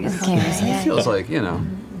 It feels like,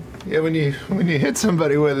 Yeah, when you hit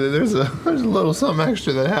somebody with it, there's a little something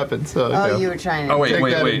extra that happens. So you were trying to. Oh, wait.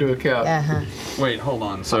 into account. Wait, hold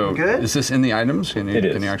on. So, good? is this in the items? Can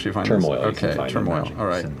you actually find turmoil. this? Okay, turmoil. All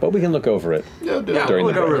right. But we can look over it we'll during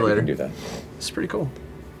look the over it break. later. We can do that. It's pretty cool.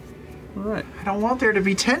 All right. I don't want there to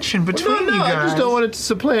be tension between you guys. I just don't want it to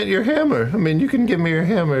supplant your hammer. I mean, you can give me your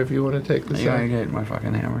hammer if you want to take the You gotta side. get my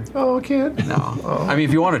fucking hammer. Oh, I can't? No. I mean,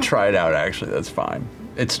 if you want to try it out, actually, that's fine.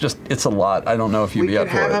 It's a lot. I don't know if you'd We be could up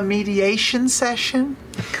for have it. a mediation session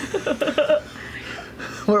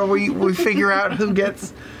where we figure out who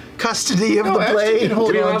gets custody of the blade.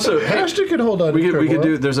 Ashton could hold on. We could turmoil.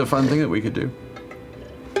 do. There's a fun thing that we could do.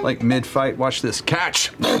 Like mid-fight, watch this.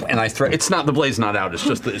 Catch! And I throw. It's not the blade's not out. It's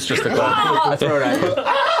just the club. I throw it at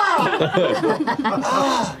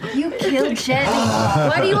you. You killed Chetney.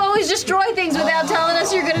 Why do you always destroy things without telling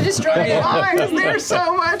us you're going to destroy it? There's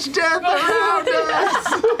so much death around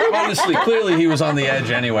us. Honestly, clearly he was on the edge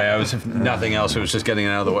anyway. I was, if nothing else, it was just getting it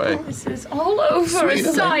out of the way. This is all over a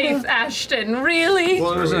scythe, Ashton. Really?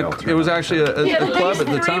 Well, it was actually a He had club at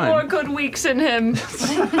the three time. more good weeks in him.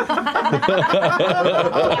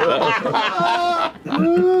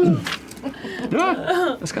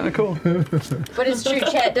 That's kind of cool. But it's true.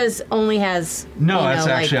 Chet only has. No, you know, that's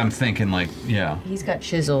actually, like, I'm thinking like, yeah. He's got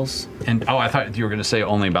chisels. And I thought you were going to say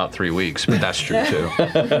only about 3 weeks, but that's true too.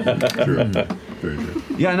 True. Very true.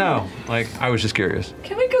 Yeah, no. Like, I was just curious.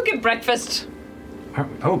 Can we go get breakfast?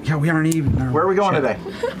 Oh, yeah, we aren't even. Where are we going today?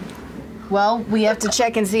 Well, we have to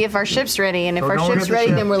check and see if our ship's ready, and if We're our going ship's to the ready,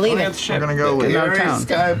 ship. then we're leaving. We're gonna go with You're in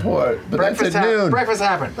Skyport, but breakfast. that's at noon. Breakfast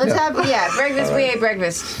happened. Let's have breakfast. We ate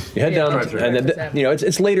breakfast. You head down, breakfast and then,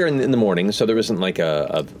 it's later in the morning, so there isn't like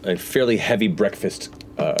a fairly heavy breakfast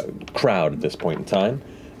crowd at this point in time.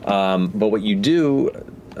 But what you do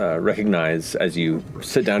recognize as you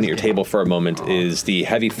sit down at your table for a moment is the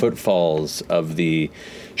heavy footfalls of the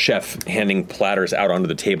chef handing platters out onto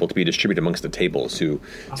the table to be distributed amongst the tables, who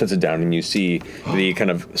sets it down, and you see the kind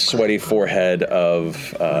of sweaty forehead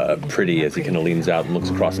of Pretty as he kind of leans out and looks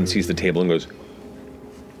across and sees the table and goes,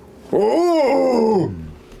 "Oh!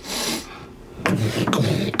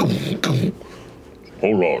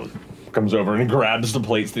 Hold on." Comes over and grabs the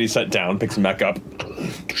plates that he set down, picks them back up,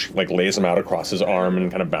 like lays them out across his arm and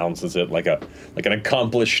kind of balances it like an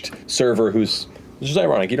accomplished server who's, which is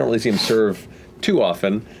ironic, you don't really see him serve too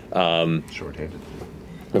often. Short-handed.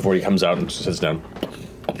 Before he comes out and sits down.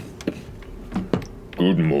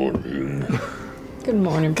 Good morning. Good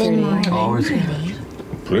morning, Pretty. Always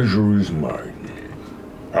pleasure is mine.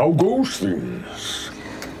 How goes things?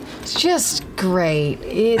 It's just great.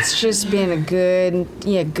 It's just been a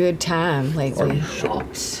good time lately.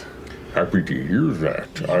 Happy to hear that.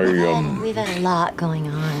 We've had a lot going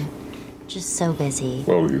on. Just so busy.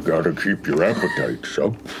 Well, you gotta keep your appetites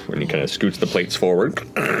up. And he kind of scoots the plates forward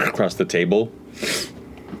across the table.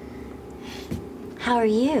 How are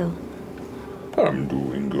you? I'm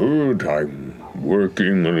doing good. I'm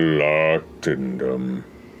working a lot and,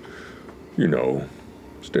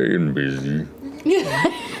 staying busy.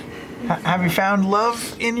 Have you found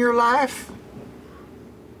love in your life?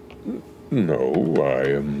 No, I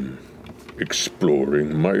am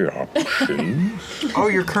exploring my options. Oh,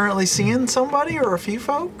 you're currently seeing somebody or a few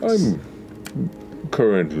folks? I'm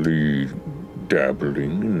currently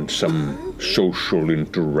dabbling in some social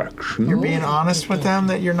interaction. You're being honest with them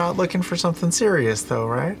that you're not looking for something serious, though,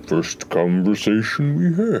 right? First conversation we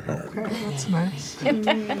had. Okay, that's nice.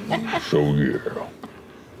 So, yeah.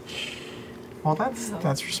 Well,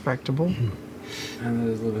 that's respectable. And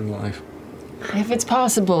it is living life. If it's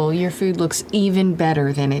possible, your food looks even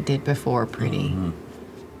better than it did before, Pretty.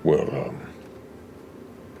 Well,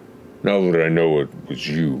 now that I know it was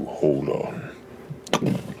you, hold on.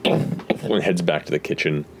 One heads back to the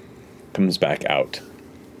kitchen, comes back out,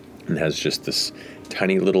 and has just this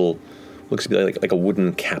tiny little, looks to be like a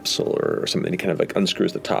wooden capsule or something. He kind of like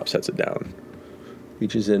unscrews the top, sets it down,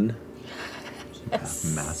 reaches in.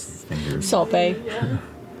 Massive fingers. Salt Bay.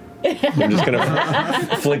 And just kind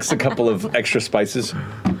of flicks a couple of extra spices.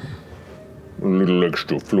 A little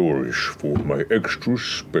extra flourish for my extra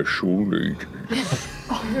special lady.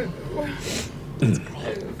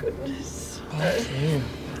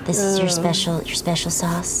 This is your special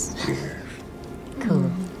sauce.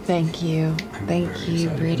 Cool. Thank you. Thank you,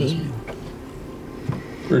 Pretty.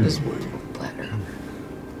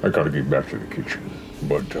 I gotta get back to the kitchen.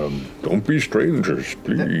 But don't be strangers,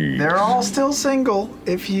 please. They're all still single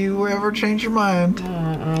if you ever change your mind.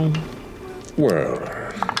 Well,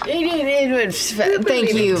 Thank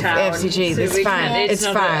you, FCG. It's fine. It's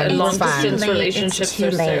fine. Long It's fine. distance relationships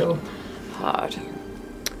are so hard.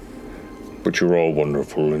 but you're all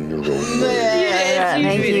wonderful in your own way.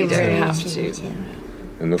 Thank you, don't have Bree. to.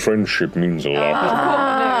 And the friendship means a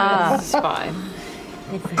lot. No, this is fine.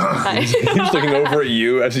 He's looking over at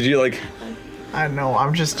you, FCG, like. I know,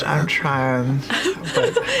 I'm trying.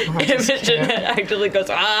 But Imogen actively goes,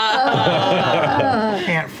 ah!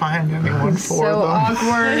 Can't find anyone for them. So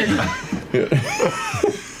awkward.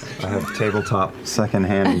 I have tabletop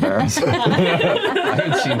secondhand embarrassment. I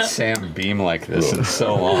haven't seen Sam beam like this in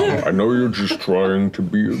so long. I know you're just trying to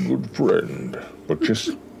be a good friend, but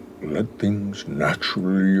just let things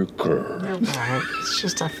naturally occur. Right. It's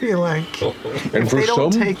just I feel like And if for they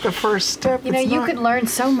don't some, take the first step, You know, it's you not- could learn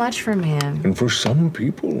so much from him. and for some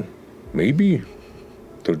people, maybe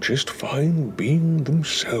they're just fine being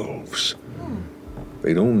themselves.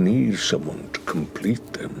 They don't need someone to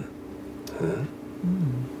complete them. Huh?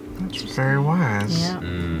 That's very wise. Yeah.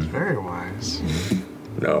 It's very wise.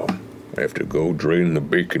 Now, I have to go drain the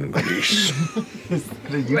bacon grease.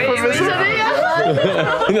 Did you Wait, put this is in?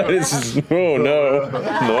 No, this is no.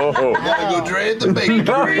 Gotta go drain the bacon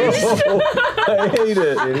grease. I hate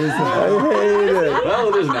it. It is. I hate it. Well,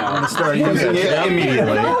 it is now. I'm gonna start using it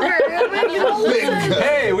immediately.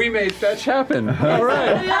 Hey, we made fetch happen. All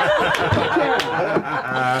right.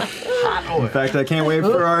 In fact, I can't wait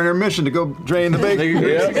for our intermission to go drain the bacon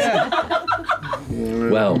grease.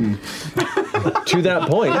 Well, to that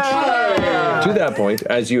point,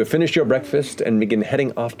 as you have finished your breakfast and begin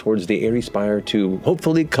heading off towards the Airy Spire to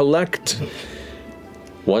hopefully collect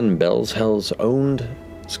one Bell's Hell's owned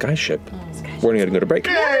skyship, we're going to go to break.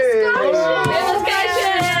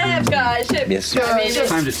 Skyship! Yes.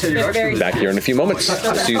 Time to tell your Back here in a few moments.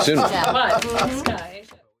 See you soon.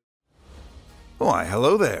 Why,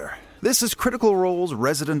 hello there. This is Critical Role's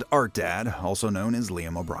resident art dad, also known as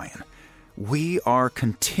Liam O'Brien. We are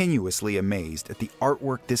continuously amazed at the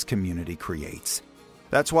artwork this community creates.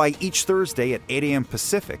 That's why each Thursday at 8 a.m.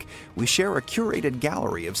 Pacific, we share a curated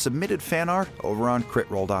gallery of submitted fan art over on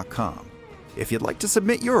critroll.com. If you'd like to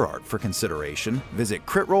submit your art for consideration, visit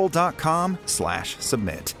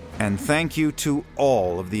critroll.com/submit. And thank you to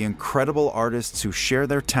all of the incredible artists who share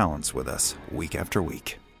their talents with us week after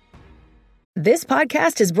week. This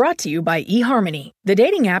podcast is brought to you by eHarmony, the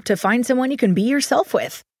dating app to find someone you can be yourself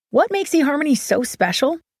with. What makes eHarmony so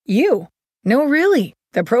special? You. No, really.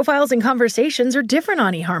 The profiles and conversations are different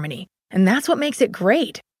on eHarmony, and that's what makes it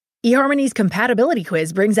great. eHarmony's compatibility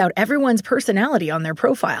quiz brings out everyone's personality on their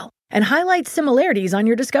profile and highlights similarities on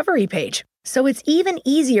your discovery page, so it's even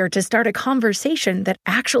easier to start a conversation that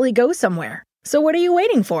actually goes somewhere. So what are you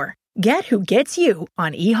waiting for? Get who gets you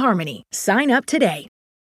on eHarmony. Sign up today.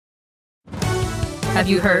 Have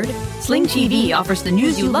you heard? Sling TV offers the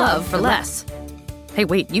news you love for less. Hey,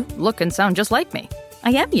 wait, you look and sound just like me.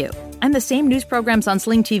 I am you. I'm the same news programs on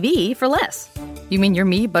Sling TV for less. You mean you're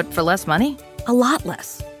me, but for less money? A lot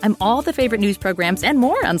less. I'm all the favorite news programs and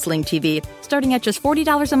more on Sling TV, starting at just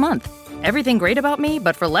 $40 a month. Everything great about me,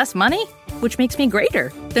 but for less money? Which makes me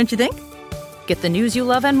greater, don't you think? Get the news you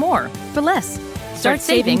love and more for less. Start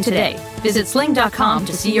saving today. Visit sling.com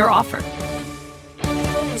to see your offer.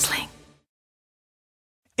 Sling.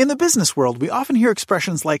 In the business world, we often hear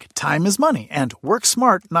expressions like time is money and work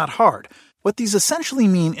smart, not hard. What these essentially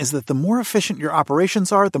mean is that the more efficient your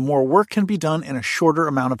operations are, the more work can be done in a shorter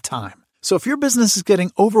amount of time. So if your business is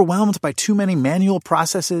getting overwhelmed by too many manual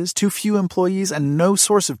processes, too few employees, and no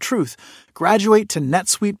source of truth, graduate to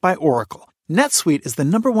NetSuite by Oracle. NetSuite is the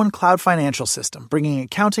 #1 cloud financial system, bringing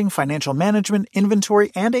accounting, financial management,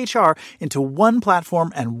 inventory, and HR into one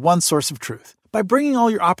platform and one source of truth. By bringing all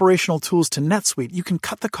your operational tools to NetSuite, you can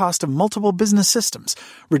cut the cost of multiple business systems,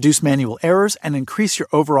 reduce manual errors, and increase your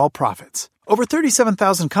overall profits. Over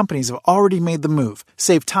 37,000 companies have already made the move.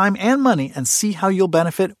 Save time and money and see how you'll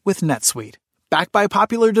benefit with NetSuite. Backed by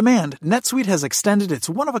popular demand, NetSuite has extended its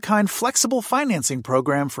one-of-a-kind flexible financing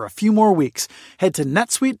program for a few more weeks. Head to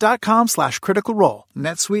netsuite.com/criticalrole.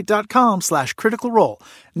 netsuite.com/criticalrole.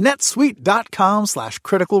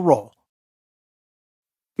 netsuite.com/criticalrole.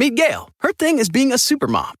 Meet Gail. Her thing is being a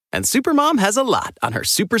supermom, and supermom has a lot on her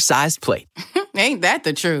supersized plate. Ain't that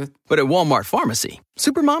the truth? But at Walmart Pharmacy,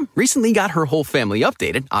 supermom recently got her whole family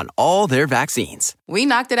updated on all their vaccines. We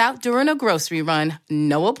knocked it out during a grocery run.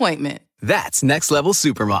 No appointment. That's next level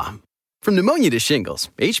supermom. From pneumonia to shingles,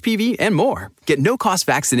 HPV, and more, get no-cost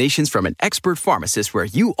vaccinations from an expert pharmacist where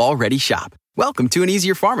you already shop. Welcome to an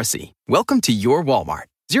easier pharmacy. Welcome to your Walmart.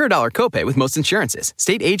 $0 copay with most insurances.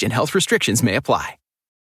 State age and health restrictions may apply.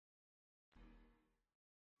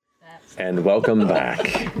 And welcome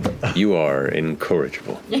back. You are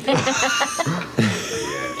incorrigible.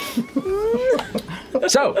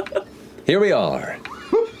 So, here we are.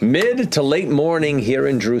 Mid to late morning here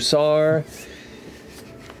in Drusar.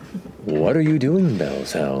 What are you doing,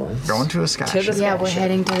 Bells Hells? Going to a sky ship. Yeah, we're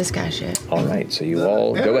heading to the sky ship. All right, so you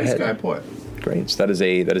all go ahead. Skyport. Great. So that is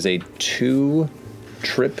a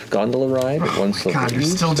 2-trip gondola ride at 1 silver. God, you're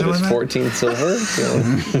still So doing it's that? 14 silver. So.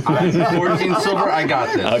 14 silver. I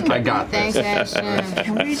got this. Okay. I got this. Thanks, Ashton.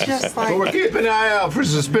 Can we just But we're keeping an eye out for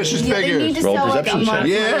suspicious Yeah, they figures. need to Roll sell like a perception check. month.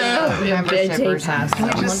 Yeah. Memberships. Can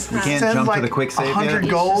we just We can't send jump to like the quick save yet? 100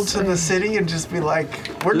 gold to the city and just be like,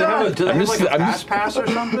 we're Do they have done. a, do they have like a I'm fast just- pass or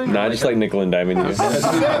something? Nah, just like nickel and diming you.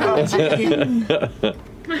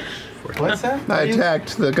 What's that? I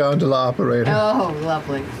attacked the gondola operator. Oh,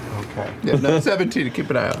 lovely. Okay. Yeah, no, 17 to keep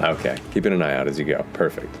an eye out. Okay, keeping an eye out as you go.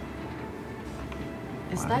 Perfect.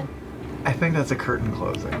 Is that? I think that's a curtain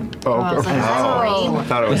closing. Oh, I was like, that's I rain.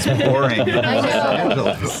 thought it was boring. I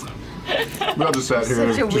know. We all just sat here, Such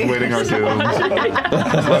a just weird- waiting our turns.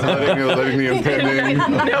 letting the impending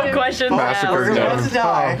No questions massacre We're about to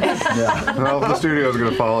down. die. Well, the studio's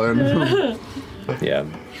gonna fall in. Yeah,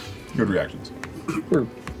 Good reactions.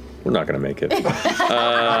 we're not going to make it.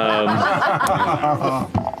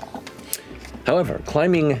 However,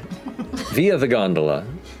 climbing via the gondola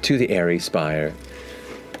to the airy spire,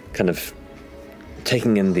 kind of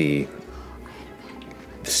taking in the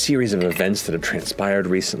series of events that have transpired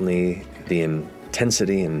recently, the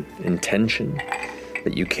intensity and intention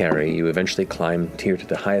that you carry, you eventually climb here to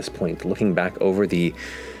the highest point, looking back over the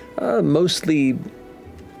mostly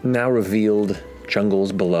now revealed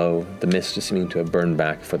jungles below. The mist is seeming to have burned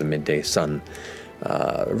back for the midday sun.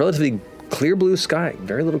 Relatively clear blue sky,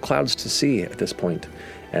 very little clouds to see at this point.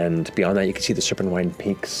 And beyond that, you can see the serpent-wide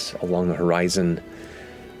peaks along the horizon.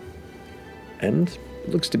 And it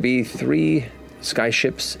looks to be 3 sky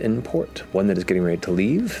ships in port. One that is getting ready to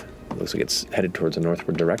leave. It looks like it's headed towards a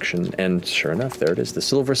northward direction. And sure enough, there it is, the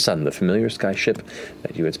Silver Sun, the familiar sky ship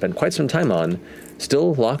that you had spent quite some time on,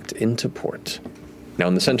 still locked into port. Now,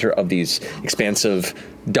 in the center of these expansive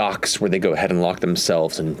docks where they go ahead and lock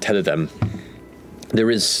themselves and tether them, there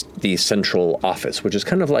is the central office, which is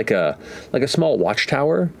kind of like a small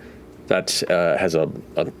watchtower that has a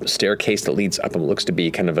staircase that leads up and looks to be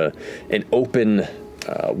kind of an open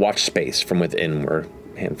watch space from within, where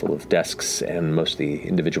a handful of desks and most of the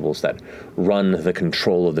individuals that run the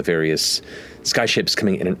control of the various skyships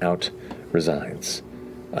coming in and out resides.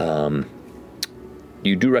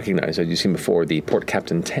 You do recognize, as you've seen before, the port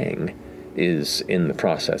captain Tang is in the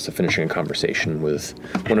process of finishing a conversation with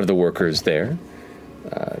one of the workers there,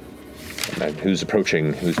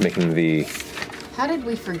 who's making the... How did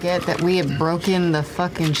we forget that we had broken the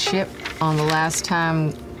fucking ship on the last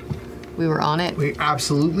time we were on it? We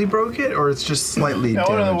absolutely broke it, or it's just slightly One of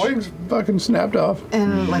the damaged? wings fucking snapped off.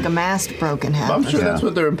 And like a mast broken half. I'm sure that's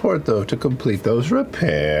what they're in port, though, to complete those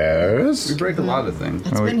repairs. We break a lot of things.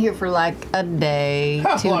 It's been here for like a day,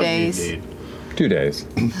 How 2 long do you days. need? 2 days.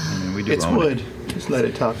 We do It's own wood. it. Just let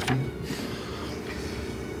it talk to you.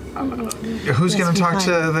 Who's Yes, gonna we talk find-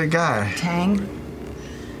 to the guy? Tang.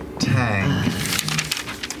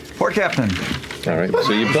 Port captain. All right,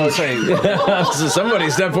 so you both so somebody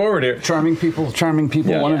step forward here. Charming people,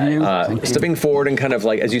 Yeah. one of you. Thank you. Stepping forward and kind of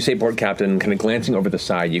like, as you say, port captain, kind of glancing over the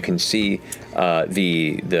side, you can see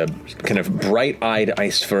the kind of bright-eyed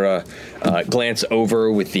Icefura glance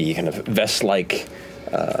over with the kind of vest-like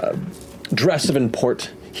dress of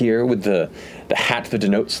import here, with the hat that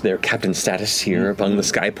denotes their captain status here among the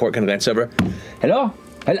skyport. Kind of glance over. Hello.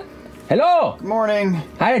 Hello. Good morning.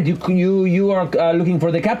 Hi. You are looking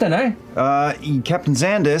for the captain, eh? Captain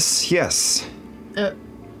Zandis, yes.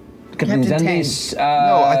 Captain Tang. Zandis.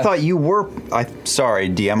 No, I thought you were. Sorry,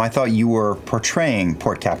 DM. I thought you were portraying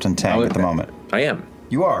Port Captain Tang at the moment. I am.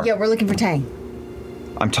 You are. Yeah, we're looking for Tang.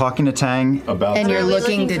 I'm talking to Tang about. And you're that.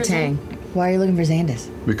 looking to Tang. Why are you looking for Xandis?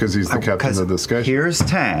 Because he's the captain of the sky. Here's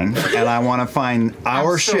Tang, and I want to find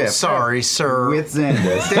our ship. Sorry, sir. With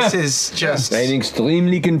Zandis. This is just. I'm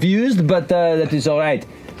extremely confused, but that is all right.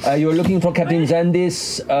 You're looking for Captain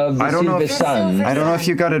Zandis of the Silver Sun. I don't know if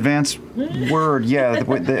you got advance word. Yeah,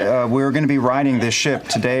 we're going to be riding this ship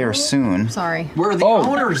today or soon. Sorry. We're the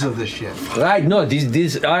owners of the ship. Right, no,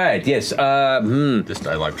 this, all right, yes. This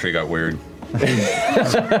dialogue tree got weird. It'll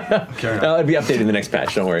be updated in the next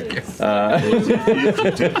patch, don't worry. Then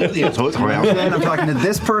I'm talking to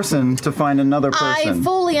this person to find another I person.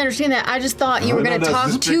 fully understand that. I just thought you were going to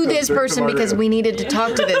talk to this person because we needed to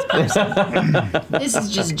talk to this person. This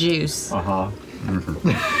is just juice.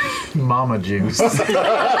 Mama juice. A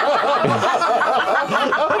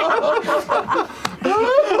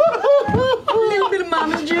little bit of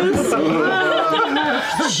mama juice.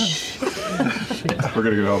 We're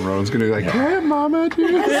gonna get home. Rowan's gonna be like, "Hey, Mama,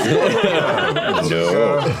 juice."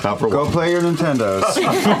 No. Go play your Nintendos.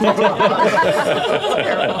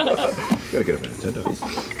 Gotta get a Nintendo.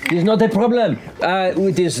 It's not a problem.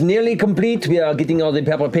 It is nearly complete. We are getting all the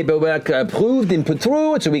paperwork approved and put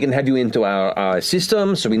through, so we can have you into our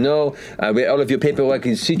system, so we know where all of your paperwork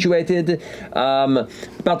is situated.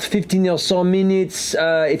 About 15 or so minutes.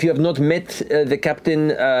 If you have not met the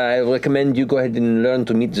captain, I recommend you go ahead and learn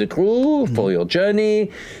to meet the crew for your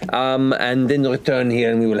journey, and then return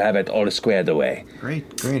here, and we will have it all squared away. Great.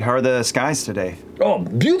 How are the skies today? Oh,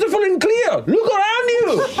 beautiful and clear. Look around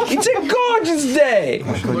you. It's a gorgeous day.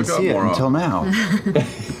 I couldn't see it until now.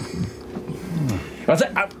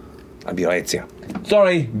 I'll be right here.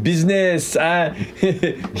 Sorry, business.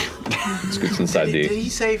 Scoots inside Did he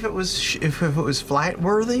say if it was flight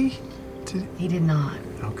worthy? He did not.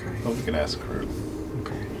 Okay. Well, we can ask her.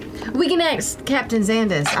 We can ask Captain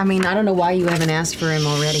Xandus. I mean, I don't know why you haven't asked for him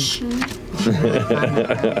already.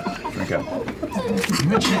 Okay.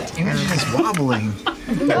 Imogen is wobbling.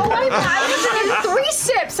 No, I was in 3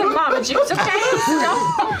 sips of mama juice, okay?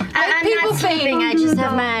 I'm not sleeping. I just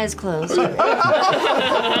have my eyes closed. I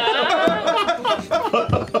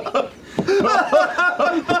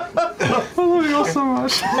love you all so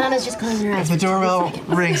much. Nana's just closing her eyes. If the doorbell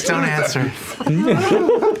rings, don't answer.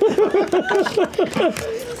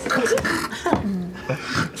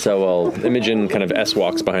 So Imogen kind of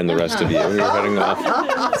S-walks behind the rest of you. You're heading off.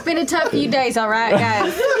 It's been a tough few days, all right,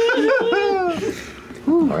 guys.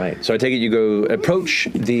 All right. So I take it you go approach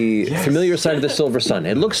the familiar side of the Silver Sun.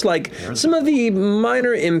 It looks like some of the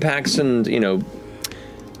minor impacts and,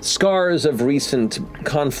 scars of recent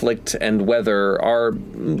conflict and weather are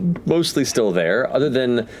mostly still there, other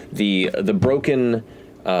than the broken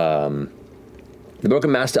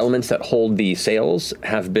mast elements that hold the sails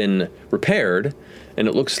have been repaired, and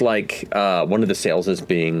it looks like one of the sails is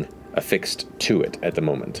being affixed to it at the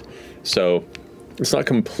moment. So it's not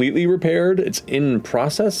completely repaired, it's in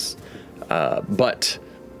process, but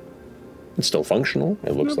it's still functional.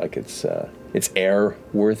 It looks like it's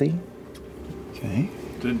airworthy. Okay.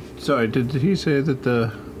 Did he say that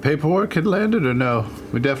the paperwork had landed or no?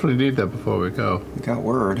 We definitely need that before we go. We got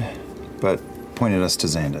word, but pointed us to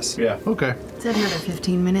Xandus. Yeah, okay. Is that another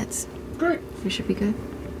 15 minutes? Great. We should be good.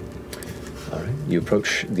 All right. You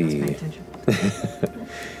approach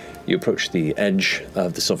the edge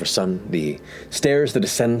of the Silver Sun, the stairs that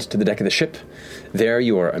ascend to the deck of the ship. There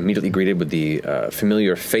you are immediately greeted with the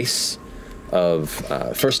familiar face of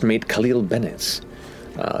First Mate Khalil Bennett,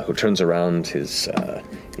 who turns around, his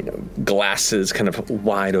glasses kind of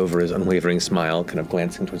wide over his unwavering smile, kind of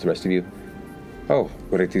glancing towards the rest of you. Oh,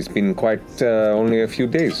 but it has been quite only a few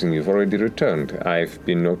days and you've already returned. I've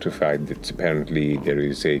been notified that apparently there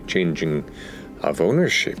is a changing of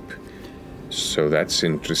ownership. So that's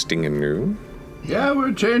interesting and new. Yeah,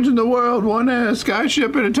 we're changing the world one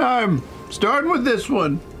skyship at a time. Starting with this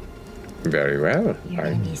one. Very well. You're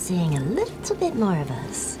going to be seeing a little bit more of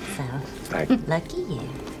us, so lucky you.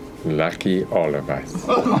 Lucky all of us.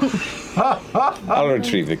 I'll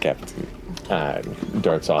retrieve the captain.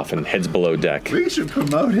 Darts off and heads below deck. We should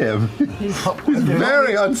promote him. He's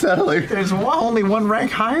very unsettling. There's only one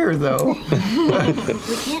rank higher, though.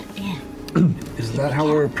 We can't, Is that how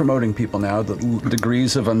we're promoting people now? The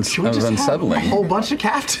degrees of unsettling? A whole bunch of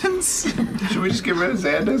captains? Should we just get rid of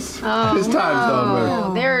Xandus? Oh, His time's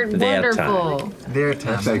over. They're wonderful. Their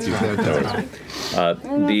time. Thank you. Their time.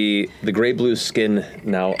 The gray-blue skin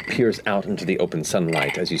now peers out into the open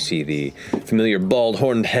sunlight as you see the familiar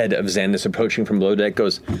bald-horned head of Xandus approaching from below deck.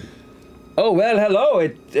 Goes, oh, well, hello.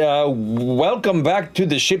 Welcome back to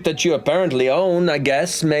the ship that you apparently own, I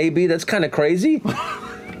guess, maybe. That's kind of crazy.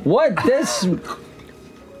 What?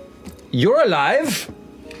 You're alive?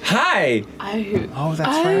 Hi. Oh,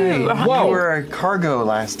 that's right. Whoa. You were cargo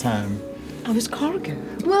last time. I was cargo.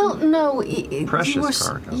 Well, no. Precious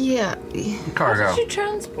cargo. Yeah. Cargo. How did you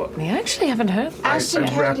transport me? I actually haven't heard. I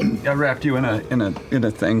wrapped you in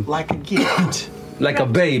a thing. Like a gift. Like a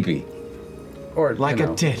baby. Or like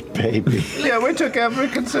a dead baby. Yeah, we took every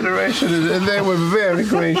consideration, and they were very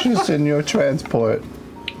gracious in your transport.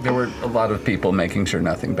 There were a lot of people making sure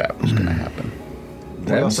nothing bad was going to happen.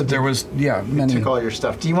 There was many. Took all your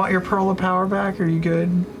stuff. Do you want your Pearl of Power back? Are you good?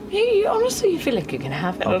 Honestly, you feel like you can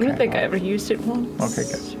have it. I don't think I ever used it once. Okay,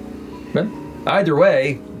 good. But either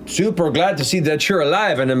way, super glad to see that you're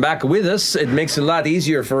alive and back with us. It makes it a lot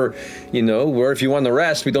easier for, where if you want to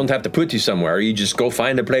rest, we don't have to put you somewhere. You just go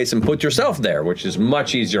find a place and put yourself there, which is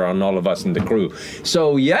much easier on all of us in the crew.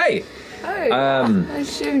 So, yay!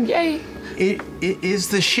 Yay! Is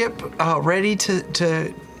the ship ready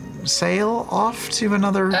to sail off to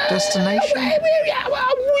another destination?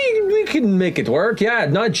 We can make it work. Yeah,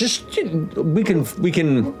 not just we can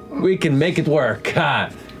make it work.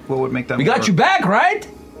 What would make that? We got you back, right?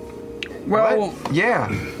 Well, what? Yeah.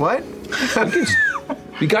 What?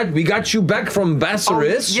 We got you back from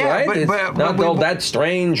Bassaris, right? but It's not all that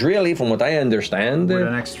strange, really, from what I understand. Would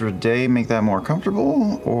an extra day make that more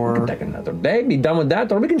comfortable, or we can take another day, be done with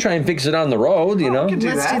that, or we can try and fix it on the road. We can do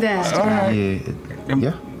Let's do that. All right.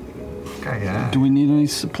 Yeah. Okay, yeah. Do we need any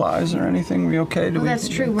supplies or anything? We okay? Well, that's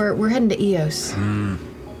true. We're heading to Eos.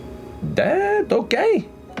 That okay.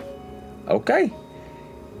 Okay.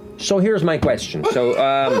 So here's my question. So,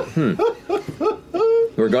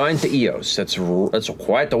 we're going to Eos. That's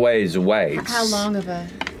quite a ways away. How long of a?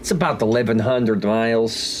 It's about 1,100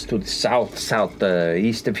 miles to the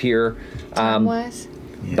southeast of here. Time-wise?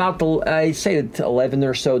 About, I say, 11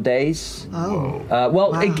 or so days. Oh.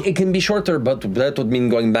 Well, it can be shorter, but that would mean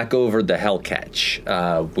going back over the Hellcatch,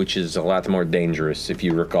 which is a lot more dangerous, if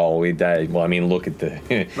you recall. Look at the...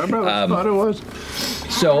 Remember how spot it was?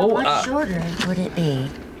 So, How much shorter would it be?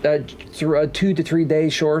 2 to 3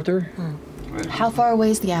 days shorter. How far away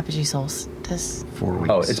is the Apogee Souls? 4 weeks.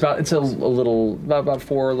 Oh, it's a little under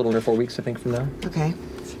 4 weeks, I think, from now. Okay.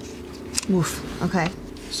 Oof. Okay.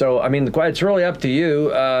 So, it's really up to you.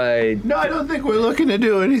 No, I don't think we're looking to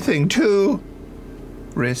do anything too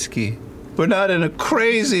risky. We're not in a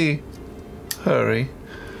crazy hurry.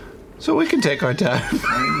 So we can take our time.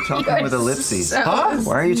 Why are you talking with ellipses? Huh?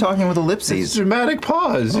 Why are you talking with ellipses? It's dramatic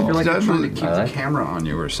pause. I feel like you're trying to keep the camera on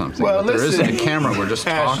you or something. Well, but there listen, isn't a camera. We're just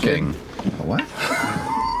talking. What?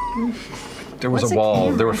 There was a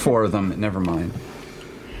wall. There were 4 of them. Never mind.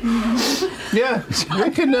 Yeah,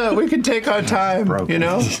 we can take our time,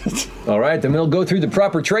 All right, then we'll go through the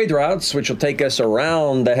proper trade routes, which will take us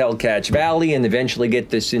around the Hellcatch Valley and eventually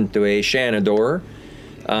get us into a Shanador,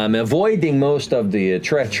 avoiding most of the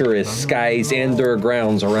treacherous skies and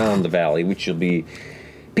grounds around the valley, which will be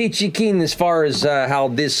peachy keen as far as how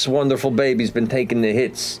this wonderful baby's been taking the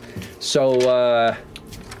hits. So,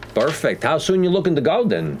 perfect. How soon you looking to go,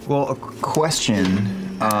 then? Well, a question.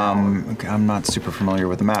 I'm not super familiar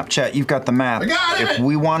with the map. Chet, you've got the map. I got it! If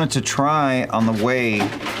we wanted to try on the way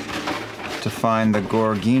to find the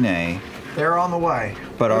Gorgine, They're on the way.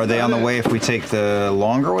 but are they on the way if we take the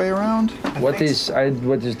longer way around? What is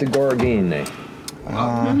the Gorgine?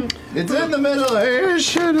 It's in the middle of here,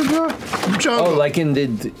 jungle. Oh, like in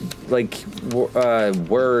the,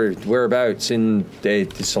 whereabouts in,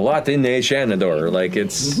 it's a lot in the Shanador. Like,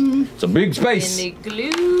 it's a big space. In the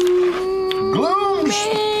gloom.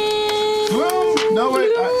 Gloom! No,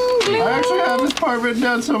 wait. I actually have this part written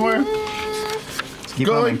down somewhere. Keep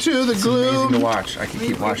Going running. to the It's gloom. amazing to watch. I can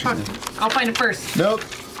keep watching this. I'll find it first. Nope.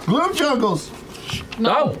 Gloom jungles.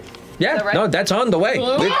 No. Yeah, that right? no, that's on the way.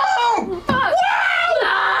 Gloom?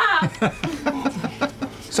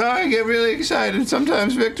 Sorry, I get really excited.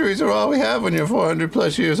 Sometimes victories are all we have when you're 400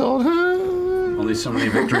 plus years old. Only so many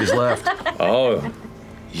victories left. Oh,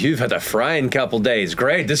 you've had a frying couple days.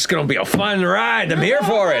 Great, this is gonna be a fun ride. I'm here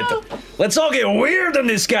for it. Let's all get weird on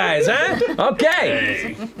this, guys, huh?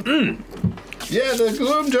 Okay. Yeah, the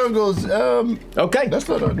gloom jungles. Okay. That's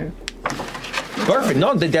not on here. Perfect.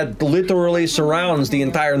 No, that literally surrounds the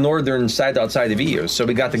entire northern side outside of Eos, so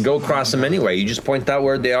we got to go across them anyway. You just point out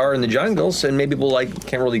where they are in the jungles, and maybe we'll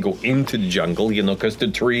can't really go into the jungle, because the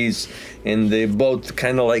trees and the boat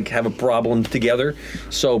kind of have a problem together.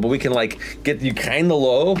 So, but we can get you kind of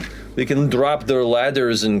low. We can drop their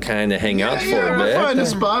ladders and kind of hang out for a bit. Find a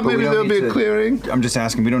spot. But we Maybe don't there'll be need a clearing. I'm just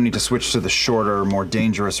asking. We don't need to switch to the shorter, more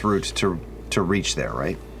dangerous route to reach there,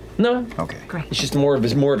 right? No. Okay. Great. It's just more of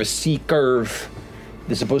a C curve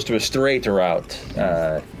as opposed to a straight route.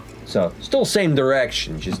 So still same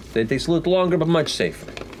direction, just it takes a little longer but much safer.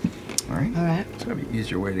 All right. All right. It's gotta be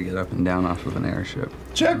easier way to get up and down off of an airship.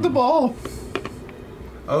 Check the ball.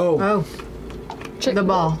 Oh. Check the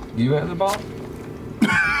ball. You have the ball?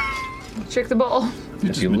 Check the ball.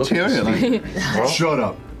 You material. Shut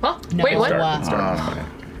up. Huh? No. Wait, what?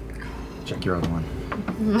 Check your other one.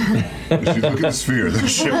 If you look at the sphere, the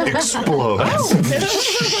ship explodes.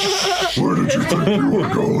 Where did you think you were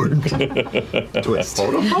going? Twist.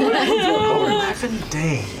 11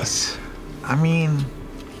 days. I mean,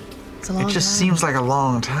 It's a long it just time. seems like a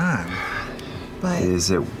long time. But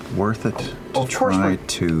Is it worth it to Of course try we-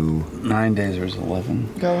 to 9 days or 11.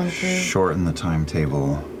 going through. shorten the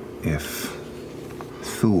timetable if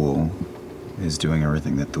Thule is doing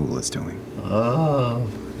everything that Thule is doing. Oh,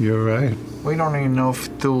 you're right. We don't even know if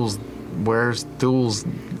where's Thule's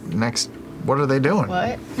next. What are they doing?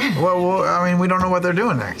 What? Well, I mean, we don't know what they're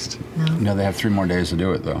doing next. No, they have 3 more days to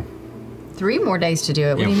do it, though. 3 more days to do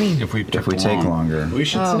it. What do you mean? If we take longer. We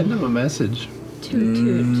should send them a message. I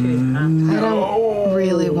don't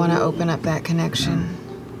really want to open up that connection.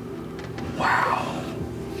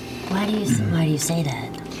 Why do you say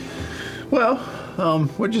that? Well,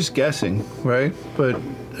 we're just guessing, right? But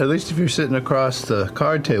at least if you're sitting across the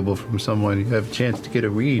card table from someone, you have a chance to get a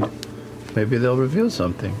read. Maybe they'll reveal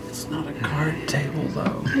something. It's not a card table,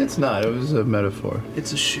 though. It's not. It was a metaphor.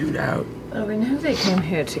 It's a shootout. Well, we know they came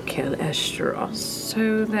here to kill Esteros,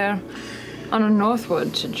 so they're on a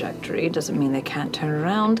northward trajectory. Doesn't mean they can't turn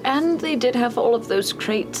around. And they did have all of those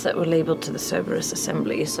crates that were labeled to the Cerberus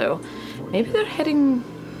Assembly, so maybe they're heading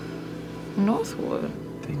northward.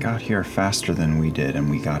 They got here faster than we did, and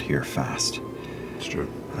we got here fast. It's true.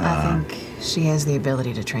 I think she has the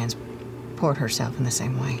ability to transport herself in the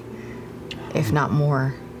same way, if not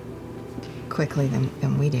more quickly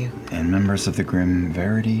than we do. And members of the Grim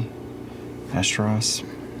Verity, Esteros,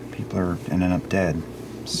 people are ending up dead.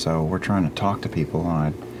 So we're trying to talk to people.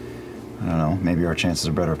 I don't know, maybe our chances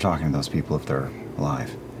are better of talking to those people if they're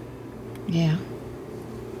alive. Yeah.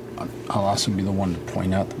 I'll also be the one to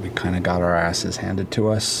point out that we kind of got our asses handed to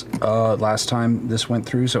us last time this went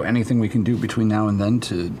through, so anything we can do between now and then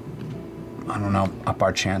to, I don't know, up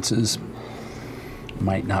our chances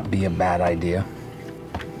might not be a bad idea.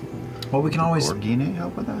 Well, we can always... Gorgine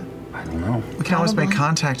help with that? I don't know. We can always make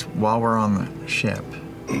contact while we're on the ship.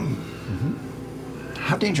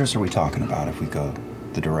 How dangerous are we talking about if we go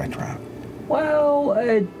the direct route? Well,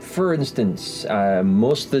 for instance,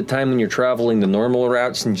 most of the time when you're traveling the normal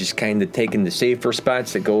routes and just kind of taking the safer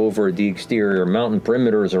spots that go over the exterior mountain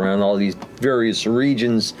perimeters around all these various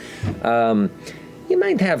regions, you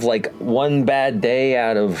might have like 1 bad day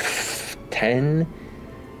out of 10.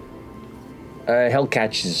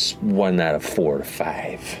 Hellcatch is 1 out of 4 to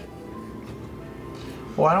 5.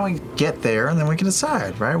 Why don't we get there and then we can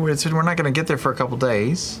decide, right? We're not going to get there for a couple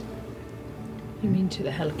days. You mean to the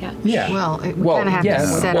Hellcat? Yeah. Well, we kind of have to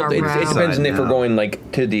set our it route. depends on if we're going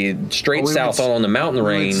like to the straight south on the mountain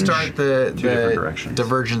range. We would start the different directions.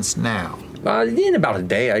 divergence now. In about a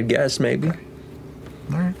day, I guess, maybe. All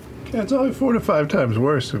right. Yeah, it's only 4 to 5 times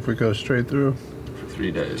worse if we go straight through. For 3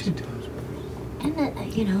 days. And,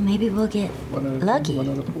 maybe we'll get lucky.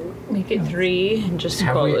 Make it 3 and just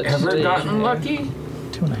Have call we it ever three. gotten lucky?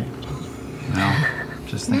 2.5. No.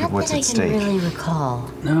 Just think Not of what's that at I stake. can really recall.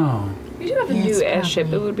 No. We do have a Yes, new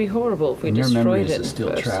airship. It would be horrible if we And your memory destroyed is it a steel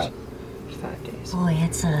first trap. 5 days. Boy,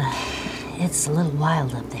 it's a little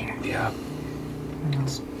wild up there. Yeah.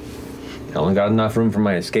 I only got enough room for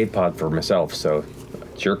my escape pod for myself, so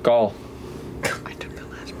it's your call. I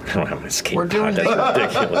don't have an escape We're doing pod.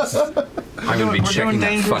 That's ridiculous. I'm going to be We're checking doing that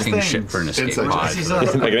dangerous fucking things. ship for an escape Inside pod. check. This is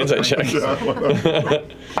us. Make an insight check.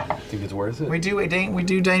 Think it's worth it? We do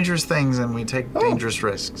dangerous things and we take dangerous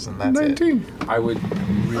risks, and that's 19. I would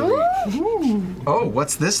really... it. Oh,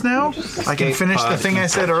 what's this now? I can finish the thing I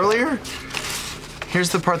said earlier? Here's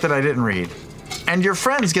the part that I didn't read. And your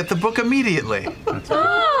friends get the book immediately. That's the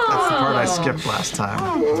part I skipped last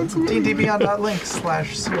time.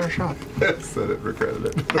 D&DBeyond.link/CR shop. Said it, regretted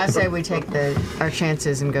it. I say we take our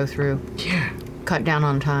chances and go through. Yeah. Cut down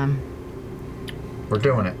on time. We're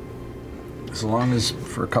doing it. As long as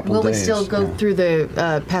for a couple Will we days. still go through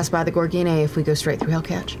pass by the Gorgine if we go straight through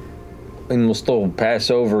Hellcatch? And we'll still pass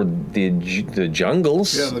over the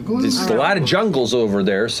jungles. Yeah, the glue. There's a lot of jungles over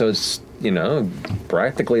there, so it's,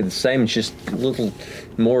 practically the same. It's just a little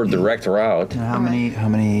more direct route. How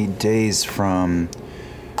many days from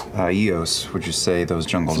Eos would you say those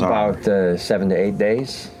jungles are? About 7 to 8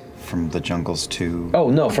 days. From the jungles to...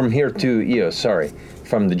 Oh, no, from here to Eos, sorry.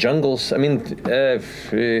 From the jungles, to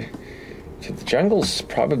the jungles,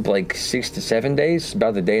 probably like 6 to 7 days,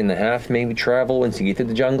 about a day and a half maybe travel once you get to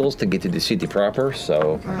the jungles to get to the city proper.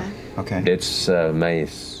 So Okay. it's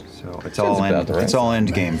nice. So it's all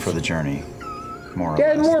end game for the journey, more or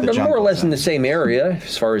less. Yeah, more The or jungles less in then. the same area,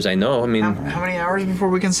 as far as I know. I mean, How many hours before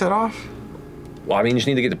we can set off? well, you just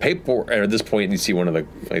need to get the paperwork. And at this point, you see one of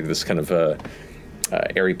the this kind of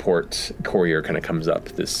Airyport courier kind of comes up.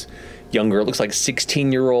 This younger, it looks like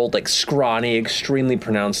 16-year-old, like scrawny, extremely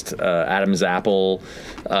pronounced Adam's apple,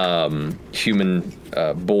 human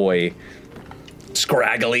boy,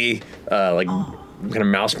 scraggly, kind of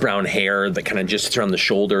mouse brown hair that kind of just sits around the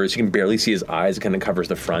shoulders. You can barely see his eyes. It kind of covers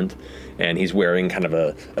the front, and he's wearing kind of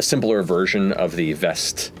a simpler version of the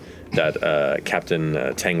vest that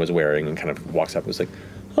Captain Tang was wearing, and kind of walks up and was like,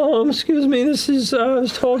 Excuse me, this is, I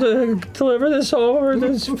was told to deliver this over.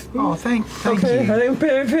 This. Oh, thank okay, you. I didn't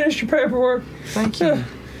finish your paperwork. Thank you.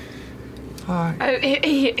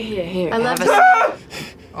 Here. I love have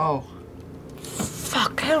it. Oh.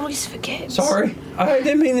 Fuck, I always forget. Sorry, I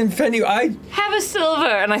didn't mean to offend you. I have a silver,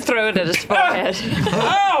 and I throw it at his forehead.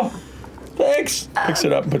 Ow! Thanks. Picks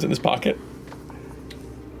it up and puts it in his pocket.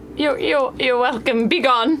 You're welcome. Be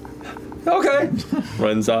gone. Okay.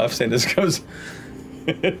 Runs off. Sandus goes.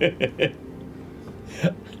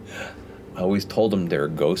 I always told him there are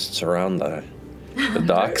ghosts around the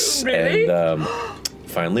docks, Really? and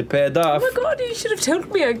finally paid off. Oh my god, you should have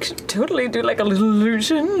told me. I could totally do like a little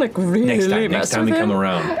illusion, like really Next mess time with we come him.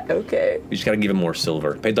 around. Okay. You just gotta give him more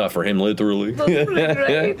silver. Paid off for him, literally. That's really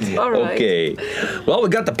great. All right. Okay. Well, we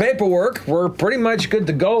got the paperwork. We're pretty much good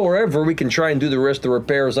to go wherever. We can try and do the rest of the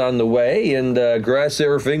repairs on the way and cross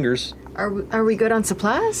our fingers. Are we good on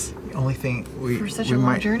supplies? The only thing For such we a long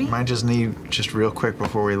might, journey? might just need, just real quick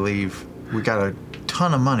before we leave, we got a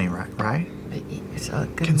ton of money, right? It's a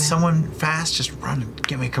good Can amount. someone fast just run and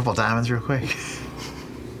get me a couple diamonds real quick?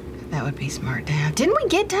 That would be smart to have. Didn't we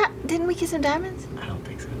get some diamonds? I don't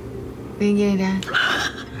think so. We didn't get any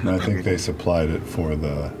diamonds. I think they supplied it for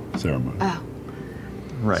the ceremony. Oh,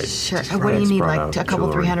 Right. sure. Just What do you need? brought Like out a couple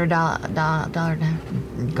jewelry. $300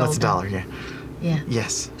 diamonds? That's a dollar, yeah. Yeah.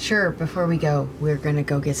 Yes. Sure. Before we go, we're gonna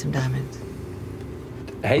go get some diamonds.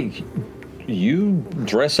 Hey, you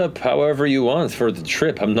dress up however you want for the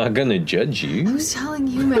trip. I'm not gonna judge I you. was telling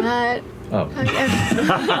you, Matt. Oh.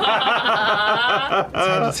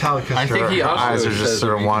 It's how because I think he her also eyes are just says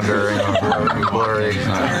sort of we- wandering and blurry.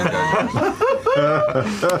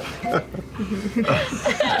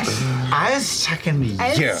 I was talking to you.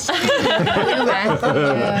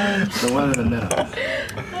 The one in the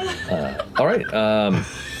middle. All right.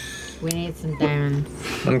 We need some diamonds.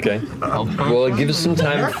 Okay. Well, it gives us some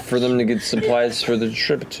time for them to get supplies for the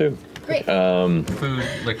trip too. Great. Food,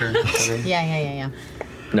 liquor. Yeah.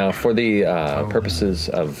 Now, for the purposes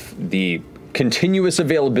of the continuous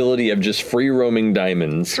availability of just free roaming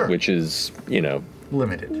diamonds, which is,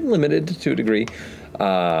 limited to a degree,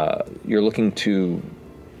 you're looking to,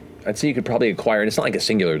 I'd say you could probably acquire, and it's not like a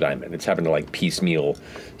singular diamond, it's having to like piecemeal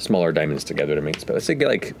smaller diamonds together to make spell. Let's say get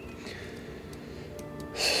like,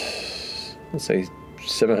 let's say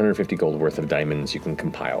 750 gold worth of diamonds you can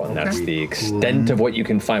compile, and that's the extent of what you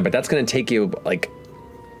can find, but that's going to take you like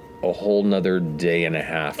a whole nother day and a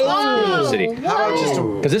half to the city. How about just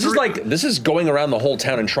Because this is going around the whole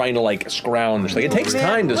town and trying to like scrounge. Like it takes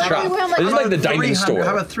time to shop. This is like the diamond store.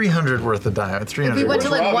 How about 300 worth of diamonds? 300. If we went to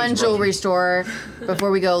like worth. one jewelry store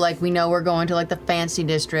before we go, like we know we're going to like the fancy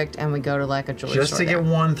district, and we go to like a jewelry Just store. to get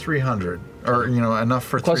one 300, or enough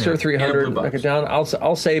for Plus 300. your 300, back it down.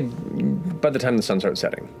 I'll say by the time the sun starts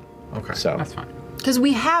setting. Okay. So That's fine.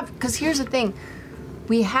 Because here's the thing,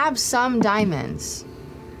 we have some diamonds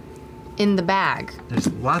in the bag.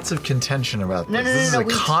 There's lots of contention about this. No, This is a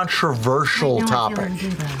we- controversial I know, I feel topic.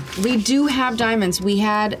 like that. We do have diamonds. We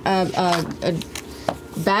had a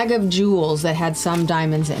bag of jewels that had some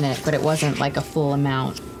diamonds in it, but it wasn't like a full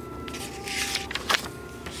amount.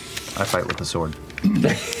 I fight with the sword.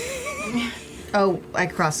 Oh, I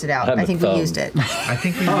crossed it out. I'm I a think we thumb. used it. I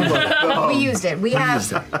think we We used it. We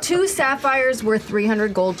have 2 sapphires worth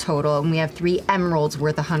 300 gold total, and we have 3 emeralds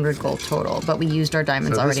worth 100 gold total. But we used our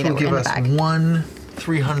diamonds So already this that will were in give the us bag. one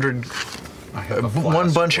 300,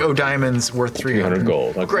 one bunch of diamonds worth 300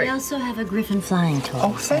 gold. Okay. Great. We also have a griffin flying tool.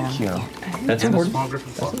 Oh, thank you. That's important.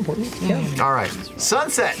 That's important. All right.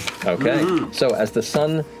 Sunset. Okay. So as the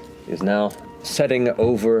sun is now setting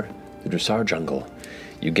over the Dressar jungle,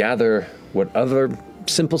 you gather what other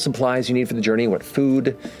simple supplies you need for the journey, what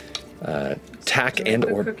food, tack, and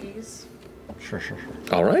or. Cookies. Sure.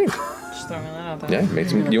 All right. Just throwing that out there. Yeah. Make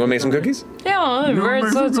some. You want to make some cookies? Yeah,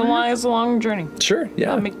 it's a long journey. Sure.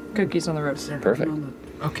 Yeah. I'll make cookies on the road. Perfect.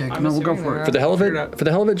 Okay, I'm no, we'll go assuming for they're it. For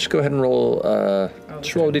the hell of it, just go ahead and roll.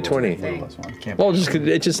 Just roll a d20. Well,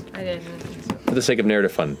 I didn't. for the sake of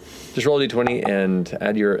narrative fun, just roll a d20 and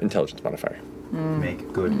add your intelligence modifier.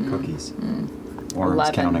 Make good cookies. Orm's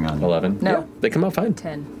 11. counting on you. 11. No. Yeah, they come out fine.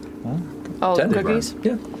 10. Oh, 10? cookies?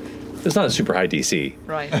 Yeah. It's not a super high DC.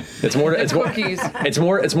 Right. It's more. It's more. Cookies. It's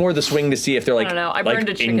more the swing to see if they're like I don't know. I like burned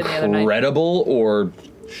a chicken the other night. incredible or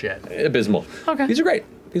shit abysmal. Okay. These are great.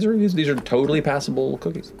 These are totally passable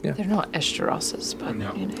cookies. Yeah. They're not Esteroses, but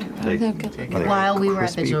you know. They- okay. While we were at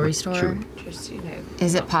the crispy jewelry but store, chewy. Just, you know.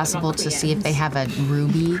 is it possible to see if they have a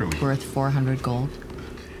ruby worth 400 gold?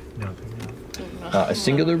 A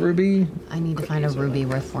singular ruby. I need to find a ruby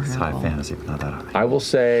worth 400 It's high gold. fantasy, but not that high. I will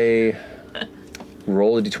say,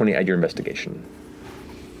 roll a d20. Add your investigation.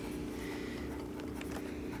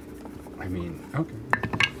 mean, okay.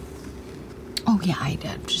 Oh yeah, I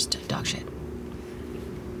just dog shit.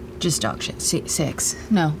 Just dog shit.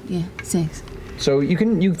 6. No, yeah, 6. So you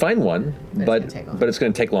can find one, but it's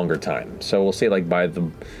going to take longer time. So we'll say like by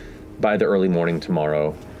the early morning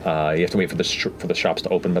tomorrow. You have to wait for the shops to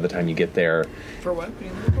open by the time you get there. For what? What are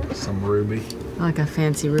you looking for? Some ruby. Like a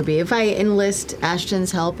fancy ruby. If I enlist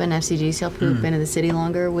Ashton's help and FCG's help, who've been in the city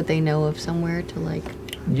longer, would they know of somewhere to like?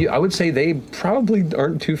 I would say they probably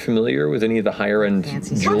aren't too familiar with any of the higher end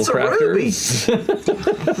jewel crafters.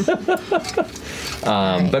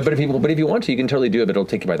 But if you want to, you can totally do it. But it'll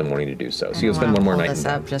take you by the morning to do so. So you'll spend one more night. This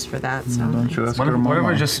up just for that. So. What if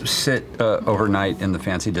I just sit overnight in the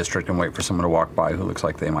fancy district and wait for someone to walk by who looks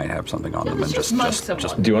like they might have something on them and just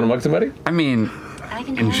do you want to mug somebody? I mean,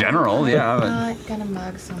 in general, yeah. But Not gonna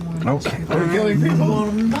mug someone. Okay. We're killing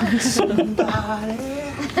people. Mug somebody.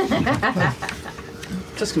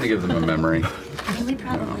 Just gonna give them a memory. I mean, we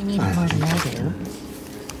probably need more than I do.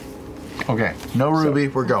 Okay, no ruby.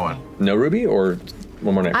 We're going. No ruby or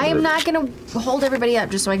one more night. I am not gonna hold everybody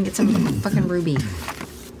up just so I can get some fucking ruby.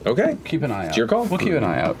 Okay. Keep an eye out. It's your call. We'll keep an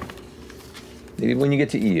eye out. Maybe when you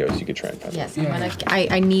get to EOS, you could try and find Yes, one. I'm gonna.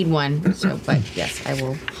 I need one. So, but yes, I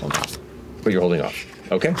will hold off. But you're holding off.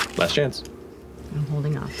 Okay, last chance. I'm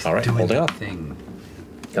holding off. All right, holding off.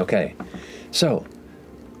 Okay, so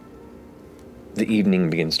the evening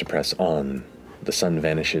begins to press on. The sun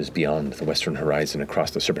vanishes beyond the western horizon across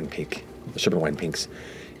the Serpentine Peaks.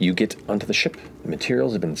 You get onto the ship. The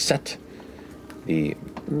materials have been set.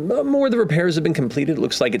 More of the repairs have been completed. It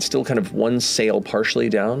looks like it's still kind of one sail partially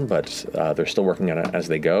down, but they're still working on it as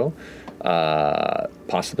they go.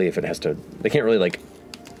 Possibly if it has to, they can't really like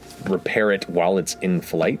repair it while it's in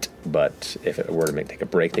flight, but if it were to take a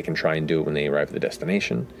break, they can try and do it when they arrive at the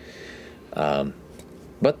destination.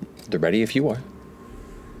 But they're ready if you are.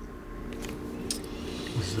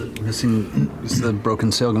 Is the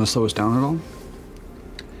broken sail going to slow us down at all?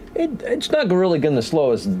 It's not really going to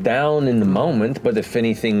slow us down in the moment, but if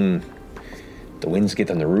anything, the winds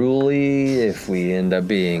get unruly, if we end up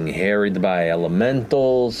being harried by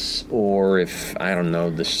elementals, or if, I don't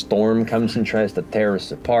know, the storm comes and tries to tear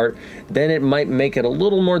us apart, then it might make it a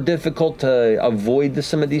little more difficult to avoid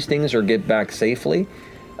some of these things or get back safely.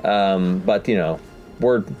 But, you know,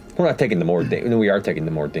 we're not taking the more, we are taking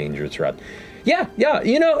the more dangerous route. Yeah,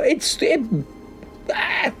 you know,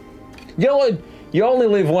 you only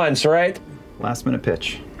live once, right? Last minute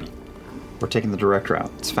pitch. We're taking the direct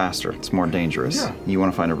route. It's faster. It's more dangerous. Yeah. You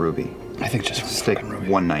want to find a ruby. I think just take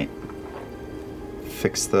one night.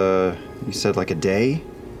 Fix you said like a day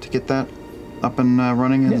to get that up and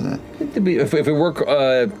running? Yeah. If we work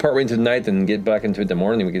partway into the night and get back into it in the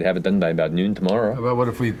morning, we could have it done by about noon tomorrow. How about what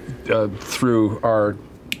if we threw our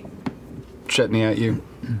chutney at you?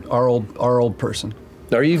 Our old person.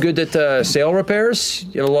 Are you good at sail repairs?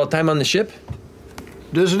 You have a lot of time on the ship?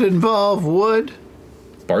 Does it involve wood?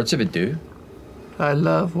 Parts of it do. I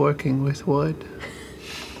love working with wood.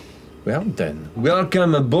 Well then,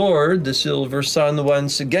 welcome aboard the Silver Sun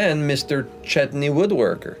once again, Mr. Chetney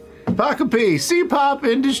Woodworker. Pockepi, C-Pop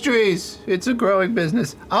Industries. It's a growing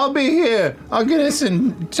business. I'll be here. I'll get us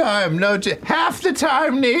in time. Half the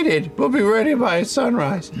time needed. We'll be ready by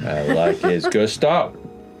sunrise. I like his Gustav.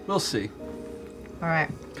 We'll see. All right.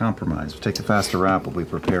 Compromise. We'll take the faster route, but we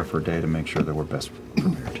prepare for a day to make sure that we're best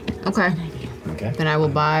prepared. Okay. Okay. Then I will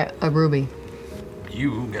buy a ruby.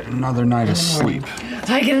 You get another night of sleep.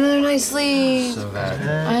 I get another night's sleep. So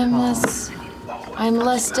that I'm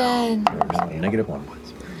less dead. -1.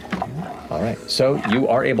 All right. So you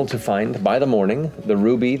are able to find by the morning the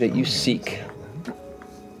ruby that you seek.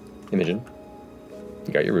 Imogen,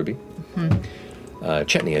 you got your ruby.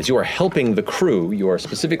 Chetney, as you are helping the crew, you are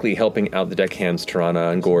specifically helping out the deckhands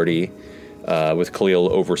Tirana and Gordy, with Khalil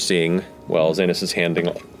overseeing, while Zanus is handling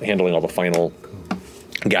all the final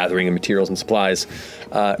gathering of materials and supplies.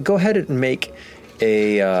 Go ahead and make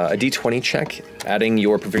a D20 check, adding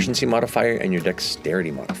your proficiency modifier and your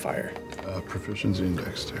dexterity modifier. Proficiency and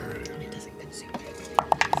dexterity.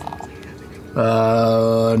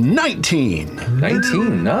 19.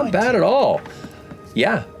 19, not bad at all.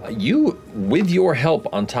 Yeah, you, with your help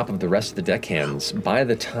on top of the rest of the deckhands, by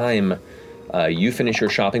the time you finish your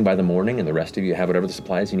shopping by the morning and the rest of you have whatever the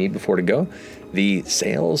supplies you need before to go, the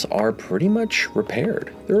sails are pretty much repaired.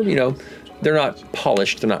 They're not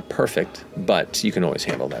polished, they're not perfect, but you can always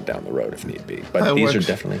handle that down the road if need be. But these are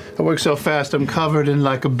definitely... I work so fast, I'm covered in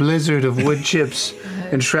like a blizzard of wood chips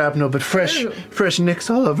and shrapnel, but fresh nicks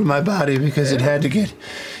all over my body because it had to get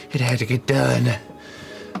done.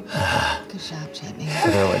 Good job, Jenny.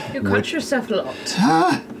 You cut yourself a lot.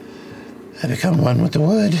 I become one with the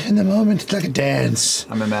wood in the moment. It's like a dance.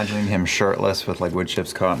 I'm imagining him shirtless with like wood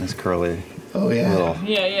chips caught in his curly. Oh yeah. Little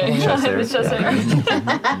chest hair. It's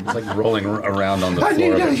like rolling around on the I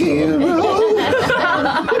floor. need a hero.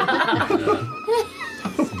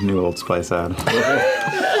 New Old Spice ad.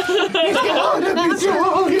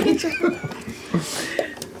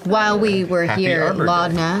 While we were Happy here, Arbor Day.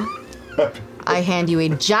 Laudna, I hand you a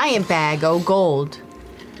giant bag of gold.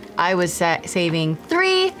 I was saving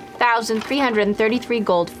 3,333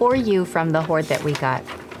 gold for you from the hoard that we got.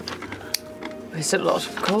 It's a lot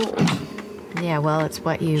of gold. Yeah, well, it's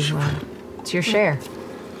what you, it's your share.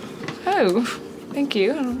 Oh, thank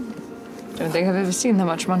you. I don't think I've ever seen that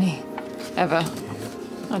much money. Ever.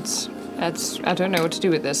 That's, I don't know what to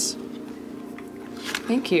do with this.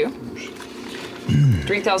 Thank you.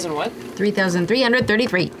 3,000 what?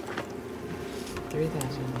 3,333.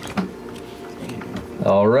 3,000.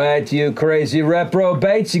 All right, you crazy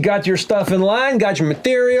reprobates, you got your stuff in line, got your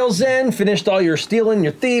materials in, finished all your stealing,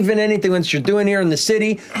 your thieving, anything else you're doing here in the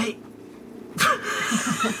city. Hey.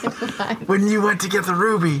 When you went to get the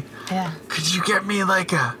ruby, yeah, could you get me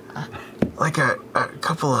like a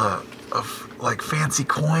couple of like fancy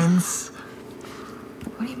coins?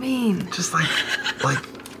 What do you mean? Just like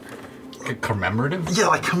commemorative? Yeah,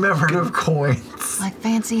 like commemorative coins. Like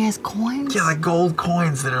fancy ass coins? Yeah, like gold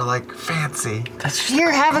coins that are like fancy.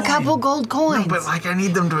 Here, have a couple gold coins. No, but like I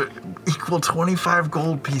need them to equal 25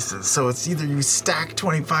 gold pieces. So it's either you stack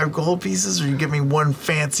 25 gold pieces or you give me one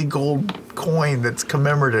fancy gold coin that's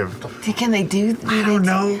commemorative. Can they do? I don't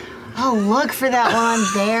know. Oh, look for that one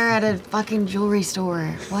there at a fucking jewelry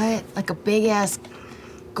store. What? Like a big ass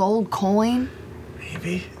gold coin?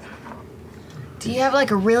 Maybe. Do you have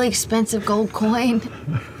like a really expensive gold coin?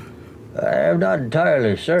 I'm not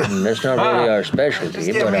entirely certain. That's not really our specialty.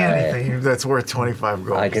 Just give but me anything that's worth 25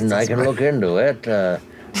 gold. I can look into it.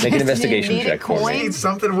 Make an investigation need a check for me. coin? I need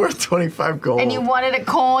something worth 25 gold. And you wanted a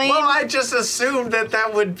coin? Well, I just assumed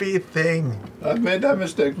that would be a thing. I've made that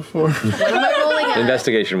mistake before. What am I rolling at?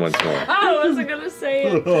 Investigation once more. I wasn't gonna say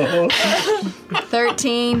it.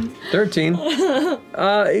 13. 13. A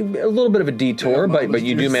little bit of a detour, but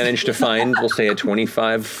you do manage to find, we'll say, a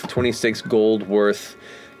 26 gold worth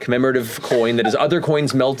commemorative coin that has other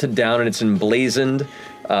coins melted down, and it's emblazoned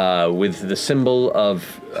with the symbol of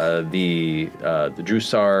the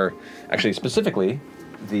Drusar, actually specifically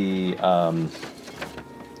the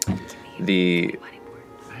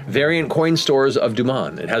variant coin stores of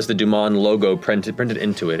Duman. It has the Duman logo printed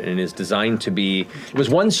into it, and it is designed to be. It was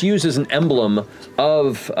once used as an emblem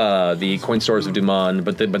of the coin stores of Duman,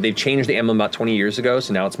 but they've changed the emblem about 20 years ago,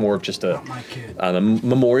 so now it's more of just a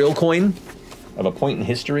memorial coin of a point in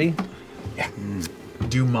history. Yeah.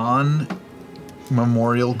 Duman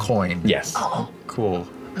memorial coin. Yes. Oh, cool.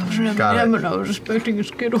 I was never Got it. and I was expecting a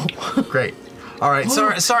Skittle. Great. All right.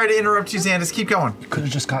 Sorry to interrupt you, Xandis. Keep going. You could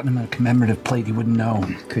have just gotten him a commemorative plate. He wouldn't know.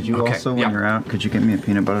 Could you also, when you're out, could you get me a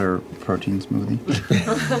peanut butter or protein smoothie?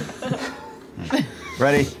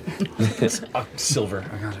 Ready? Silver.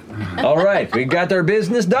 I got it. All right, we got our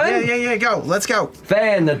business done? Yeah, go. Let's go.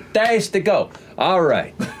 Fantastic. All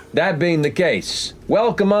right, that being the case,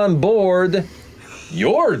 welcome on board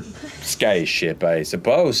your skyship, I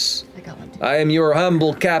suppose. I am your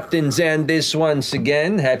humble Captain Xandis once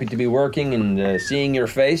again. Happy to be working and seeing your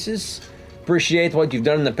faces. Appreciate what you've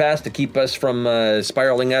done in the past to keep us from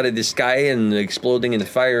spiraling out of the sky and exploding in a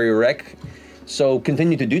fiery wreck. So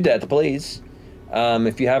continue to do that, please.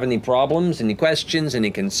 If you have any problems, any questions, any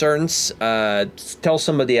concerns, tell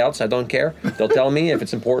somebody else. I don't care. They'll tell me. If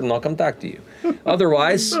it's important, I'll come talk to you.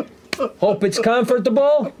 Otherwise, hope it's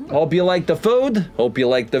comfortable. Hope you like the food. Hope you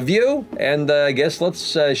like the view. And I guess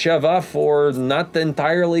let's shove off for not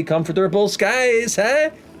entirely comfortable skies, huh?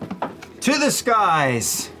 To the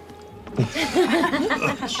skies.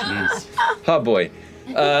 Jeez. Oh, boy.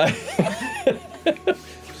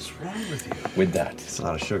 What's wrong with you? With that. There's a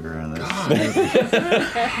lot of sugar in this.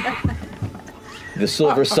 The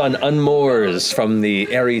silver sun unmoors from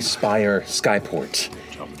the airy spire skyport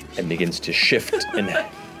and begins to shift and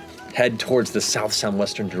head towards the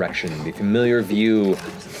south-southwestern direction, the familiar view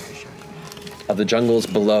of the jungles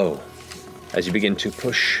below as you begin to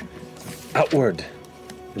push outward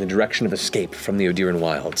in the direction of escape from the Odiran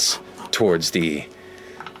wilds towards the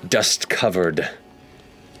dust-covered,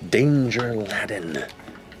 danger-laden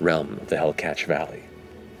realm of the Hellcatch Valley.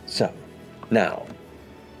 So, now,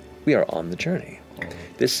 we are on the journey.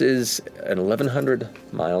 This is an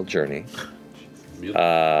 1,100-mile journey.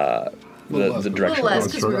 The direction. A little less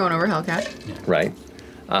because we're going over Hellcat. Right.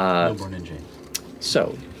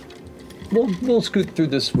 So, we'll scoot through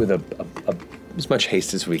this with a as much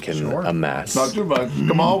haste as we can amass. Not too much.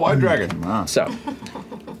 Come on, White Dragon. So,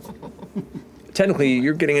 technically,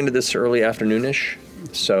 you're getting into this early afternoonish.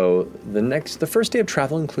 So the first day of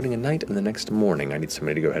travel, including a night and the next morning, I need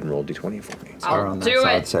somebody to go ahead and roll d20 for me. I'll do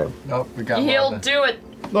it. Nope, we got He'll do it.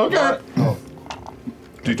 Okay.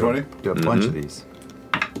 D20? Do a bunch of these.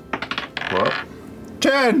 What?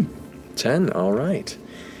 10. 10, all right.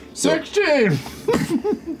 16.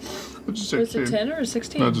 Was it 10 or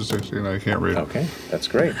 16? No, just 16. I can't read. Okay, that's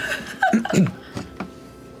great.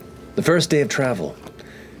 The first day of travel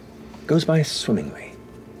goes by swimmingly.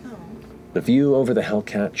 The view over the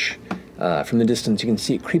Hellcatch, from the distance, you can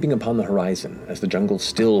see it creeping upon the horizon as the jungle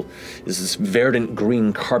still is this verdant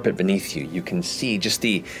green carpet beneath you. You can see just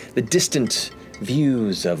the distant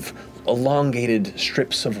views of elongated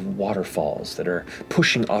strips of waterfalls that are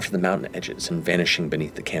pushing off the mountain edges and vanishing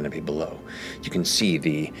beneath the canopy below. You can see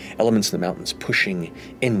the elements of the mountains pushing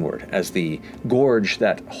inward as the gorge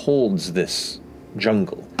that holds this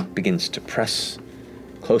jungle begins to press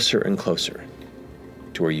closer and closer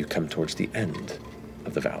to where you come towards the end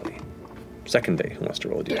of the valley. Second day, who wants to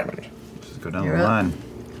roll a d20? Just go down the line.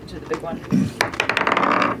 To the big one.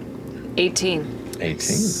 18. 18.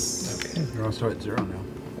 Okay. You're all start at 0 now.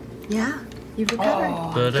 Yeah, you've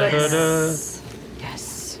recovered. Yes.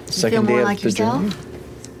 Yes. You Second feel more day like of the yourself? journey.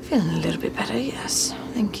 Feeling a little bit better, yes.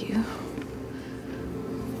 Thank you.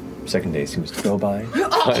 Second day seems to go by.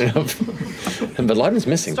 But Lauden's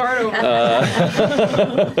missing. Start over.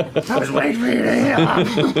 I was waiting for you to hit over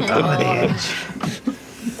the edge.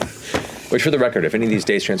 Which, for the record, if any of these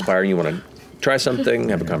days transpire and you want to try something,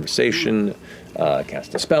 have a conversation,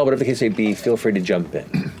 cast a spell, whatever the case may be, feel free to jump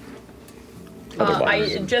in. I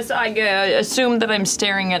assume that I'm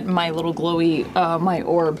staring at my little glowy, my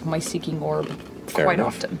orb, my seeking orb, Fair quite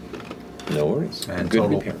enough. often. No worries. And Good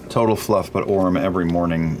total, repair. total fluff, but Orm every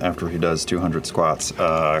morning after he does 200 squats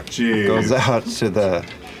goes out to the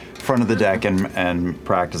front of the deck and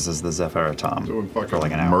practices the Zephyr Tom for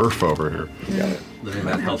like an hour. Murph over here. You got it. Living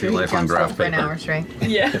that healthy life on graph for an paper. hour straight.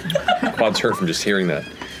 Yeah. Quad's hurt from just hearing that.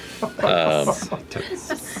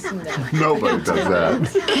 Nobody does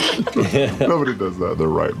that. Nobody does that in their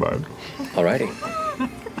right mind. Alrighty.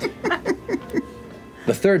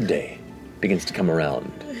 The third day begins to come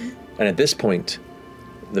around. And at this point,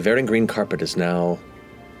 the verdant green carpet is now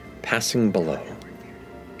passing below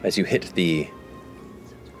as you hit the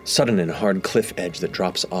sudden and hard cliff edge that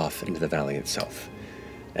drops off into the valley itself.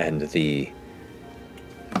 And the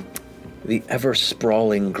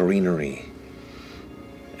ever-sprawling greenery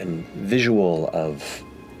and visual of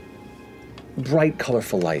bright,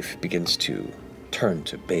 colorful life begins to turn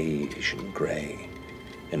to beige and gray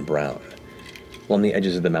and brown. Along the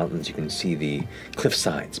edges of the mountains, you can see the cliff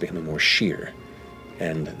sides becoming more sheer,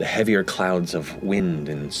 and the heavier clouds of wind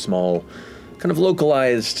and small, kind of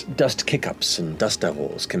localized dust kick-ups and dust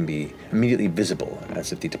devils can be immediately visible,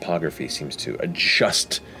 as if the topography seems to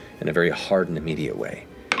adjust in a very hard and immediate way.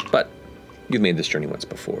 But you've made this journey once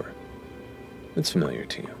before. It's familiar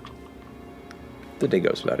to you. The day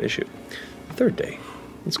goes without issue. The third day,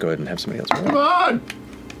 let's go ahead and have somebody else roll. Come on!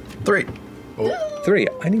 3. 3.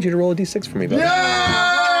 I need you to roll a d6 for me, buddy.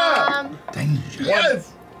 Yeah!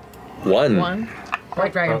 Yes! 1.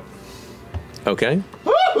 White dragon. Okay.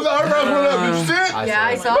 Woo! The eyebrows went up. Did you see it? Yeah,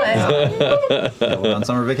 I saw it. We're on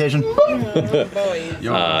summer vacation.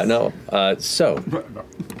 No. So.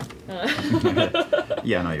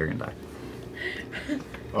 Yeah, no, you're gonna die.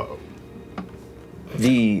 Uh-oh.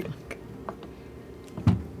 The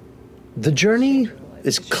journey,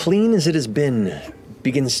 as clean as it has been,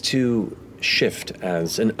 begins to shift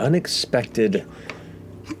as an unexpected,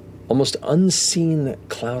 almost unseen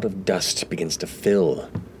cloud of dust begins to fill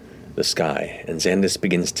the sky, and Xandis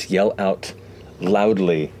begins to yell out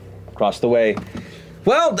loudly across the way,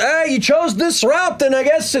 "Well, you chose this route, and I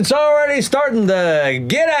guess it's already starting to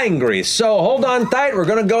get angry, so hold on tight, we're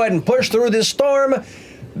gonna go ahead and push through this storm.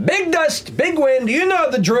 Big dust, big wind, you know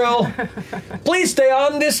the drill. Please stay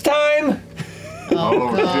on this time."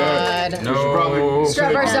 Oh, God. No.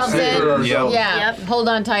 Strap ourselves in. Yep. Yeah. Hold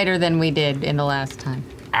on tighter than we did in the last time.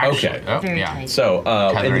 Okay. Very tight. So,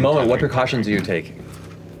 in the moment, what precautions are you taking?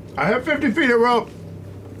 I have 50 feet of rope.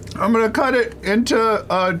 I'm going to cut it into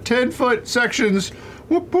 10-foot sections.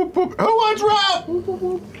 Whoop, whoop, whoop. Who wants rope?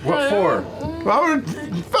 What for? I'm going to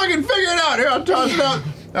fucking figure it out. Here, I'll toss it out.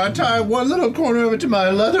 I tie one little corner of it to my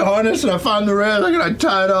leather harness, and I find the rest, and I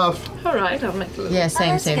tie it off. All right, I'll make a little. Yeah,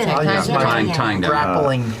 same. I'll use my Tying down.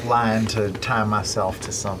 grappling line to tie myself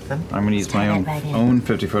to something. I'm gonna use my own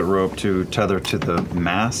 50-foot rope to tether to the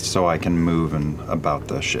mast so I can move and about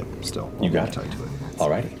the ship still. You got it. Tied to it.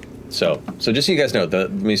 Alrighty. So just so you guys know,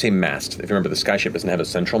 when you say mast, if you remember, the skyship doesn't have a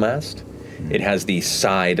central mast. It has the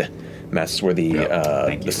side masts where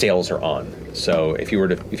the sails are on. So if you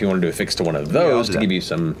wanted to affix to one of those to give you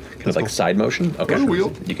some kind of like side motion, okay,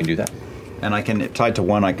 you can do that. And I can, tied to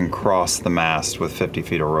one, I can cross the mast with 50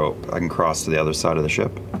 feet of rope. I can cross to the other side of the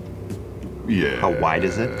ship. Yeah. How wide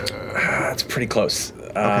is it? It's pretty close.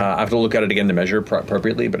 I have to look at it again to measure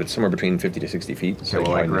appropriately, but it's somewhere between 50 to 60 feet. So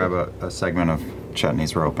I grab a segment of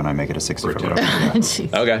Chetney's rope and I make it a 60-foot rope.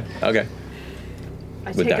 Okay.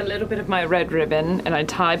 I take a little bit of my red ribbon and I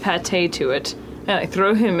tie Pate to it, and I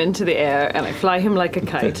throw him into the air and I fly him like a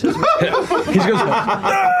kite. He goes, "Oh,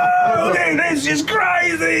 this is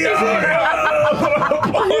crazy!"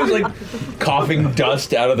 He's like coughing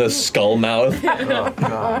dust out of the skull mouth. Oh,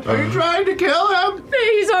 God. Are you trying to kill him?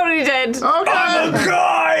 He's already dead. Okay. I'm a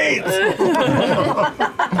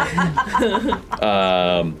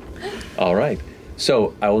kite! All right.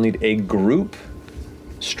 So I will need a group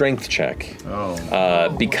strength check.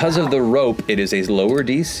 Because of the rope, it is a lower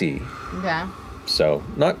DC. Okay. So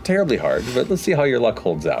not terribly hard, but let's see how your luck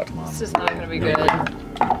holds out. This is not going to be good.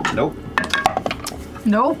 Nope.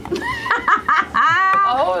 Nope.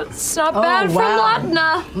 Oh, it's not bad for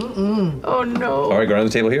Latna. Oh no. All right, go around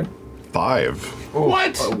the table here. 5.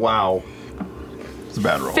 What? Wow. It's a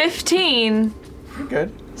bad roll. 15. You're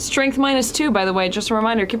good. Strength -2, by the way. Just a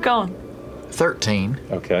reminder. Keep going. 13.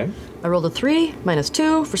 Okay. I rolled a 3,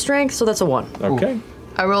 -2 for strength, so that's a 1. Okay.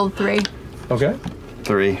 I rolled 3. Okay.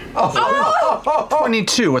 3.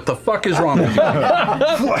 22. What the fuck is wrong with you?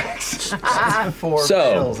 Flex. 4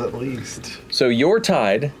 So- fails at least. So you're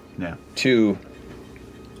tied Yeah. to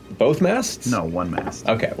both masts? No, one mast.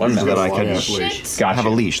 Okay, one mast. So that I can Gotcha. have a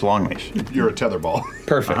leash, long leash. You're a tetherball.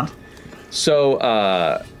 Perfect. So,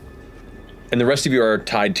 and the rest of you are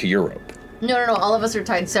tied to your rope. No. All of us are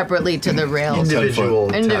tied separately to the rails.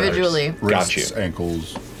 Individually. Got you. Wrists,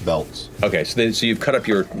 ankles, belts. Okay, so you've cut up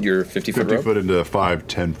your 50-foot 50 rope? foot into 5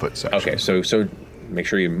 10-foot sections. Okay, so make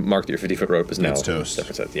sure you mark that your 50-foot rope is now It's toast.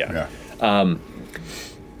 separate sets. Yeah. I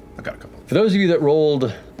got a couple. For those of you that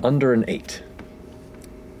rolled under an 8,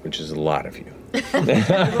 which is a lot of you,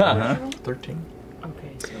 13.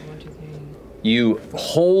 Okay, so 1, 2, 3. you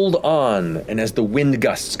hold on, and as the wind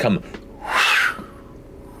gusts come,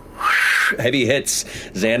 heavy hits,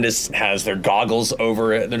 Xandis has their goggles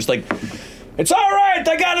over it. They're just like, "It's all right.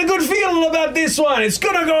 I got a good feeling about this one. It's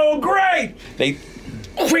gonna go great." They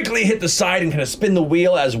quickly hit the side and kind of spin the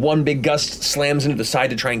wheel as one big gust slams into the side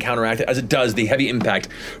to try and counteract it. As it does, the heavy impact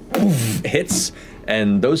poof, hits,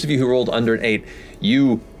 and those of you who rolled under an 8,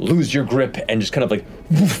 you lose your grip and just kind of like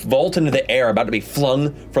poof, vault into the air, about to be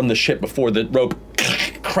flung from the ship before the rope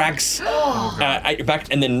cracks at your back,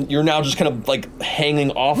 and then you're now just kind of like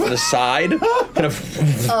hanging off the side, kind of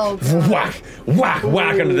whack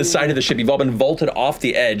onto the side of the ship. You've all been vaulted off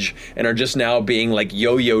the edge and are just now being like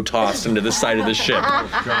yo-yo tossed into the side of the ship.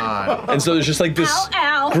 Oh, God. And so there's just like this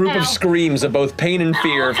group of screams of both pain and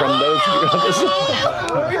fear from those of you on this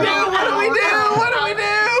What do we do?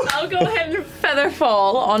 I'll go ahead and feather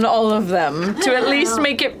fall on all of them to at least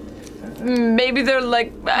make it. Maybe they're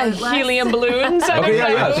like helium balloons. I don't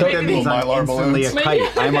know. So that means I'm instantly a kite.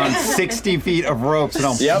 I'm on 60 feet of ropes and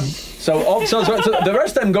I'm... Yep. So the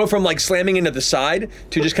rest of them go from like slamming into the side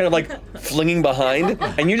to just kind of like flinging behind,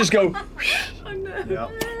 and you just go.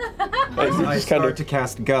 I start to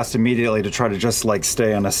cast gust immediately to try to just like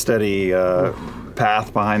stay on a steady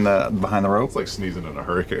path behind the rope. It's like sneezing in a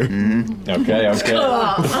hurricane. Okay.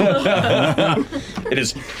 It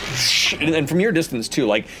is, and from your distance too,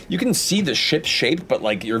 like you can see the ship's shape, but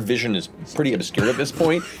like your vision is pretty obscured at this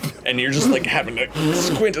point, and you're just like having to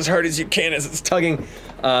squint as hard as you can as it's tugging.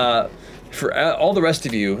 For all the rest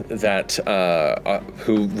of you that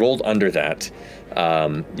who rolled under that,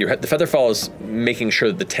 the feather fall is making sure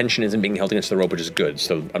that the tension isn't being held against the rope, which is good.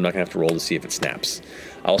 So I'm not gonna have to roll to see if it snaps.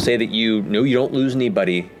 I'll say that you don't lose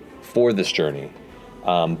anybody for this journey,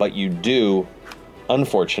 but you do,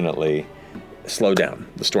 unfortunately, slow down.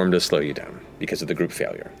 The storm does slow you down because of the group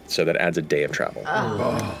failure. So that adds a day of travel.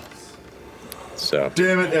 So.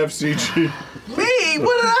 Damn it, FCG. Me?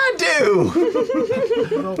 What did I do?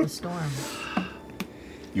 Roll the storm.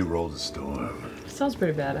 You rolled a storm. Sounds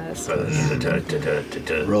pretty badass.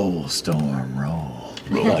 Roll, storm, roll.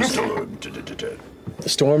 Roll a storm. The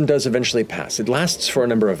storm does eventually pass. It lasts for a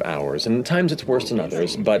number of hours, and at times it's worse than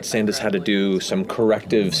others, but Sandus had to do some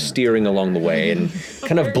corrective steering along the way and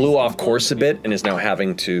kind of blew off course a bit and is now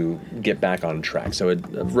having to get back on track. So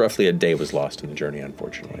roughly a day was lost in the journey,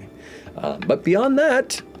 unfortunately. But beyond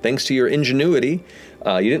that, thanks to your ingenuity,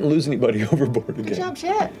 you didn't lose anybody overboard again. Good job,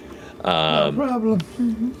 Chet. No problem.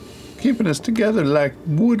 keeping us together like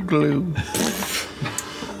wood glue.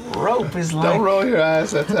 Rope is like... Don't roll your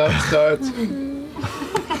eyes, that's how it starts.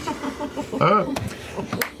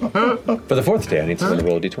 For the fourth day, I need someone to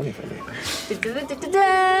roll a d20 for me.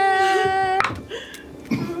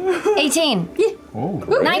 18. Oh,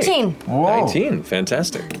 19. 19,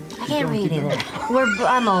 fantastic. I can't read either.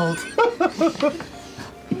 I'm old.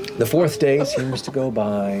 The fourth day seems to go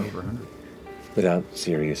by without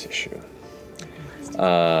serious issue.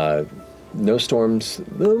 No storms,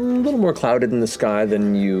 a little more clouded in the sky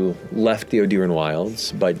than you left the Odiran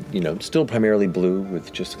Wilds, but still primarily blue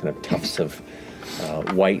with just kind of tufts of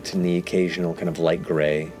white and the occasional kind of light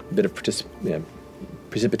gray. A bit of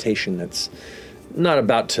precipitation that's not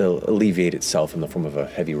about to alleviate itself in the form of a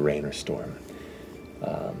heavy rain or storm.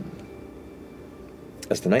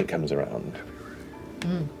 As the night comes around,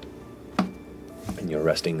 and you're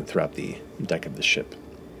resting throughout the deck of the ship,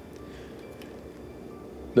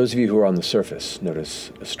 those of you who are on the surface notice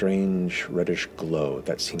a strange reddish glow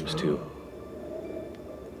that seems to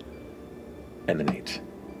emanate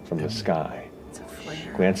from the sky.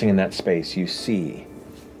 Glancing in that space, you see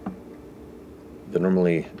the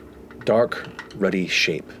normally dark, ruddy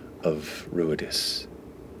shape of Ruidus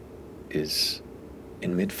is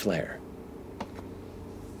in mid-flare.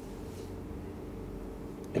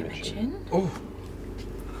 Imogen? Oh.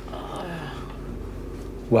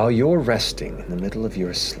 While you're resting in the middle of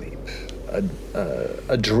your sleep,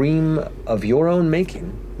 a dream of your own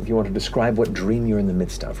making, if you want to describe what dream you're in the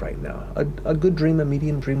midst of right now, a good dream, a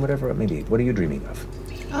medium dream, whatever it may be, what are you dreaming of?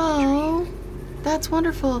 Oh, that's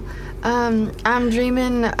wonderful. I'm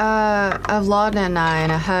dreaming of Laudna and I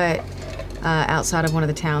in a hut outside of one of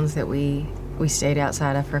the towns that we stayed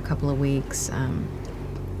outside of for a couple of weeks.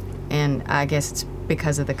 And I guess it's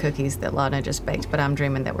because of the cookies that Laudna just baked, but I'm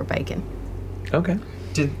dreaming that we're baking. Okay.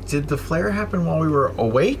 Did the flare happen while we were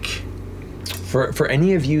awake? For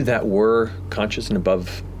any of you that were conscious and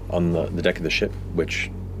above on the deck of the ship,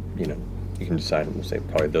 which, you can decide, we'll say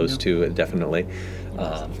probably those two, definitely.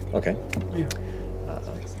 Okay.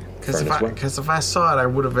 Because if I saw it, I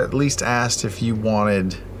would have at least asked if you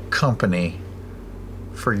wanted company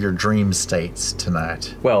for your dream states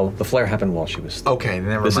tonight. Well, the flare happened while she was sleeping. Okay,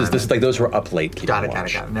 never mind. This is like those who are up late keeping Got it.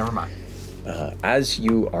 watch. Never mind. As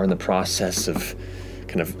you are in the process of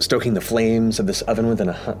kind of stoking the flames of this oven within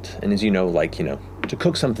a hut, and as to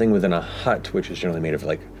cook something within a hut, which is generally made of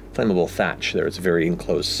like flammable thatch, there's a very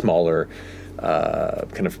enclosed, smaller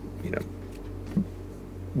kind of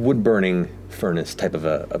wood burning furnace type of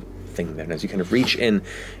a thing there. And as you kind of reach in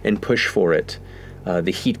and push for it,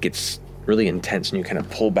 the heat gets really intense, and you kind of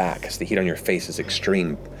pull back as the heat on your face is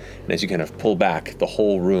extreme. And as you kind of pull back, the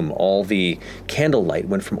whole room, all the candlelight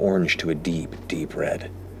went from orange to a deep, deep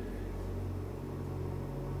red.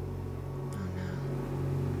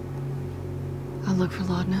 I'll look for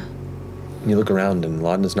Laudna. And you look around, and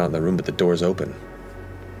Laudna's not in the room, but the door's open.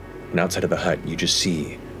 And outside of the hut, you just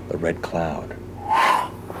see a red cloud.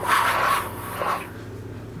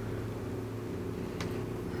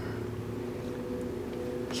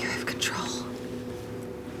 You have control.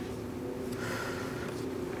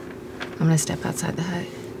 I'm gonna step outside the hut.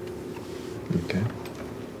 Okay.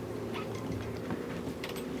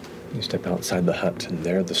 You step outside the hut, and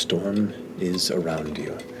there the storm is around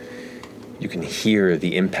you. You can hear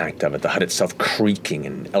the impact of it, the hut itself creaking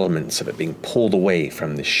and elements of it being pulled away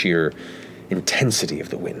from the sheer intensity of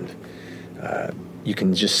the wind. You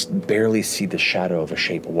can just barely see the shadow of a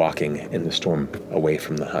shape walking in the storm away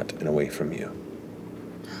from the hut and away from you.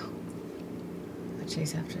 I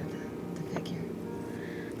chase after the figure.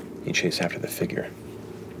 You chase after the figure,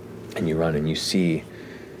 and you run, and you see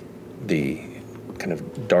the kind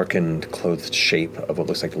of darkened, clothed shape of what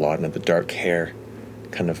looks like Laudna, the dark hair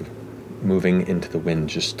kind of moving into the wind,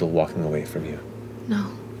 just still walking away from you.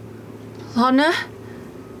 No. Laudna?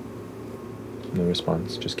 No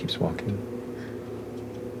response, just keeps walking.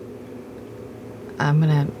 I'm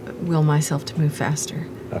gonna will myself to move faster.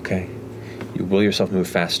 Okay. You will yourself move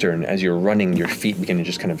faster, and as you're running, your feet begin to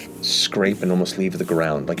just kind of scrape and almost leave the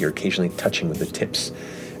ground, like you're occasionally touching with the tips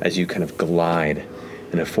as you kind of glide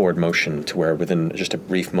in a forward motion to where within just a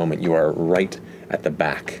brief moment you are right at the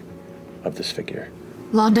back of this figure.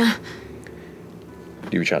 Laudna. Do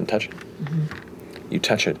you reach out and touch it? You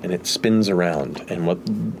touch it, and it spins around, and what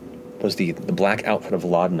was the black outfit of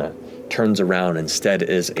Laudna turns around instead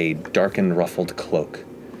is a darkened, ruffled cloak.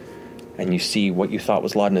 And you see what you thought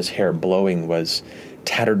was Laudna's hair blowing was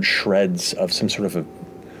tattered shreds of some sort of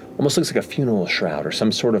almost looks like a funeral shroud or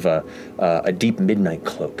some sort of a deep midnight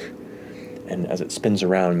cloak. And as it spins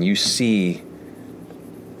around, you see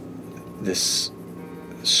this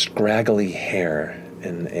scraggly hair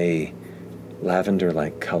in a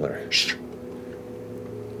lavender-like color.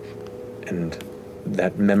 And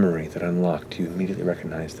that memory that unlocked, you immediately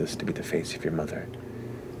recognize this to be the face of your mother.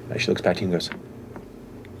 As she looks back to you and goes,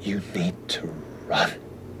 "You need to run."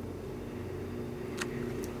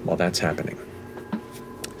 While that's happening,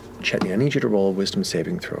 Chetney, I need you to roll a wisdom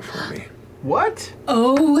saving throw for me. What?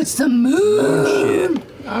 Oh, it's the moon. Shit.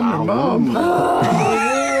 I'm your mom.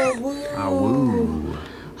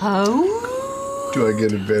 Oh. Do I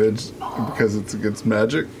get advantage because it's against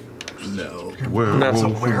magic? No.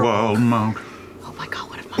 Wild mount. Oh my god,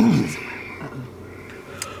 what if my mom is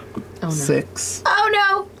Oh, no. 6. Oh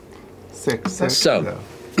no! 6. So,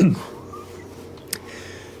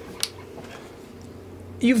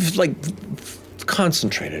 you've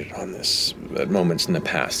concentrated on this at moments in the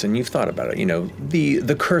past, and you've thought about it. You know,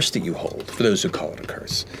 the curse that you hold, for those who call it a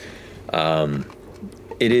curse,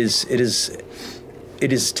 it is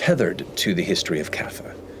tethered to the history of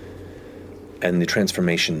Katha, and the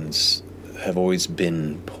transformations have always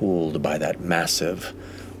been pulled by that massive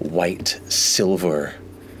white silver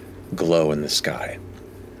glow in the sky.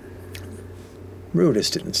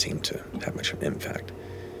 Ruidus didn't seem to have much of an impact.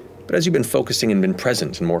 But as you've been focusing and been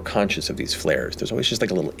present and more conscious of these flares, there's always just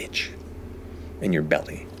like a little itch in your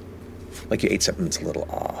belly. Like you ate something that's a little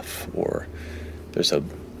off, or there's a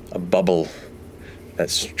bubble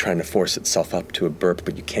that's trying to force itself up to a burp,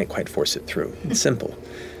 but you can't quite force it through. It's simple.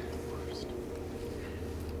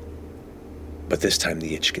 But this time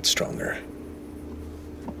the itch gets stronger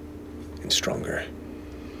and stronger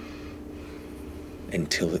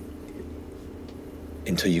until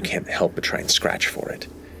you can't help but try and scratch for it.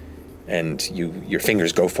 And your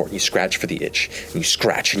fingers go for it, and you scratch for the itch, and you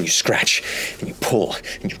scratch, and you scratch, and you pull,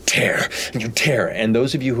 and you tear, and you tear. And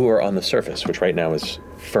those of you who are on the surface, which right now is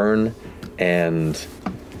Fern and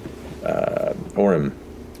Orem,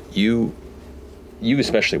 you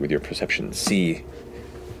especially with your perception, see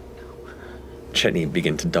Chetney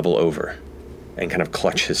begin to double over and kind of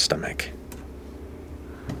clutch his stomach.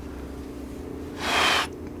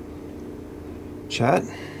 Chet,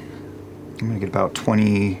 I'm gonna get about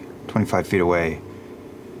 25 feet away.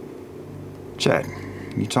 Chet,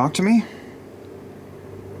 you talk to me?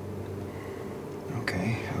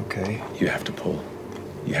 Okay. You have to pull.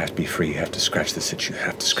 You have to be free. You have to scratch this itch. You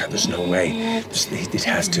have to scratch. There's no way. It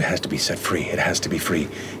has to be set free. It has to be free.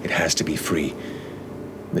 It has to be free.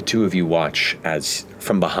 The two of you watch as,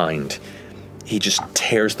 from behind, he just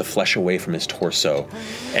tears the flesh away from his torso.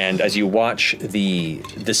 And as you watch the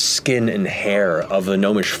skin and hair of the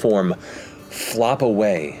gnomish form flop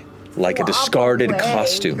away like a discarded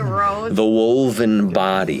costume, the woven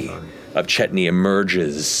body of Chetney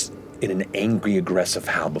emerges in an angry, aggressive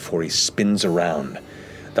howl before he spins around,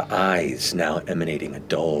 the eyes now emanating a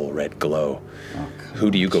dull red glow. Who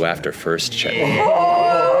do you go after first, Chetney?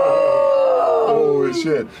 Oh,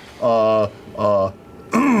 shit.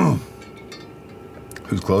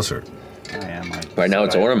 Who's closer? I am. Right now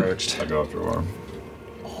it's Orem. I go after Orem.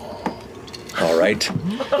 All right.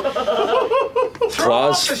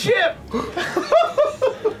 Claws. The ship.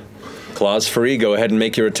 Claws free. Go ahead and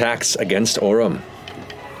make your attacks against Orem.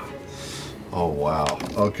 Oh, wow.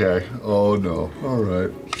 Okay. Oh, no. All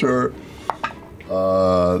right. Sure.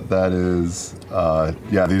 That is,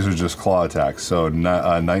 these are just claw attacks. So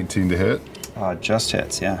 19 to hit? Just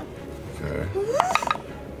hits, yeah. Okay.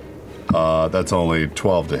 That's only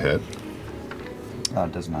 12 to hit.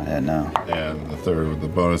 Does not hit, no. And the third with the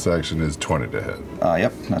bonus action is 20 to hit.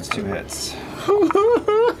 Yep, that's 2 hits.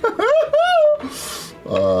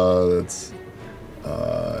 That's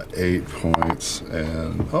 8 points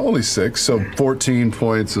and only 6, so 14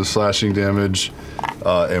 points of slashing damage,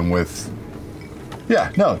 and with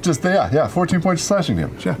 14 points of slashing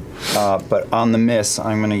damage. Yeah. But on the miss,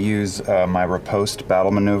 I'm going to use my riposte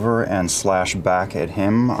battle maneuver and slash back at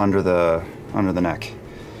him under the neck.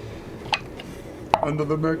 Under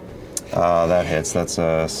the neck. That hits. That's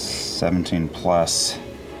a 17 plus.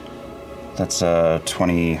 That's a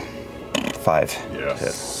 25.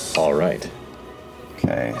 Yes. All right.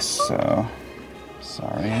 Okay, so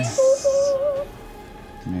sorry. This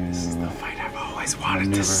is the fight I've always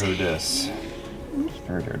wanted to see. This.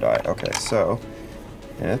 Spirit or die. Okay, so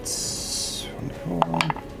it's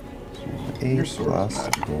 8 Your sword is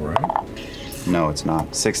magical, right? No, it's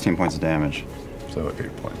not. 16 points of damage. So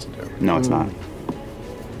 8 points of damage. No, it's not.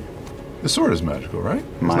 The sword is magical, right?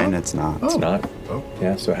 Mine, it's not. It's not. Oh.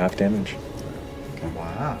 Yeah, so half damage. Okay.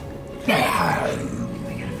 Wow.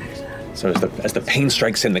 So as the pain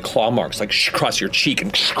strikes in, the claw marks like across your cheek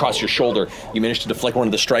and across your shoulder, you manage to deflect one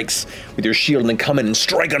of the strikes with your shield and then come in and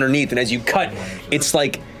strike underneath. And as you cut, it's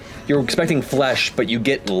like you're expecting flesh, but you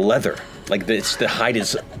get leather. like the hide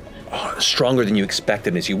is stronger than you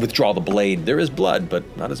expected. As you withdraw the blade, there is blood,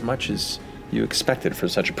 but not as much as you expected for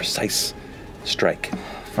such a precise strike.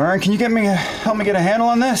 Fern, can you help me get a handle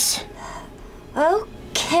on this?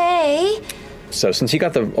 Okay. So since you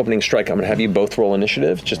got the opening strike, I'm going to have you both roll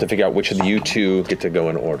initiative just to figure out which of you two get to go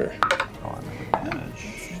in order.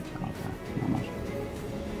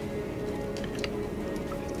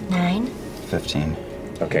 9. 15.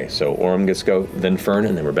 Okay, so Orem gets to go, then Fern,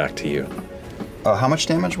 and then we're back to you. How much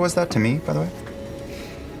damage was that to me, by the way?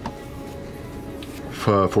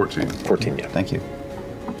 14. 14, yeah. Thank you.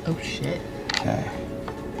 Oh shit. Okay.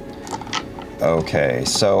 Okay,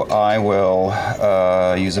 so I will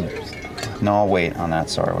use a... No, I'll wait on that.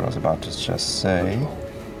 Sorry, what I was about to just say.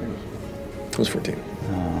 It was 14. Shit,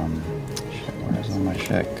 where's all my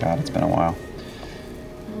shit? God, it's been a while.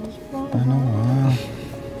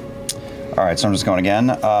 All right, so I'm just going again.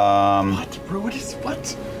 What? Ruinous? What?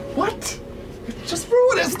 What? Just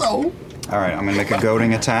ruinous, though. All right, I'm going to make a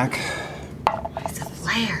goading attack. It's a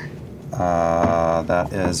flare.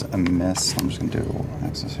 That is a miss. I'm just going to do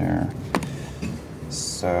X's here.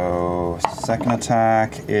 So, second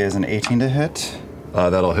attack is an 18 to hit.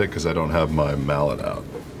 That'll hit because I don't have my mallet out.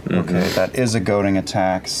 Okay, that is a goading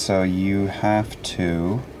attack, so you have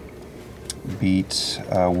to beat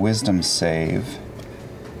a wisdom save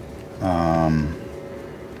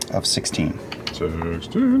of 16.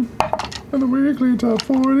 16. And the weekly top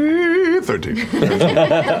 40. 13.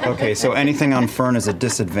 Okay, so anything on Fern is a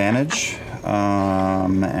disadvantage.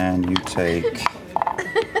 And you take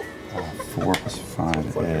 4 plus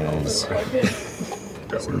 5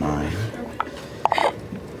 is 9.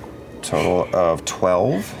 Total of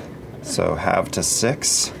 12. So half to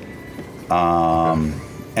 6.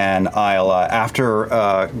 And I'll,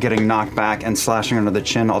 after getting knocked back and slashing under the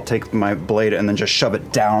chin, I'll take my blade and then just shove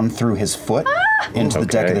it down through his foot into the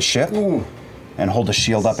deck of the ship. And hold the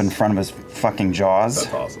shield up in front of his fucking jaws.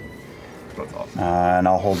 That's awesome. That's awesome. And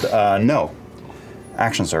I'll hold, no.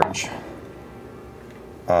 Action surge.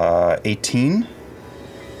 18.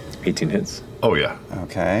 18 hits. Oh, yeah.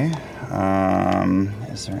 Okay.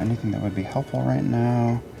 Is there anything that would be helpful right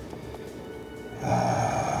now?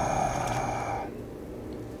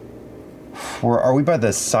 Are we by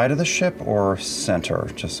the side of the ship or center?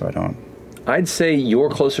 Just so I don't... I'd say you're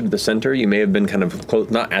closer to the center. You may have been kind of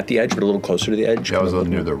close, not at the edge, but a little closer to the edge. Yeah, I was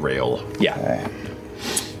near the rail. Yeah. Okay.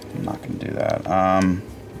 I'm not going to do that.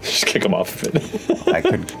 Just kick him off of it. I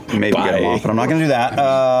could maybe get him off, but I'm not going to do that.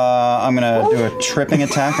 I'm going to do a tripping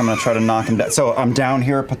attack. I'm going to try to knock him down. So I'm down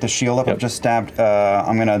here, put the shield up. I've just stabbed.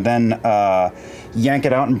 I'm going to then yank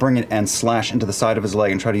it out and bring it and slash into the side of his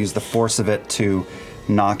leg and try to use the force of it to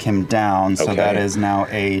knock him down. So that is now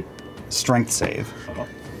a strength save.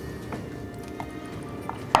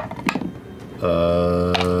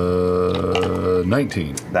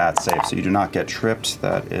 19. That's safe. So you do not get tripped.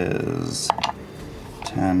 That is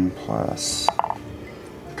 10 plus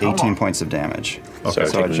 18 points of damage. Okay.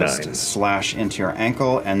 So I just slash into your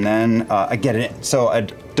ankle, and then I get it. So I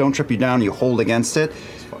don't trip you down. You hold against it,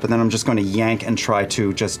 but then I'm just going to yank and try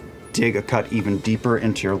to just dig a cut even deeper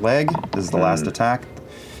into your leg. This is the last attack.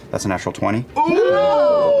 That's a natural 20.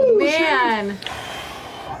 Oh, man.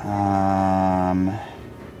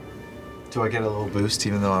 Do I get a little boost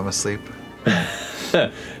even though I'm asleep?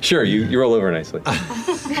 Sure, you roll over nicely.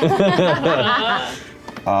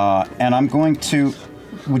 And I'm going to...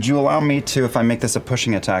 Would you allow me to, if I make this a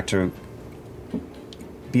pushing attack, to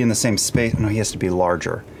be in the same space? No, he has to be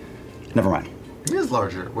larger. Never mind. He is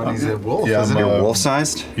larger when he's a wolf, Yeah, isn't I'm, he? You're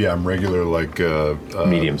wolf-sized? Yeah, I'm regular, like...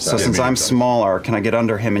 medium size. So since I'm smaller, can I get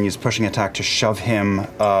under him and use pushing attack to shove him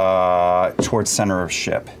towards center of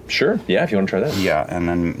ship? Sure, yeah, if you want to try that. Yeah, and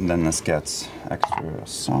then this gets extra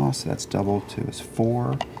sauce. That's double. 2 is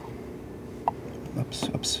 4.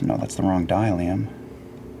 Oops. No, that's the wrong die, Liam.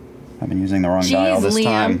 I've been using the wrong dial this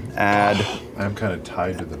time. Add. I'm kind of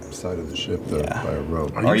tied to the side of the ship though, by a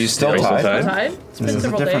rope. Are you still tied? It's This is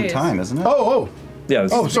a different time, isn't it? Oh. Yeah.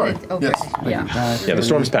 Oh, sorry. Okay. Yes. Yeah. Yeah, the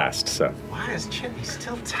storm's passed, so. Why is Chippy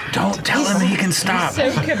still tied? Don't tell him he can stop.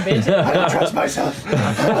 So committed. I don't trust myself.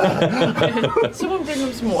 Someone bring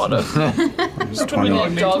him some water. Just Too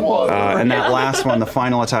many dog water. And that last one, the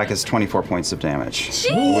final attack, is 24 points of damage. Jeez.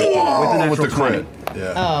 With a natural with the 20. crit.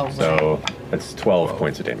 Yeah. Oh, So that's 12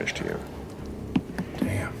 points of damage to you.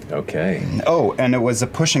 Damn. Okay. Oh, and it was a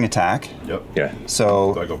pushing attack. Yep. Yeah.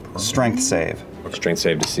 So Do I go permanent? strength save. Strength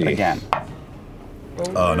save to see. Again.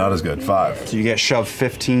 Oh, not as good. 5. So you get shoved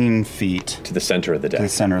 15 feet to the center of the deck. To the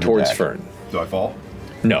center of the towards deck. Fern. Do I fall?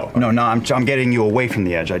 No. No, I'm getting you away from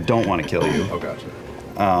the edge. I don't want to kill you. Oh, gotcha.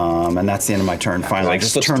 And that's the end of my turn. Finally, Like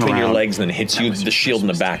just slips turn between around. your legs and then hits you the shield in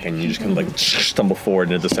the back, and you just kind of like stumble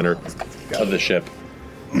forward into the center of the ship.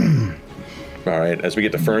 All right, as we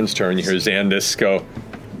get to Fern's turn, you hear Xandis go,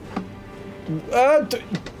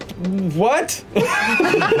 what?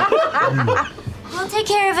 We'll take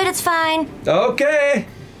care of it, it's fine. Okay.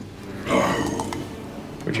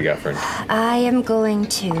 What you got, Fern? I am going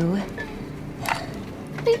to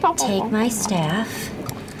take my staff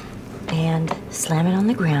and slam it on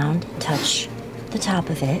the ground, touch the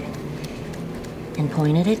top of it, and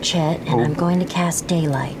point it at Chet, and I'm going to cast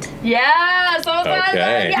Daylight. Yes, I was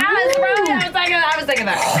Okay. yes, right. I was thinking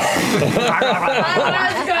that.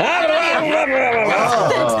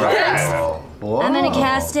 I'm gonna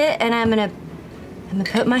cast it, and I'm gonna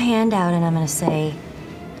put my hand out, and I'm gonna say,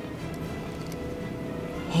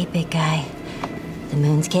 "Hey, big guy, the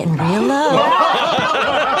moon's getting real low."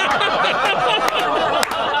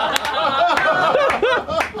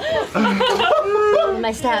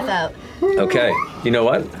 My staff out. Okay. You know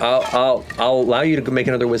what? I'll allow you to make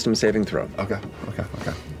another wisdom saving throw. Okay.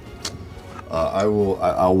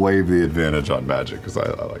 I'll waive the advantage on magic because I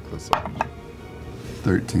like this one.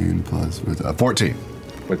 13 plus 14.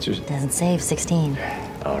 What's your? Doesn't save 16.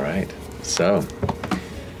 All right. So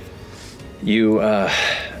you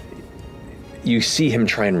see him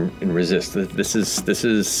try and resist. This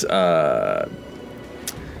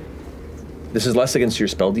is less against your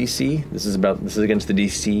spell DC. This is against the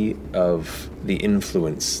DC of the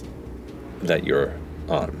influence that you're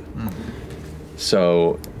on.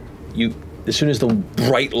 So as soon as the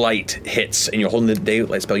bright light hits and you're holding the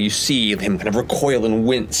daylight spell, you see him kind of recoil and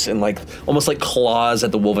wince and like almost like claws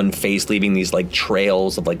at the woven face, leaving these like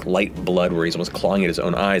trails of like light blood where he's almost clawing at his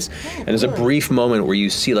own eyes. And there's a brief moment where you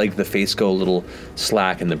see like the face go a little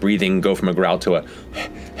slack and the breathing go from a growl to a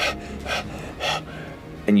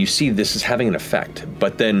and you see this is having an effect,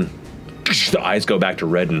 but then the eyes go back to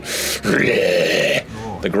red and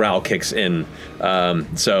the growl kicks in.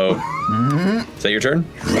 Is that your turn?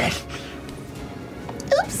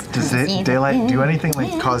 Does daylight do anything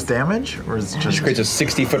like cause damage, or is it just creates a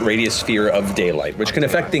 60-foot radius sphere of daylight, which can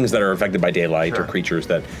affect things that are affected by daylight or creatures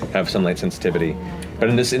that have sunlight sensitivity. But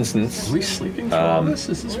in this instance, are we sleeping through all this?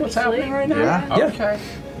 Is this what's happening right now? Yeah. Okay.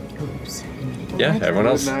 Yeah, everyone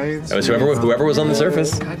else. That was whoever was on the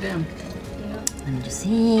surface. Goddamn. Let me just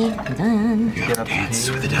see. I'm done. You have dance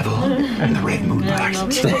with the devil and the red moonlight.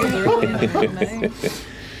 Won't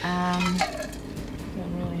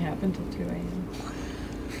really happen till 2 a.m.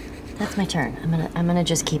 That's my turn. I'm gonna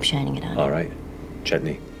just keep shining it on. All right,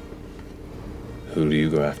 Chetney. Who do you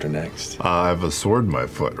go after next? I have a sword in my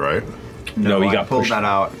foot, right? No, you I got pulled pushed. that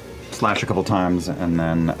out, slashed a couple times, and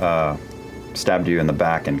then stabbed you in the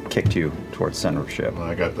back and kicked you towards center of ship.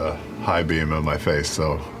 I got the high beam in my face,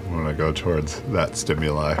 so I'm gonna go towards that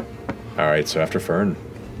stimuli. All right, so after Fern.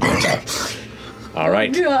 All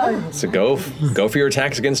right, so go for your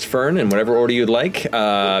attacks against Fern in whatever order you'd like.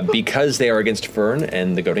 Because they are against Fern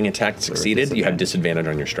and the goading attack succeeded, you have disadvantage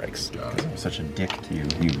on your strikes. I'm such a dick to you,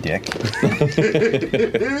 you dick.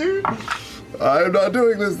 I'm not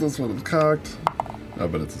doing this. This one is cocked. Oh,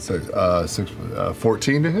 but it's a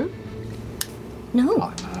 14 to hit? No.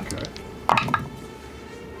 Okay.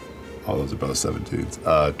 Oh, those are both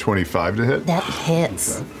 17s. 25 to hit? That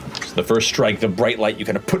hits. Okay. So the first strike, the bright light, you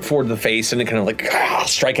kind of put forward to the face and then kind of like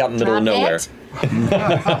strike out in the middle of nowhere.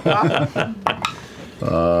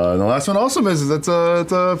 The last one also misses. That's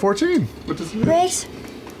a 14, which is Great.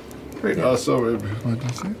 great. So, what did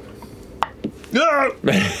I say?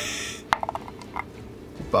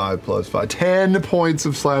 5 plus 5. 10 points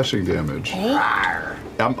of slashing damage.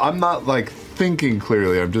 I'm not like thinking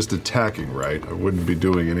clearly. I'm just attacking, right? I wouldn't be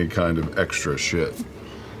doing any kind of extra shit.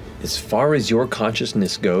 As far as your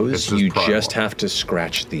consciousness goes, just you primal. just have to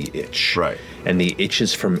scratch the itch. Right. And the itch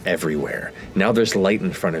is from everywhere. Now there's light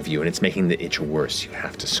in front of you, and it's making the itch worse. You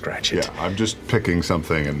have to scratch it. Yeah, I'm just picking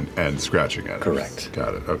something and scratching at it. Correct.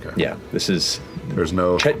 Got it. Okay. Yeah, this is... There's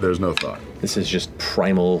no thought. This is just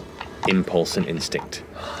primal impulse and instinct.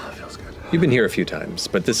 Feels good. You've been here a few times,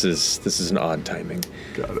 but this is an odd timing.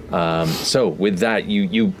 Got it. So with that,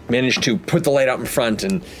 you manage to put the light out in front,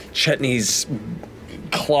 and Chetney's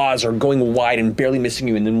claws are going wide and barely missing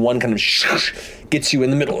you, and then one kind of gets you in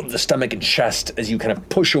the middle of the stomach and chest as you kind of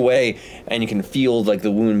push away, and you can feel like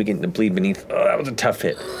the wound beginning to bleed beneath. Oh, that was a tough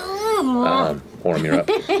hit. Orm, you're up.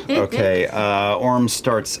 Okay, Orm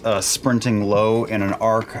starts sprinting low in an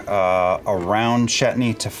arc around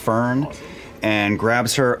Chetney to Fern, and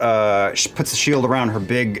grabs her, puts the shield around her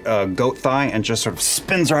big goat thigh and just sort of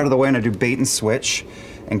spins her out of the way, and I do bait and switch.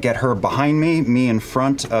 and get her behind me in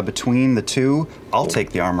front between the two. I'll take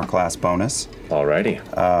the armor class bonus. Alrighty.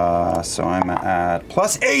 So I'm at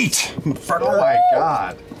 +8. Motherfucker. Oh my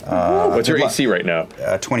god. What's your AC right now?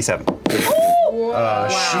 27.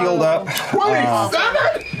 Shield up.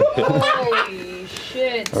 27? Holy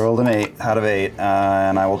shit. I rolled an 8 out of 8,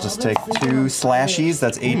 and I will just take 2 slashies.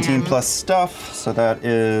 That's 18 plus stuff, so that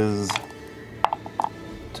is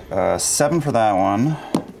 7 for that one.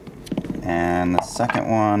 And the second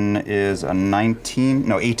one is a 18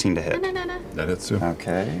 to hit. That hits too.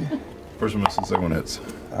 Okay. First one misses, second one hits.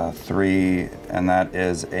 3, and that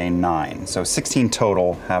is a 9. So 16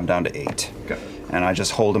 total, half down to 8. Okay. And I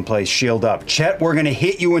just hold in place, shield up. Chet, we're gonna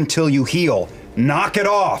hit you until you heal. Knock it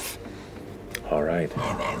off. All right.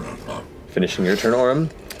 Finishing your turn,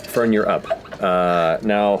 Orem. Fern, you're up.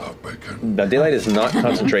 Now, the daylight is not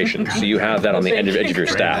concentration, so you have that on the edge of your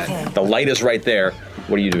staff. The light is right there.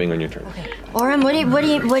 What are you doing on your turn? Orem, what do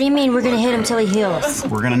you mean we're gonna hit him till he heals?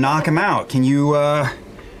 We're gonna knock him out. Can you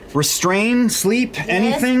restrain, sleep,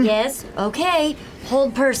 anything? Yes. Okay.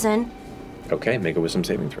 Hold person. Okay, make a wisdom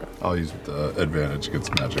saving throw. I'll use the advantage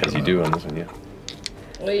against magic. As you do on this one, yeah.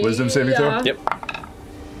 Wisdom saving throw? Yep.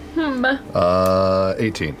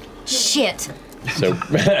 18. Shit. So,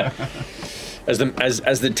 as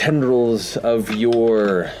the tendrils of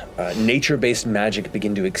your nature-based magic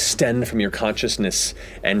begin to extend from your consciousness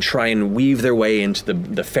and try and weave their way into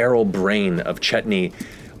the feral brain of Chetney,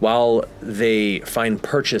 while they find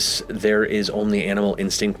purchase, there is only animal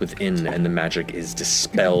instinct within, and the magic is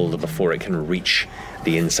dispelled before it can reach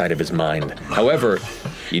the inside of his mind. However,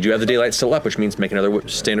 you do have the daylight still up, which means make another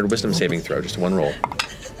standard wisdom saving throw, just one roll.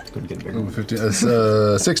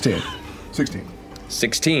 16.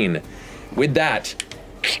 16. With that,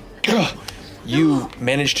 you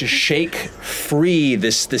manage to shake free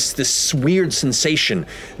this weird sensation.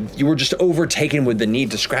 You were just overtaken with the need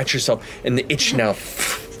to scratch yourself, and the itch now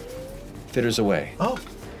fitters away. Oh.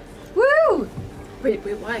 Woo! Wait,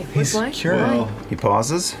 why? Why? Well, he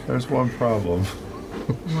pauses. There's one problem.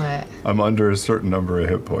 What? I'm under a certain number of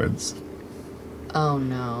hit points. Oh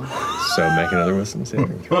no. So make another wisdom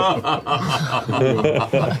saving throw.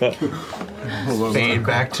 Fade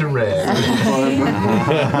back to red. I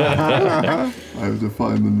have to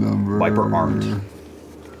find the number. Viper armed.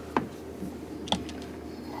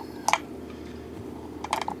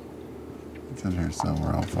 It's in here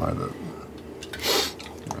somewhere. I'll find it.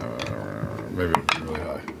 Maybe it'll be really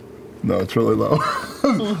high. No, it's really low.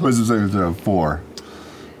 Wisdom saving throw 4.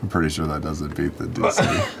 I'm pretty sure that doesn't beat the DC.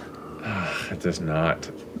 It does not.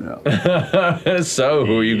 Yeah. So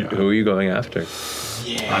who are you going after?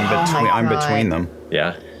 I'm between them.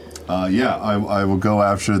 Yeah. Yeah, I will go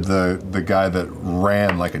after the guy that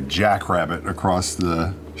ran like a jackrabbit across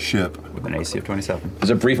the ship. With an AC of 27. There's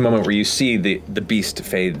a brief moment where you see the beast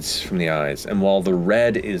fades from the eyes, and while the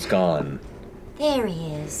red is gone, There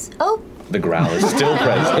he is. Oh. the growl is still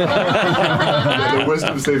present. The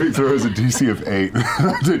wisdom saving throw is a DC of 8.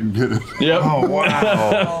 I didn't get it. Yep. Oh,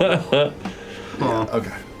 wow.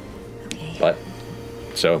 Okay. But,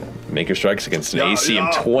 so, make your strikes against an Yeah, AC yeah.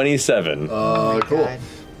 of 27. Cool.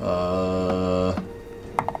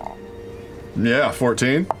 Yeah,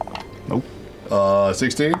 14. Nope.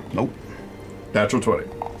 16. Nope. Natural 20.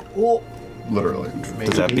 Oh. Literally.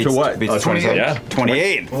 Does that beat For what? 27? Yeah.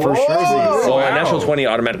 28. For sure. Well, a natural 20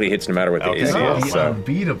 automatically hits no matter what the AC is. So.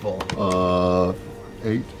 Unbeatable.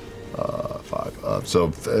 8. 5. So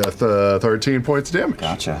 13 points of damage.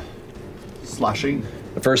 Gotcha. Slashing.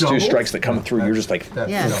 The first two strikes that come through, you're just like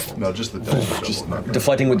Yes. No, just the double.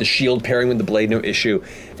 deflecting with the shield, parrying with the blade, no issue,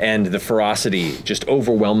 and the ferocity just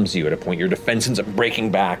overwhelms you at a point. Your defense ends up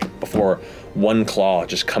breaking back before one claw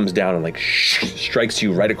just comes down and like strikes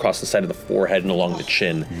you right across the side of the forehead and along the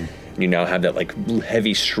chin. And you now have that like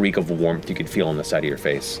heavy streak of warmth you could feel on the side of your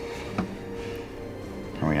face.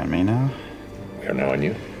 Are we on me now? We are now on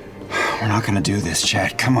you. We're not gonna do this,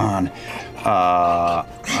 Chad. Come on.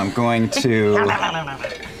 I'm going to.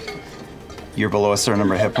 You're below a certain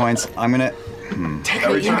number of hit points. I'm gonna.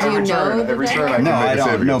 Every turn I can No, make I a don't.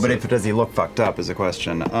 saving No, throw. but does he look fucked up? Is a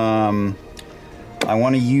question. I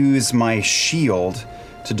want to use my shield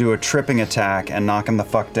to do a tripping attack and knock him the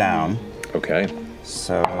fuck down. Okay.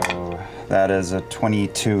 So that is a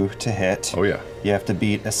 22 to hit. Oh yeah. You have to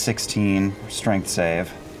beat a 16 strength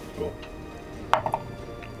save. Cool.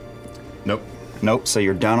 Nope. Nope. So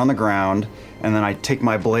you're down on the ground, and then I take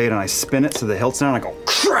my blade and I spin it so the hilt's down. And I go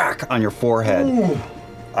crack on your forehead. Ooh.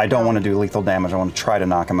 I don't want to do lethal damage. I want to try to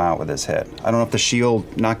knock him out with this hit. I don't know if the shield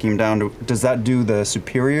knocking him down. Does that do the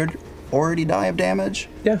superiority die of damage?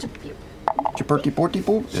 Yeah.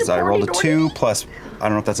 is I rolled a 2 plus, I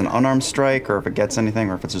don't know if that's an unarmed strike or if it gets anything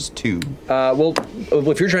or if it's just 2. Well,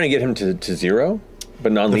 if you're trying to get him to 0,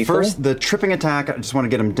 but non-lethal. The tripping attack, I just want to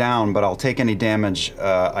get him down, but I'll take any damage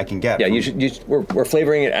I can get. Yeah, we're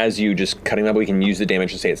flavoring it as you just cutting up. We can use the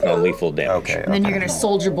damage to say it's non-lethal damage. Okay. And then you're gonna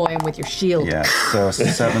soldier boy him with your shield. Yeah, so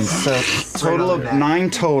 7, so total of 9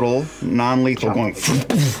 total, non-lethal going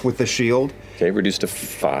with the shield. Okay, reduced to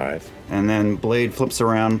 5. And then blade flips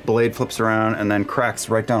around, and then cracks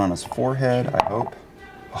right down on his forehead, I hope.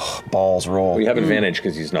 Oh, balls roll. Well, you have advantage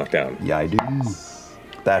because he's knocked down. Yeah, I do.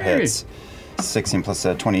 That hits. 16 plus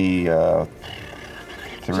 20, 3.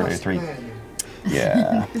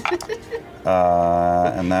 Yeah.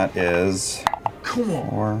 And that is... Come on.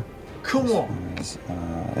 4. Come on.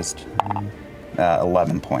 It's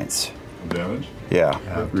 11 points. Damage? Yeah.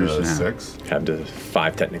 Half to 6? Half to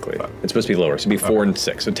 5, technically. It's supposed to be lower, so it'd be 4 and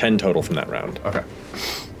 6, so 10 total from that round. Okay.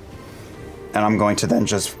 And I'm going to then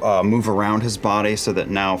just move around his body so that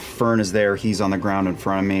now Fern is there, he's on the ground in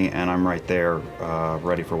front of me, and I'm right there,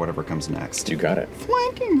 ready for whatever comes next. You got it.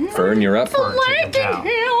 Flanking him. Fern, you're up. Flanking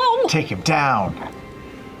him. Take him down.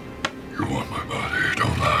 You want my body,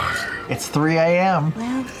 don't lie. It's 3 a.m.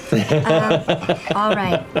 All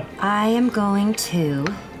right, I am going to...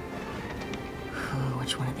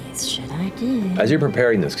 which one of these should I do? As you're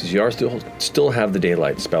preparing this, because you are still have the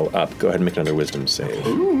daylight spell up, go ahead and make another wisdom save.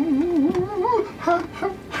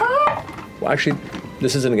 Well, actually,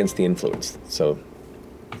 this isn't against the influence, so...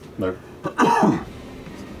 No. I'll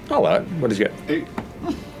allow it. What did you get? 8.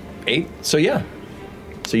 8? So yeah.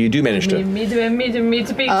 So you do manage to... Meet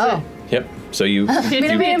pizza. Oh. Yep. So you managed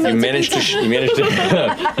to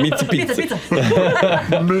meet the pizza.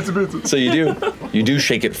 So you do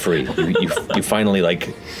shake it free. You finally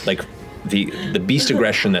like the beast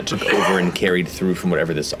aggression that took over and carried through from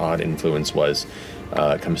whatever this odd influence was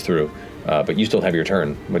comes through. But you still have your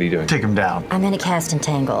turn. What are you doing? Take him down. I'm going to cast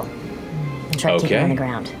Entangle and try to keep him on the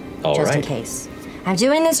ground. All just in right. case. I'm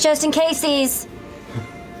doing this just in case these.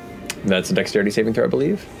 That's a dexterity saving throw, I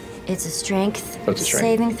believe. It's a strength, It's a strength.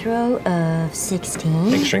 saving throw of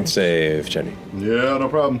 16. Make a strength save, Jenny. Yeah, no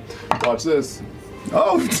problem. Watch this.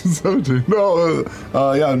 Oh, 17. No,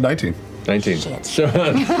 yeah, 19. 19. So,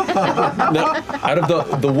 out of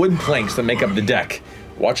the wood planks that make up the deck,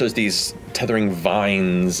 watch as these tethering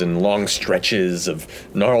vines and long stretches of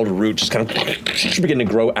gnarled roots just kind of begin to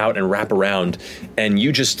grow out and wrap around, and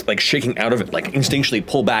you just like shaking out of it, like instinctually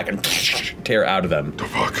pull back and tear out of them. The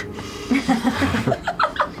fuck?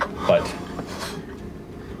 But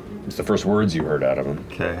it's the first words you heard out of him.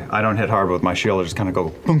 Okay, I don't hit hard with my shield, I just kind of go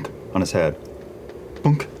bunk on his head.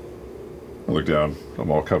 Bunk. I look down,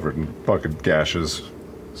 I'm all covered in fucking gashes.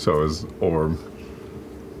 So is Orm.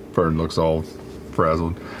 Fern looks all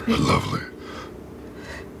frazzled. Lovely.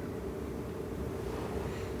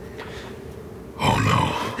 Oh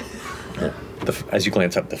no. As you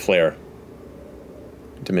glance up, the flare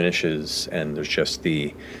diminishes, and there's just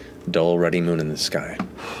the dull, ruddy moon in the sky.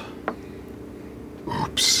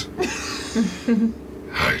 Oops.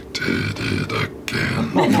 I did it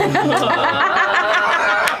again.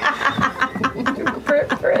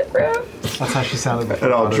 That's how she sounded before.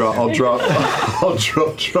 And I'll drop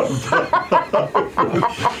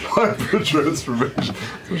hyper transformation.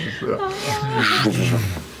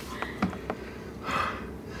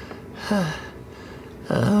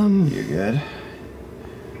 You good?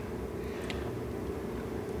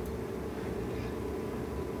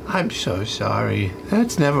 I'm so sorry.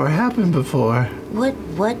 That's never happened before. What?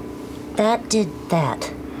 That did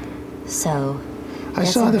that. So... I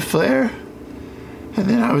saw the flare, and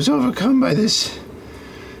then I was overcome by this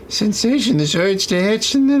sensation, this urge to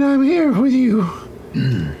itch, and then I'm here with you.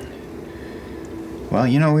 Well,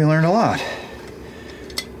 you know, we learned a lot.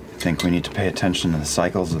 I think we need to pay attention to the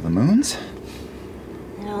cycles of the moons.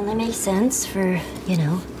 It only makes sense for, you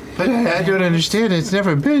know... But I don't understand. It's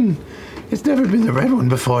never been the red one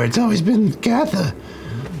before. It's always been Gatha.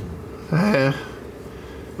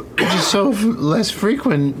 Which is so less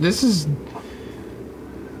frequent. This is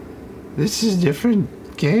a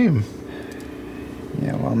different game.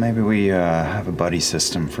 Yeah, well, maybe we have a buddy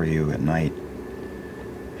system for you at night.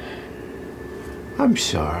 I'm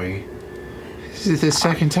sorry. This is the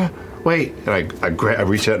second time. Wait. And I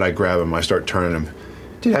reach out and I grab him. I start turning him.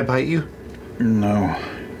 Did I bite you? No.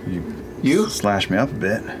 You slashed me up a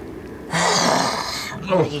bit.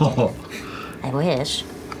 No, you didn't. I wish.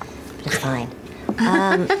 But it's fine.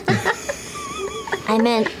 I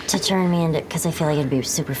meant to turn me into, because I feel like it'd be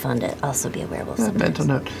super fun to also be a werewolf. Mental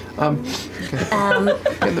note. In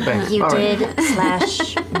the bank. You All did right.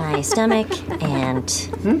 slash my stomach, and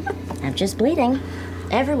I'm just bleeding.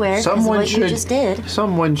 everywhere because of Someone what should you just did.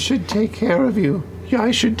 Someone should take care of you. Yeah,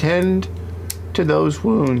 I should tend to those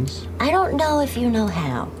wounds. I don't know if you know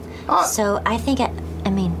how. So I think I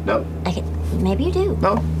mean. No. Maybe you do.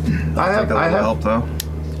 No. I have help though.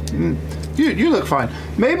 You look fine.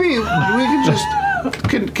 Maybe we can just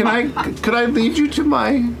could I lead you to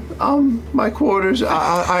my my quarters?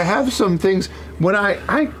 I have some things. When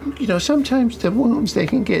I sometimes the wounds they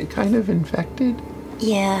can get kind of infected.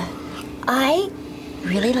 Yeah, I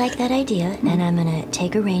really like that idea, and I'm gonna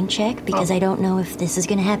take a rain check because I don't know if this is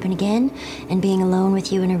gonna happen again, and being alone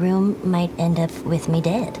with you in a room might end up with me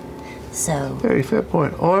dead. So. Very fair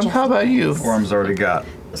point. Orm, how about you? Orm's already got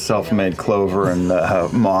self-made clover and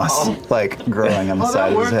moss like growing on the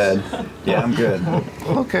side of his head. Yeah, I'm good.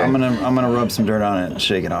 Okay. I'm gonna rub some dirt on it and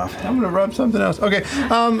shake it off. I'm gonna rub something else. Okay.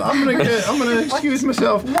 I'm gonna excuse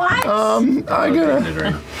myself. What?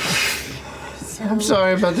 I'm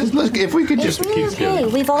sorry about this. Look, if we could It's just really okay.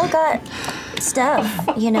 We've all got stuff,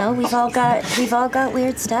 We've all got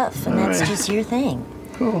weird stuff, and that's just your thing.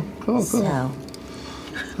 Cool. So.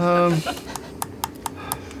 All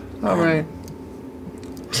right.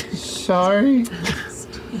 Sorry.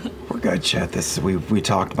 We're good, Chet. We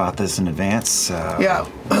talked about this in advance. Yeah.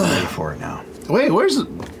 We're ready for it now. Wait, where's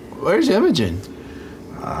Imogen?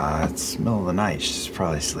 It's middle of the night. She's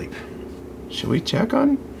probably asleep. Should we check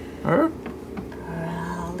on her?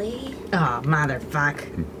 Raleigh. Oh, motherfuck.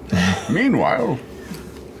 Meanwhile.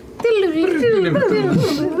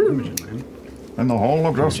 In the Hall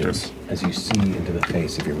of Justice. As you see into the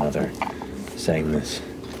face of your mother, saying this,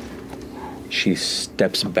 she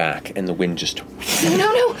steps back and the wind just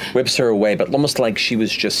whips her away, but almost like she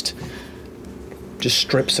was just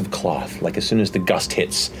strips of cloth. Like as soon as the gust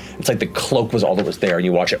hits, it's like the cloak was all that was there, and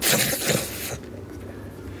you watch it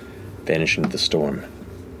vanish into the storm.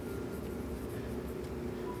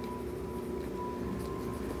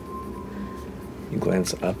 You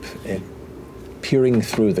glance up and peering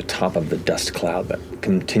through the top of the dust cloud that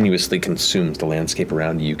continuously consumes the landscape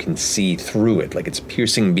around you, you can see through it, like it's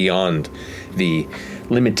piercing beyond the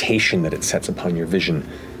limitation that it sets upon your vision.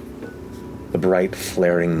 The bright,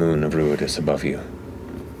 flaring moon of Ruidus above you.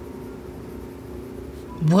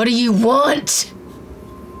 What do you want?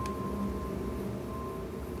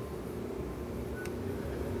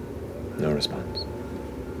 No response.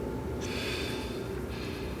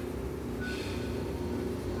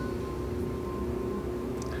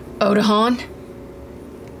 Odahan?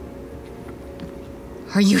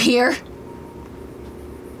 Are you here?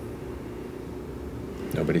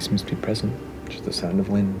 Nobody seems to be present. Just the sound of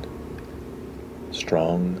wind.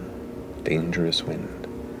 Strong, dangerous wind.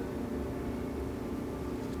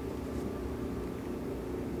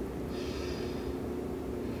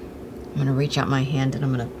 I'm gonna reach out my hand and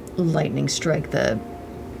I'm gonna lightning strike the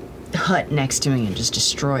hut next to me and just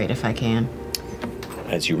destroy it if I can.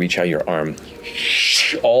 As you reach out your arm,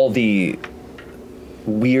 all the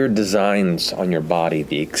weird designs on your body,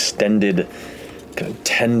 the extended kind of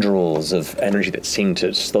tendrils of energy that seem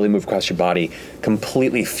to slowly move across your body,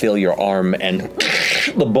 completely fill your arm, and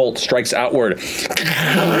the bolt strikes outward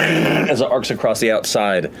as it arcs across the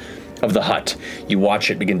outside of the hut. You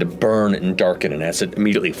watch it begin to burn and darken, and as it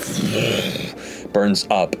immediately burns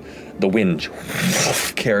up, the wind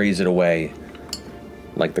carries it away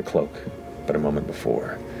like the cloak but a moment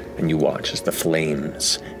before, and you watch as the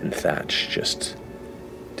flames and thatch just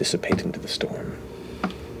dissipate into the storm.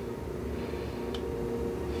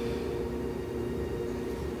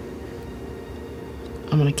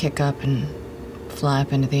 I'm gonna kick up and fly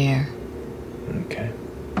up into the air. Okay.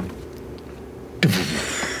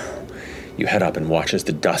 You head up and watch as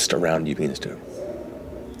the dust around you begins to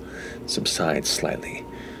subside slightly,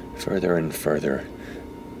 further and further,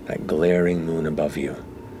 that glaring moon above you.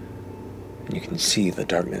 And you can see the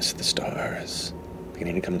darkness of the stars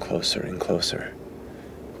beginning to come closer and closer.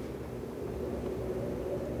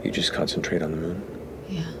 You just concentrate on the moon.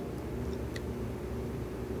 Yeah.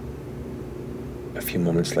 A few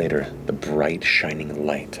moments later, the bright, shining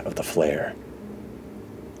light of the flare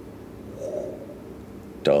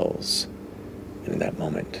dulls, and in that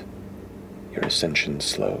moment, your ascension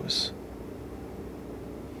slows,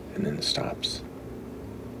 and then stops,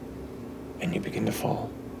 and you begin to fall.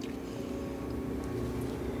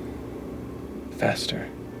 Faster,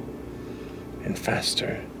 and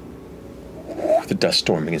faster. The dust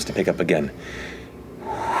storm begins to pick up again.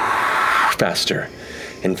 Faster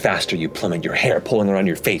and faster you plummet, your hair pulling around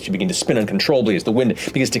your face. You begin to spin uncontrollably as the wind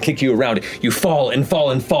begins to kick you around. You fall and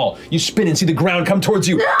fall and fall. You spin and see the ground come towards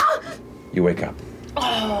you. You wake up.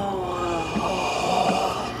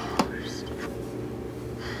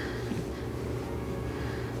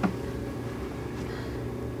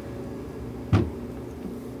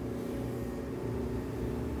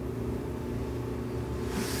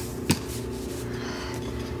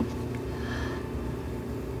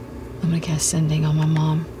 cast Sending on my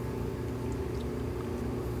mom.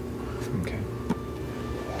 Okay.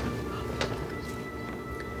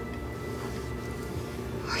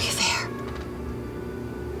 Are you there?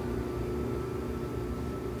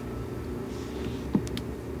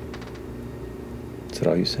 Is that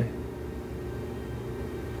all you say?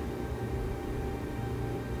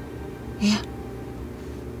 Yeah.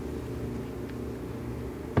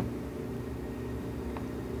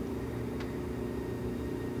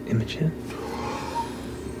 Imogen?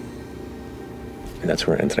 And that's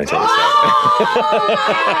where it ends tonight's Is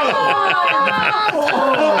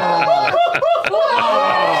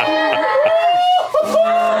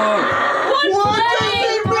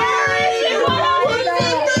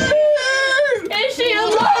she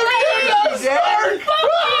alive?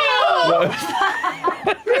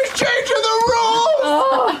 He's changing the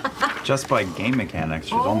rules! Just by game mechanics,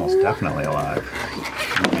 she's almost definitely alive.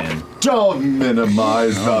 Don't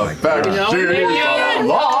minimize the fact she's alive!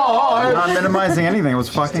 I'm not minimizing anything. It was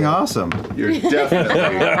fucking awesome. You're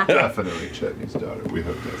definitely Chetney's daughter. We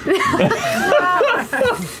hope that.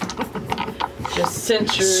 Just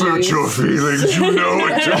centuries. Search your feelings, you know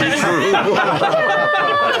it to be true.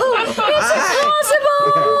 It's impossible!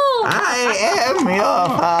 I am your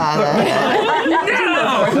father.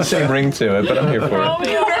 It's the same ring to it, but I'm here for it.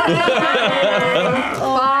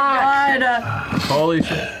 Oh my god. Holy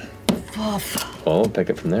shit. Well, we'll pick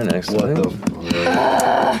it from there next time.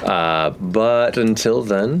 But until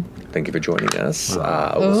then, thank you for joining us.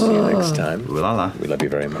 We'll see you next time. We love you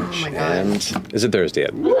very much. And is it Thursday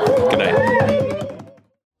yet? Good night.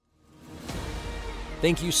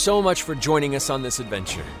 Thank you so much for joining us on this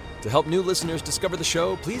adventure. To help new listeners discover the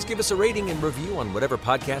show, please give us a rating and review on whatever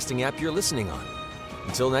podcasting app you're listening on.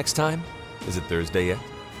 Until next time, is it Thursday yet?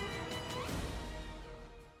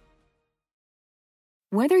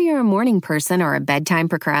 Whether you're a morning person or a bedtime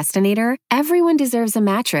procrastinator, everyone deserves a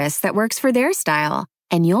mattress that works for their style.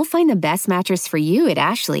 And you'll find the best mattress for you at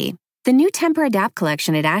Ashley. The new Temper-Adapt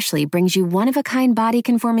collection at Ashley brings you one-of-a-kind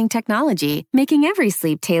body-conforming technology, making every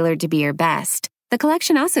sleep tailored to be your best. The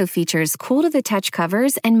collection also features cool-to-the-touch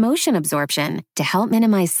covers and motion absorption to help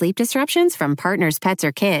minimize sleep disruptions from partners, pets,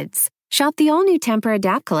 or kids. Shop the all-new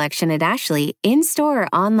Temper-Adapt collection at Ashley, in-store or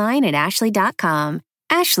online at ashley.com.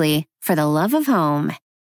 Ashley, for the love of home.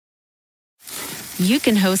 You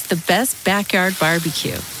can host the best backyard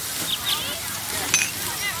barbecue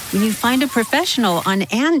when you find a professional on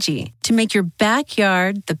Angie to make your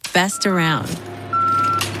backyard the best around.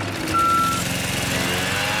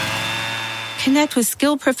 Connect with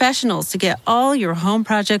skilled professionals to get all your home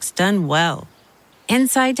projects done well.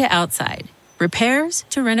 Inside to outside, repairs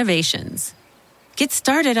to renovations. Get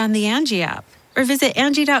started on the Angie app or visit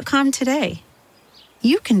Angie.com today.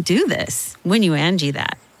 You can do this when you Angie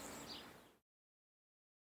that.